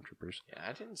wanted Stormtroopers. Yeah,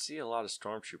 I didn't see a lot of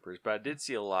Stormtroopers, but I did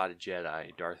see a lot of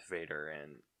Jedi, Darth Vader,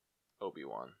 and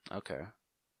Obi-Wan. Okay.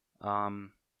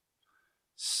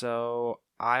 So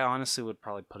I honestly would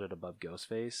probably put it above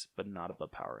Ghostface, but not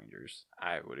above Power Rangers.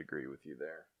 I would agree with you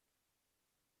there.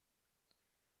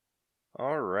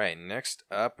 All right, next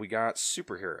up we got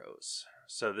superheroes.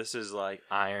 So this is like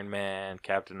Iron Man,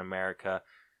 Captain America,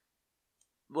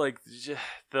 like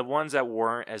the ones that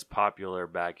weren't as popular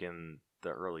back in the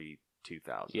early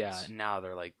 2000s. Yeah, now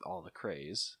they're like all the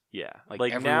craze. Yeah,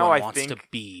 like everyone now wants I think to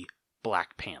be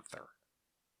Black Panther.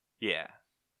 Yeah,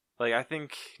 like I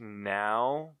think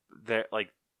now that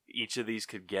like each of these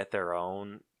could get their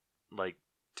own like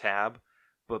tab.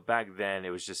 But back then, it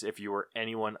was just if you were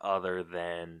anyone other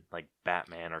than like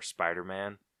Batman or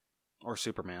Spider-Man or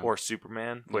Superman,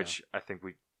 which I think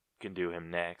we can do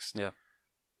him next. Yeah,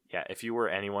 yeah. If you were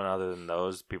anyone other than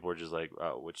those, people were just like,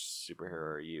 "Oh, which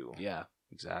superhero are you?" Yeah,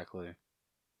 exactly.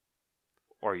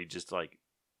 Or you just like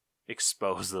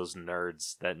expose those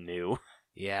nerds that knew.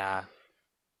 Yeah.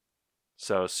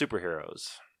 So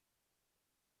superheroes.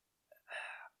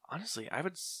 Honestly, I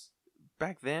would.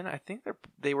 Back then, I think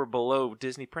they were below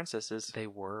Disney princesses. They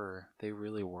were. They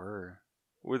really were.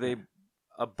 Were they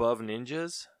above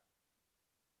ninjas?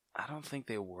 I don't think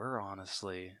they were,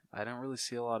 honestly. I don't really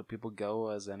see a lot of people go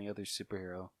as any other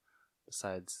superhero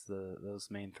besides those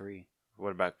main three.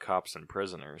 What about cops and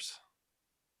prisoners?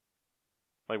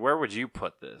 Like, where would you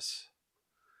put this?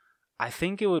 I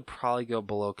think it would probably go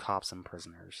below cops and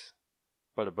prisoners.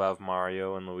 But above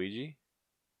Mario and Luigi?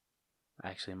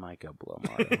 Actually, it might go below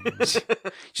Mario.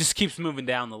 Just keeps moving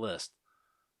down the list.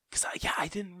 Cause I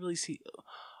didn't really see.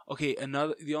 Okay,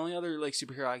 the only other like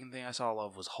superhero I can think I saw a lot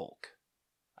of was Hulk.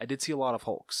 I did see a lot of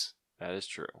Hulks. That is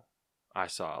true. I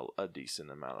saw a decent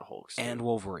amount of Hulks too. And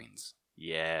Wolverines.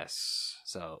 Yes.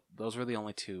 So those were the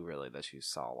only two really that you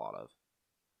saw a lot of.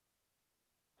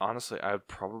 Honestly, I would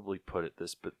probably put it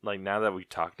but like now that we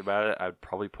talked about it, I would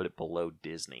probably put it below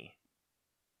Disney,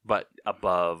 but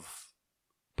above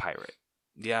Pirate.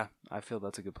 Yeah, I feel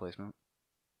that's a good placement.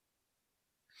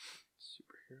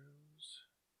 Superheroes.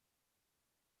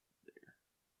 There.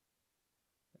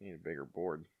 I need a bigger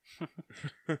board.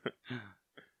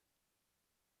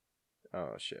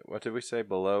 Oh, shit. What did we say?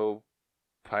 Below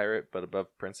Pirate, but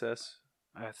above Princess?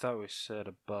 I thought we said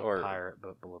above Pirate,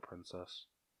 but below Princess.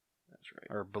 That's right.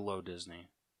 Or below Disney.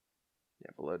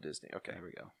 Yeah, below Disney. Okay. There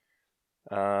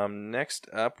we go. Next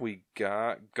up, we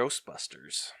got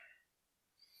Ghostbusters.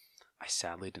 I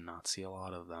sadly did not see a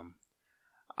lot of them.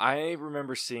 I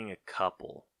remember seeing a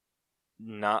couple,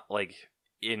 not like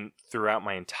throughout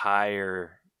my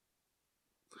entire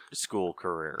school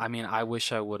career. I mean, I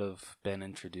wish I would have been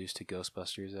introduced to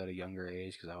Ghostbusters at a younger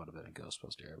age because I would have been a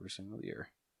Ghostbuster every single year.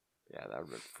 Yeah, that would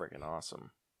have been freaking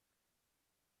awesome.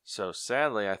 So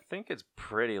sadly, I think it's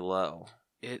pretty low.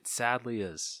 It sadly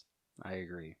is. I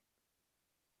agree.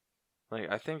 Like,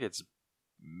 I think it's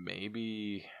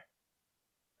maybe...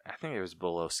 I think it was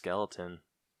below Skeleton.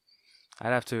 I'd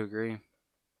have to agree.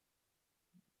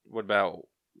 What about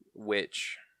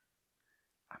Witch?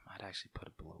 I might actually put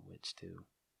it below Witch, too.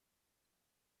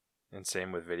 And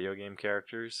same with video game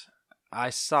characters? I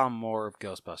saw more of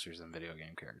Ghostbusters than video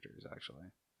game characters,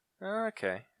 actually.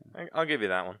 Okay. I'll give you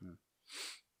that one. Mm.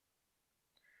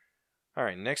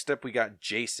 Alright, next up we got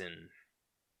Jason.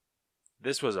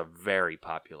 This was a very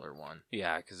popular one.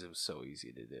 Yeah, because it was so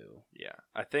easy to do. Yeah.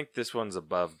 I think this one's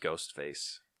above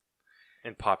Ghostface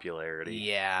in popularity.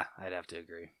 Yeah, I'd have to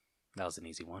agree. That was an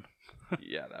easy one.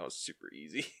 Yeah, that was super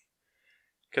easy.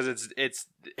 Because it's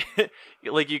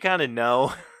like you kind of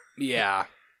know. Yeah.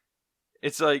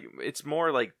 It's like, it's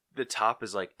more like the top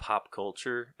is like pop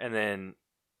culture. And then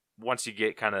once you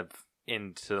get kind of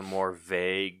into the more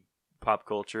vague pop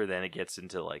culture, then it gets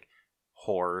into like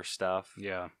horror stuff.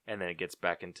 Yeah. And then it gets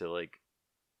back into like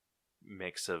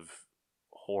mix of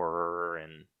horror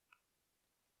and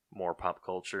more pop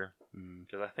culture.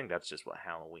 Because I think that's just what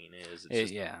Halloween is.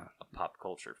 It's just a pop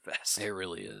culture fest. It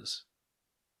really is.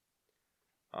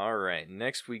 All right,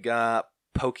 next we got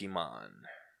Pokemon.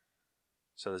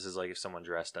 So this is like if someone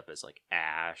dressed up as like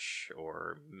Ash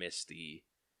or Misty,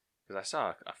 because I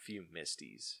saw a few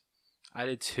Misties. I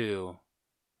did too.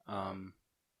 I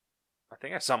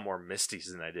think I saw more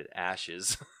Misties than I did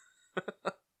Ashes.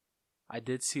 I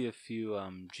did see a few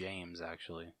James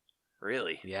actually.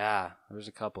 Really? Yeah, there's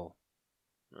a couple.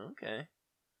 Okay.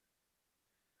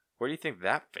 Where do you think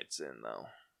that fits in, though?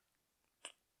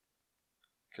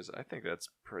 Because I think that's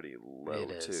pretty low,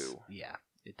 too. Yeah,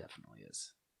 it definitely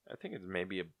is. I think it's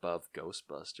maybe above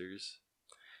Ghostbusters.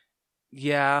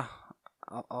 Yeah,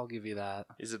 I'll give you that.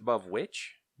 Is it above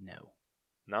Witch? No.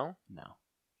 No? No.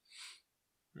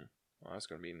 Well, that's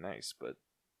going to be nice, but...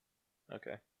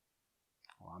 Okay.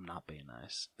 Well, I'm not being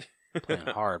nice. I'm playing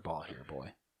hardball here,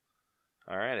 boy.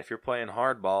 Alright, if you're playing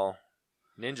hardball,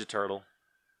 Ninja Turtle.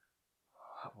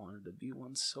 I wanted to be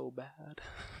one so bad.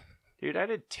 Dude, I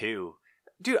did too.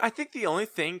 Dude, I think the only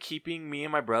thing keeping me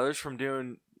and my brothers from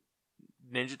doing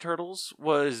Ninja Turtles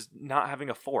was not having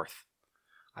a fourth.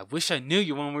 I wish I knew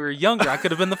you when we were younger. I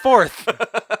could have been the fourth.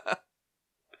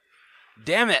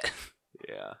 Damn it.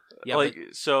 Yeah. Like,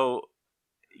 so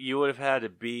you would have had to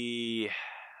be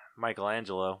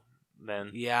Michelangelo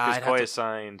then. Yeah, because Koi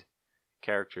assigned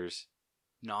characters.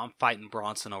 No, I'm fighting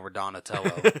Bronson over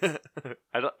Donatello.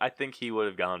 I think he would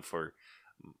have gone for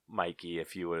Mikey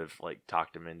if you would have like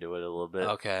talked him into it a little bit.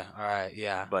 Okay, all right,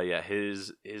 yeah. But yeah,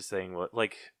 his thing was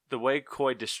like the way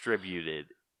Koi distributed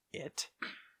it.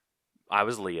 I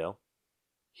was Leo,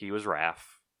 he was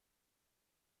Raph,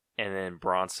 and then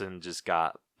Bronson just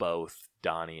got both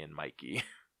Donnie and Mikey.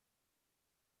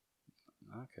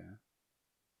 Okay.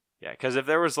 Yeah, because if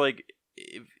there was like,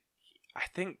 I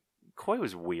think Koi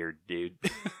was weird, dude.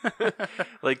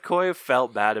 Like Koi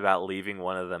felt bad about leaving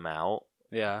one of them out.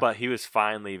 Yeah. But he was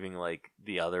fine leaving like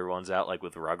the other ones out, like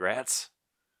with Rugrats.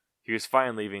 He was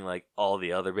fine leaving like all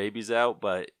the other babies out,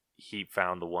 but he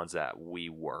found the ones that we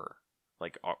were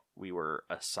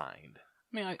assigned.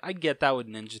 I mean, I get that with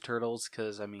Ninja Turtles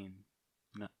because I mean,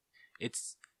 no,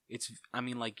 it's I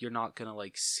mean like you're not gonna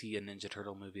like see a Ninja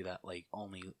Turtle movie that like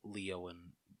only Leo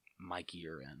and Mikey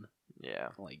are in. Yeah.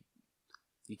 Like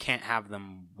you can't have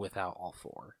them without all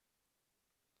four.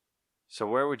 So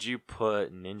where would you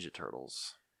put Ninja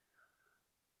Turtles?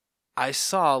 I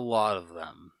saw a lot of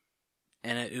them.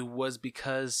 And it was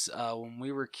because when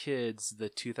we were kids, the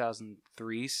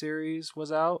 2003 series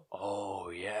was out. Oh,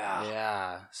 yeah.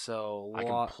 Yeah. So I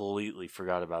completely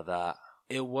forgot about that.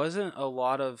 It wasn't a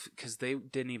lot of... Because they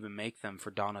didn't even make them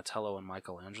for Donatello and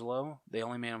Michelangelo. They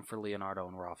only made them for Leonardo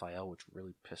and Raphael, which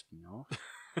really pissed me off.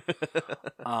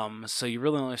 So you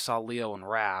really only saw Leo and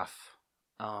Raph.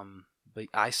 But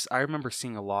I remember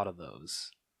seeing a lot of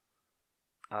those.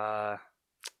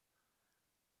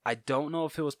 I don't know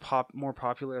if it was more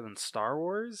popular than Star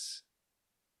Wars.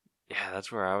 Yeah,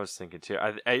 that's where I was thinking too.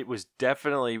 It was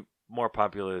definitely more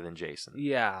popular than Jason.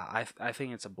 Yeah, I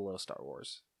think it's a below Star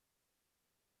Wars.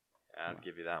 I'd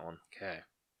give you that one. Okay,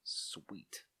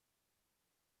 sweet.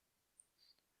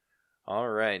 All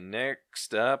right,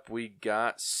 next up we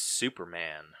got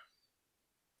Superman.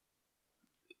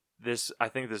 I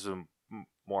think this was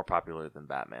more popular than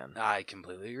Batman. I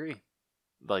completely agree.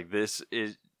 Like this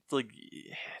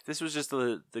was just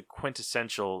the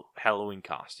quintessential Halloween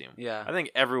costume. Yeah. I think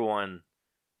everyone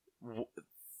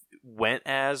went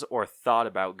as or thought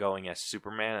about going as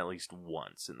Superman at least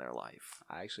once in their life.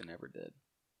 I actually never did.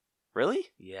 Really?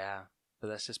 Yeah, but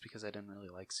that's just because I didn't really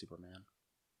like Superman.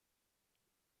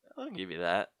 I'll give you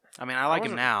that. I mean, I like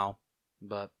him now,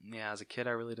 but yeah, as a kid,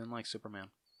 I really didn't like Superman.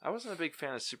 I wasn't a big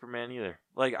fan of Superman either.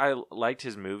 Like, I liked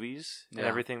his movies and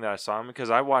everything that I saw him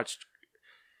because I watched,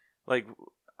 like,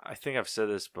 I think I've said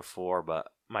this before,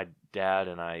 but my dad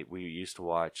and we used to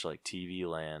watch, like, TV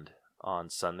Land on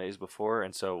Sundays before,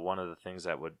 and so one of the things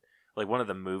that would, like, one of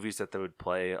the movies that they would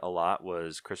play a lot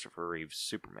was Christopher Reeve's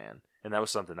Superman, and that was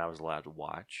something I was allowed to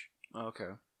watch.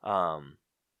 Okay.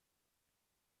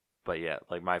 But yeah,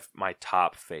 like, my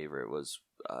top favorite was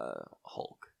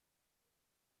Hulk.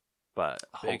 But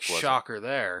Big shocker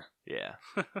there. Yeah.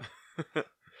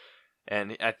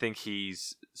 And I think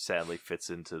he's sadly fits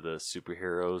into the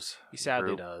superheroes. He sadly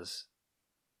group. does.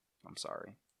 I'm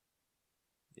sorry.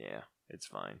 Yeah, it's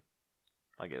fine.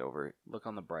 I'll get over it. Look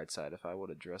on the bright side. If I would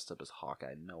have dressed up as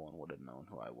Hawkeye, no one would have known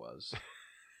who I was.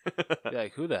 Be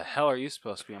like, who the hell are you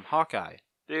supposed to be? I'm Hawkeye.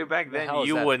 Dude, back then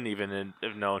you wouldn't even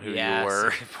have known who you were.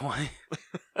 That's a good point.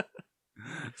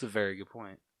 That's a very good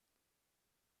point.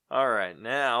 All right,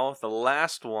 now the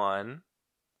last one.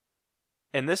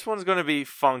 And this one's going to be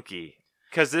funky.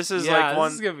 Because this is like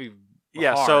one. This is going to be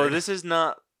yeah, hard. so this is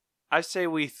not I say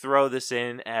we throw this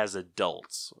in as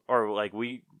adults, or like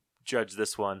we judge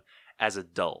this one as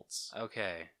adults,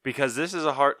 Okay. because this is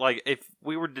a hard. Like, if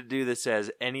we were to do this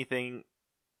as anything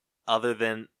other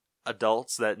than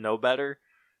adults that know better,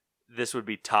 this would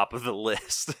be top of the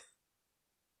list.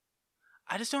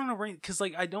 I just don't want to rank, because,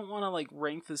 like, I don't want to, like,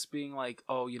 rank this being like,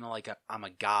 oh, you know, like, I'm a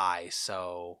guy,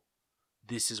 so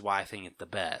this is why I think it's the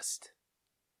best.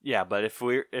 Yeah, but if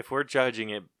we're judging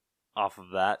it off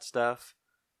of that stuff,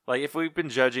 like if we've been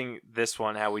judging this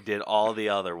one how we did all the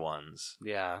other ones,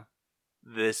 Yeah.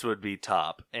 this would be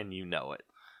top, and you know it.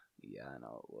 Yeah, I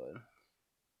know it would.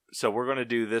 So we're gonna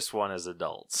do this one as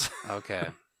adults. Okay.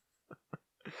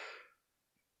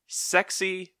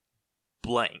 Sexy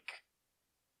blank.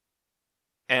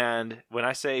 And when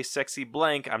I say sexy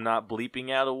blank, I'm not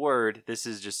bleeping out a word. This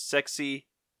is just sexy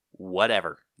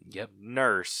whatever. Yep.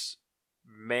 Nurse,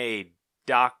 maid,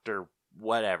 doctor,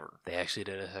 whatever. They actually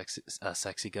did a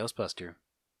sexy Ghostbuster.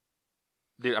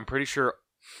 Dude, I'm pretty sure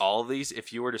all of these,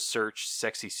 if you were to search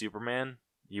sexy Superman,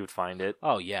 you would find it.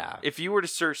 Oh, yeah. If you were to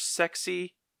search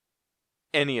sexy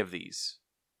any of these,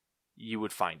 you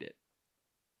would find it.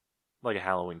 Like a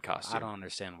Halloween costume. I don't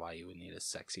understand why you would need a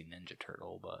sexy Ninja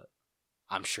Turtle, but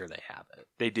I'm sure they have it.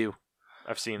 They do.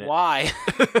 I've seen it. Why?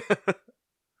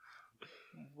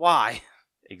 Why?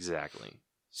 Exactly.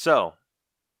 So,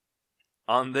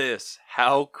 on this,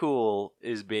 how cool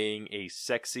is being a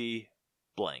sexy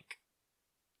blank?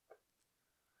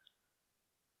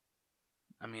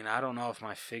 I mean, I don't know if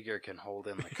my figure can hold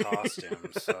in the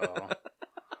costume, so...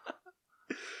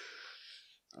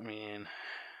 I mean,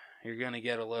 you're going to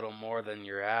get a little more than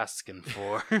you're asking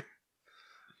for.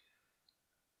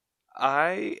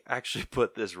 I actually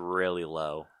put this really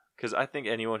low, because I think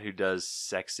anyone who does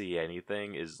sexy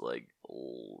anything is, like,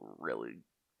 really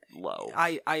low.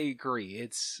 I agree.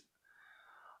 It's...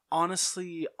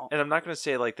 Honestly... And I'm not going to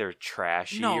say, like, they're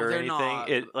trashy or they're anything. not.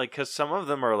 Because some of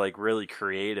them are, like, really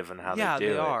creative in how they do it. Yeah,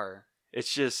 they are.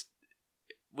 It's just,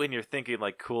 when you're thinking,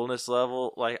 like, coolness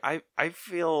level, like, I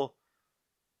feel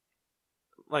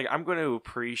like I'm going to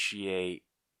appreciate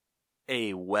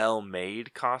a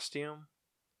well-made costume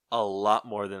a lot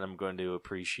more than I'm going to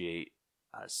appreciate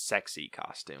a sexy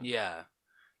costume. Yeah.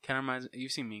 Kind of reminds...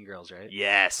 You've seen Mean Girls, right?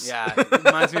 Yes. Yeah, it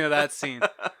reminds me of that scene.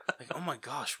 Like, oh my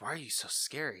gosh, why are you so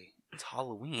scary? It's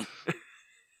Halloween.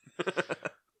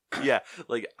 Yeah,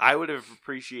 like, I would have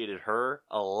appreciated her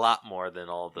a lot more than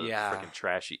all the Yeah. freaking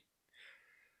trashy,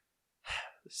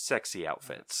 sexy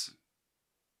outfits.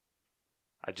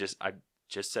 I just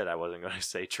said I wasn't going to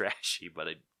say trashy, but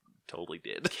I totally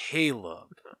did.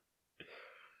 Caleb.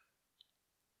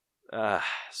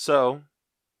 So,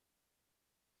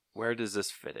 where does this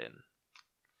fit in?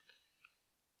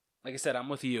 Like I said, I'm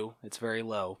with you. It's very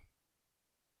low.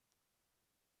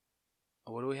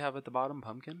 What do we have at the bottom?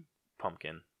 Pumpkin?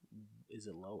 Pumpkin. Is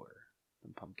it lower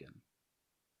than pumpkin?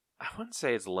 I wouldn't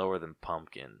say it's lower than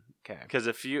pumpkin. Okay. Because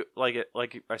if you, like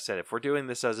I said, if we're doing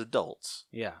this as adults,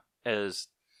 Yeah. as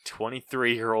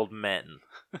 23-year-old men,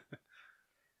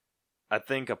 I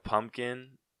think a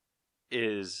pumpkin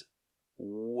is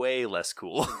way less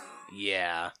cool.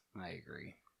 Yeah, I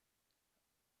agree.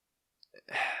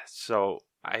 So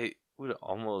I would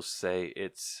almost say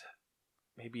it's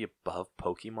maybe above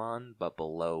Pokemon, but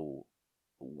below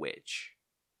Witch.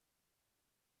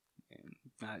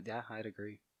 Yeah, I'd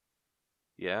agree.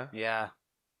 Yeah? Yeah.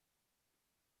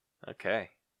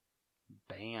 Okay.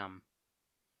 Bam.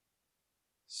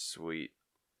 Sweet.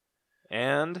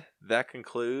 And that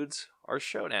concludes our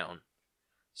showdown.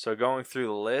 So going through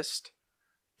the list,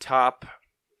 top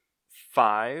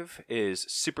 5 is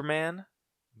Superman,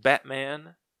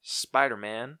 Batman,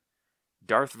 Spider-Man,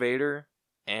 Darth Vader,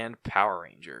 and Power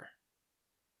Ranger.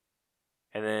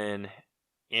 And then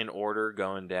in order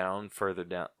going down further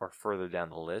down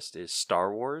the list is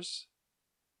Star Wars,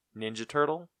 Ninja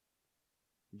Turtle,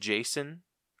 Jason,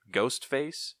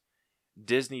 Ghostface,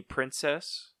 Disney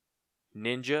Princess,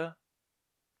 Ninja,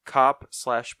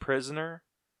 Cop/Prisoner,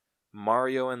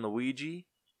 Mario and Luigi,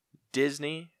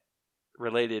 Disney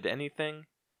related anything,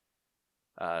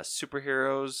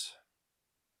 superheroes,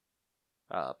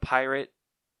 pirate,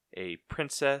 a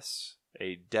princess,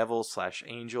 a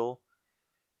devil/angel,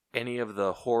 any of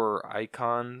the horror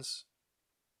icons,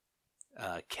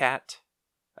 a cat,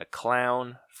 a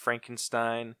clown,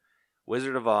 Frankenstein,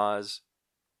 Wizard of Oz,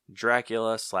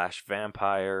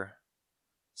 Dracula/vampire,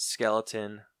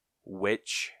 skeleton,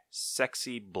 witch,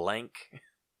 sexy blank,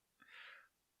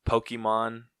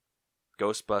 Pokemon,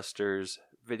 Ghostbusters,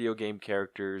 video game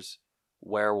characters,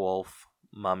 werewolf,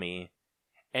 mummy,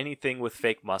 anything with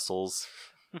fake muscles,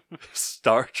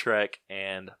 Star Trek,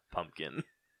 and pumpkin.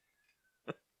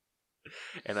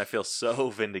 And I feel so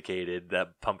vindicated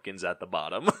that Pumpkin's at the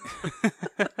bottom.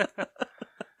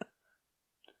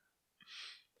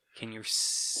 Can your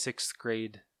 6th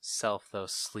grade self, though,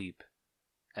 sleep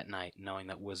at night knowing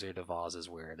that Wizard of Oz is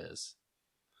where it is?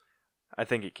 I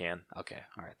think it can. Okay,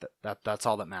 all right. That's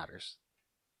all that matters.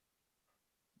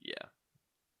 Yeah.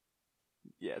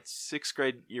 Yeah, it's 6th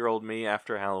grade year old me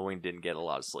after Halloween didn't get a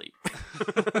lot of sleep.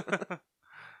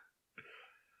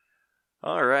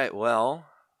 All right, well,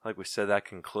 like we said, that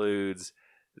concludes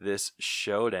this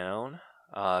showdown.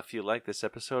 If you like this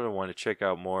episode and want to check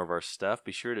out more of our stuff,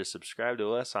 be sure to subscribe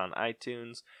to us on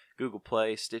iTunes, Google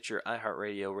Play, Stitcher,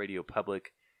 iHeartRadio, Radio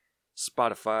Public,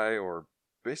 Spotify, or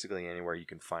basically anywhere you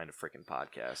can find a freaking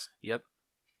podcast. Yep.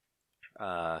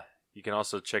 You can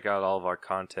also check out all of our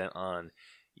content on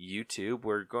YouTube.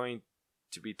 We're going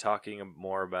to be talking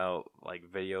more about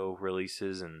like video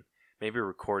releases and maybe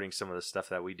recording some of the stuff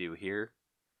that we do here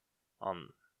on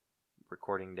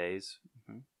recording days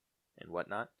and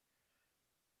whatnot.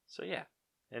 So yeah.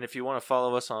 And if you want to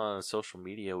follow us on social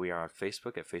media, we are on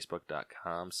Facebook at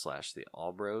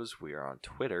facebook.com/theallbros. We are on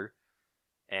Twitter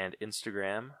and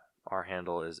Instagram. Our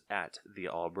handle is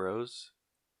 @theallbros.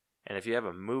 And if you have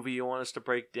a movie you want us to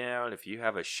break down, if you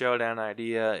have a showdown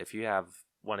idea, if you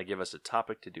want to give us a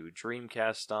topic to do a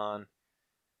Dreamcast on,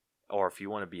 or if you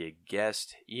want to be a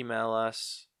guest, email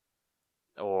us,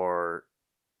 or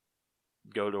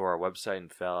go to our website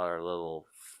and fill out our little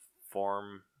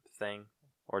form thing,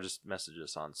 or just message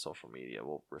us on social media.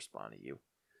 We'll respond to you.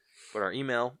 But our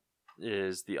email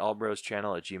is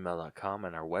theallbroschannel@gmail.com,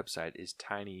 and our website is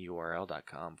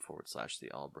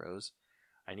tinyurl.com/theallbros.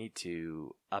 I need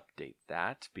to update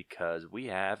that because we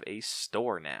have a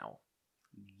store now.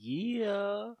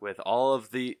 Yeah. With all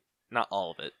of not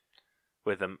all of it,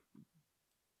 with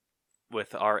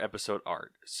our episode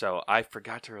art. So I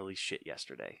forgot to release shit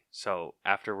yesterday. So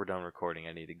after we're done recording,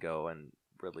 I need to go and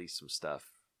release some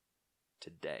stuff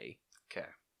today.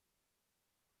 Okay.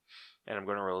 And I'm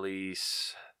going to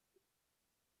release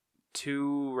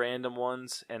 2 random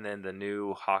ones and then the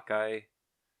new Hawkeye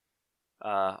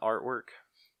artwork.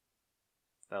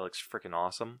 That looks freaking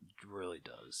awesome. It really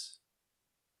does.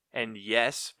 And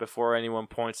yes, before anyone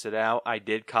points it out, I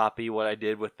did copy what I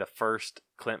did with the first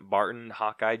Clint Barton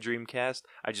Hawkeye Dreamcast.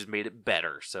 I just made it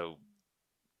better, so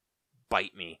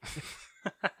bite me.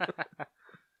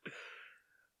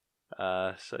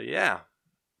 So yeah.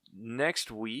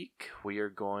 Next week, we are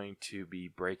going to be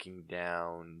breaking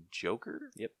down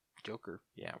Joker. Yep, Joker.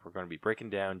 Yeah, we're going to be breaking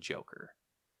down Joker.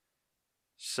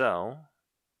 So,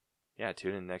 yeah,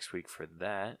 tune in next week for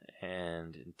that.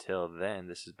 And until then,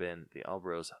 this has been the All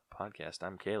Bros Podcast.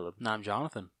 I'm Caleb. And I'm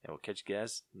Jonathan. And we'll catch you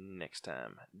guys next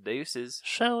time. Deuces.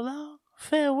 So long,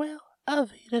 farewell,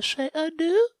 auf Wiedersehen,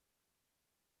 adieu.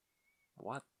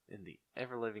 What in the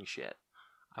ever-living shit?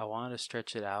 I wanted to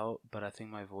stretch it out, but I think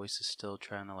my voice is still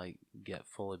trying to get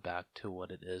fully back to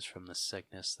what it is from the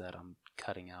sickness that I'm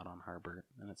cutting out on Herbert,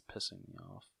 and it's pissing me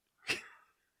off.